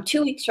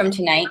 2 weeks from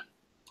tonight.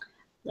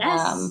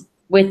 Yes.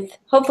 With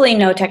hopefully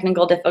no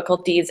technical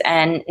difficulties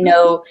and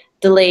no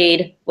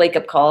delayed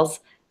wake-up calls.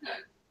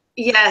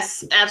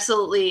 Yes,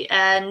 absolutely.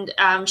 And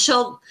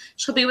she'll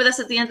be with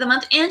us at the end of the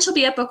month, and she'll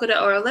be at Boca de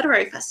Oro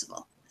Literary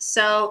Festival.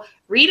 So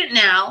read it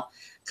now.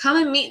 Come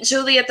and meet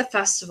Julie at the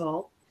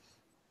festival.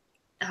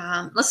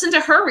 Listen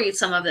to her read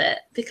some of it,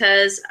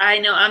 because I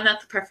know I'm not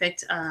the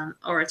perfect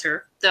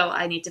orator, though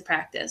I need to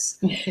practice.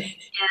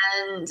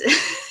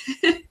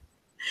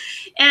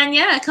 And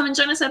yeah, come and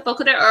join us at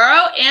Boca de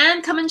Oro,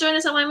 and come and join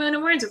us at Wine, Women,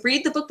 and Words.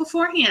 Read the book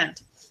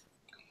beforehand.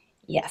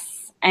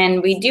 Yes,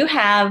 and we do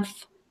have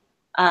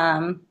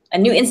a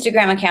new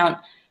Instagram account,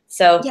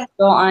 so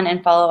go on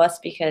and follow us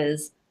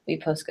because we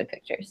post good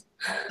pictures.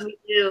 We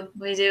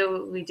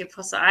do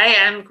post. I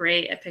am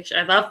great at pictures.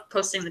 I love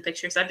posting the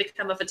pictures. I've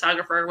become a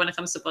photographer when it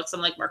comes to books. I'm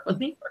like, work with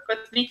me.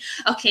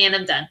 Okay, and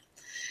I'm done.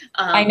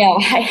 I know.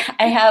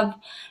 I have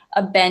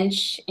a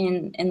bench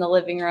in the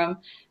living room,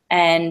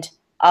 and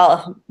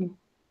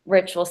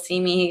Rich will see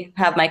me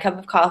have my cup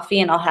of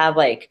coffee, and I'll have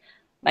like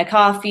my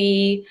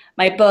coffee,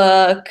 my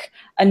book,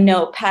 a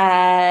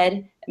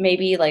notepad,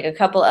 maybe like a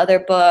couple other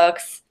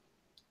books.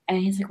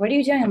 And he's like, what are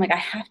you doing? I'm like, I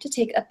have to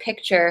take a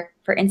picture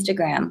for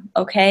Instagram,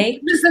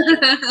 okay?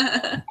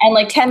 And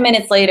like 10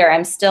 minutes later,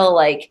 I'm still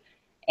like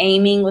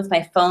aiming with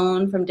my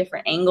phone from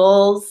different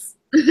angles.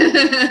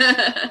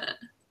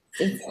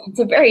 It's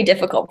a very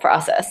difficult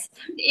process.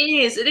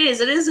 It is. It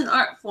is. It is an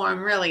art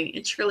form, really.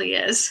 It truly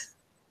is.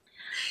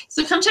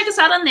 So come check us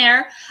out on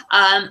there.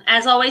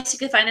 As always, you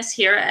can find us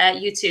here at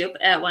YouTube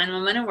at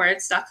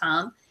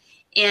winewomenandwords.com.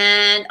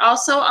 And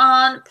also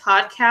on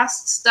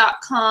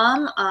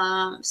podcasts.com,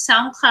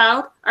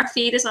 SoundCloud. Our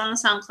feed is on the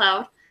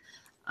SoundCloud.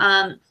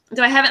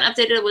 Though I haven't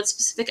updated with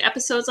specific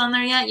episodes on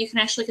there yet, you can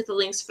actually get the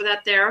links for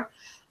that there.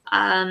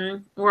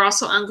 We're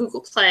also on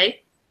Google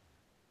Play.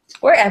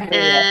 We're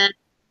everywhere. And,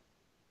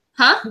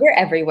 huh? We're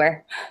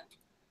everywhere.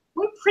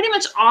 We pretty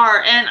much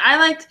are. And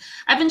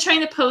I've been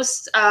trying to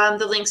post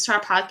the links to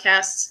our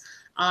podcasts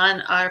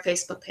on our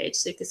Facebook page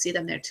so you can see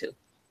them there too.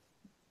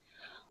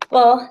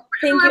 Well,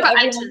 thank you, about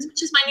everyone. iTunes,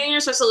 which is my New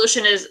Year's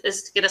resolution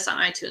is to get us on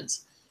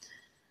iTunes.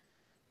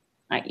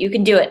 All right, you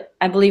can do it.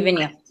 I believe in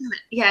you.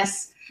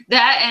 Yes.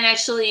 That and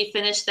actually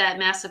finish that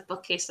massive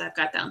bookcase that I've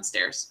got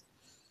downstairs.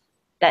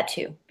 That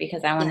too,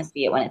 because I want to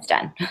see it when it's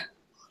done. Oh,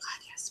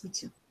 God, yes, me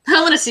too.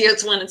 I want to see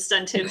it when it's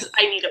done too, because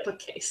I need a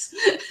bookcase.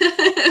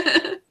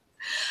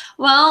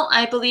 Well,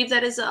 I believe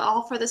that is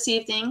all for this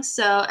evening.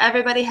 So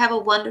everybody have a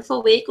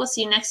wonderful week. We'll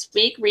see you next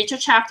week. Read your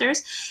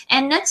chapters.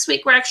 And next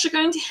week, we're actually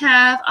going to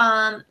have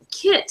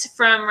Kit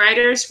from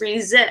Writers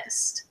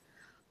Resist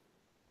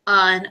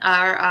on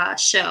our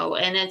show.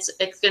 And it's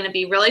going to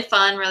be really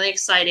fun, really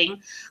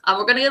exciting.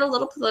 We're going to get a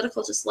little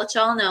political, just to let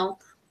y'all know.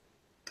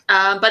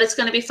 But it's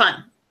going to be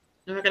fun.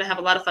 And we're going to have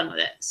a lot of fun with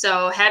it.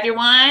 So have your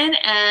wine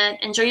and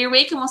enjoy your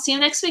week. And we'll see you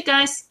next week,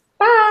 guys.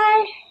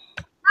 Bye.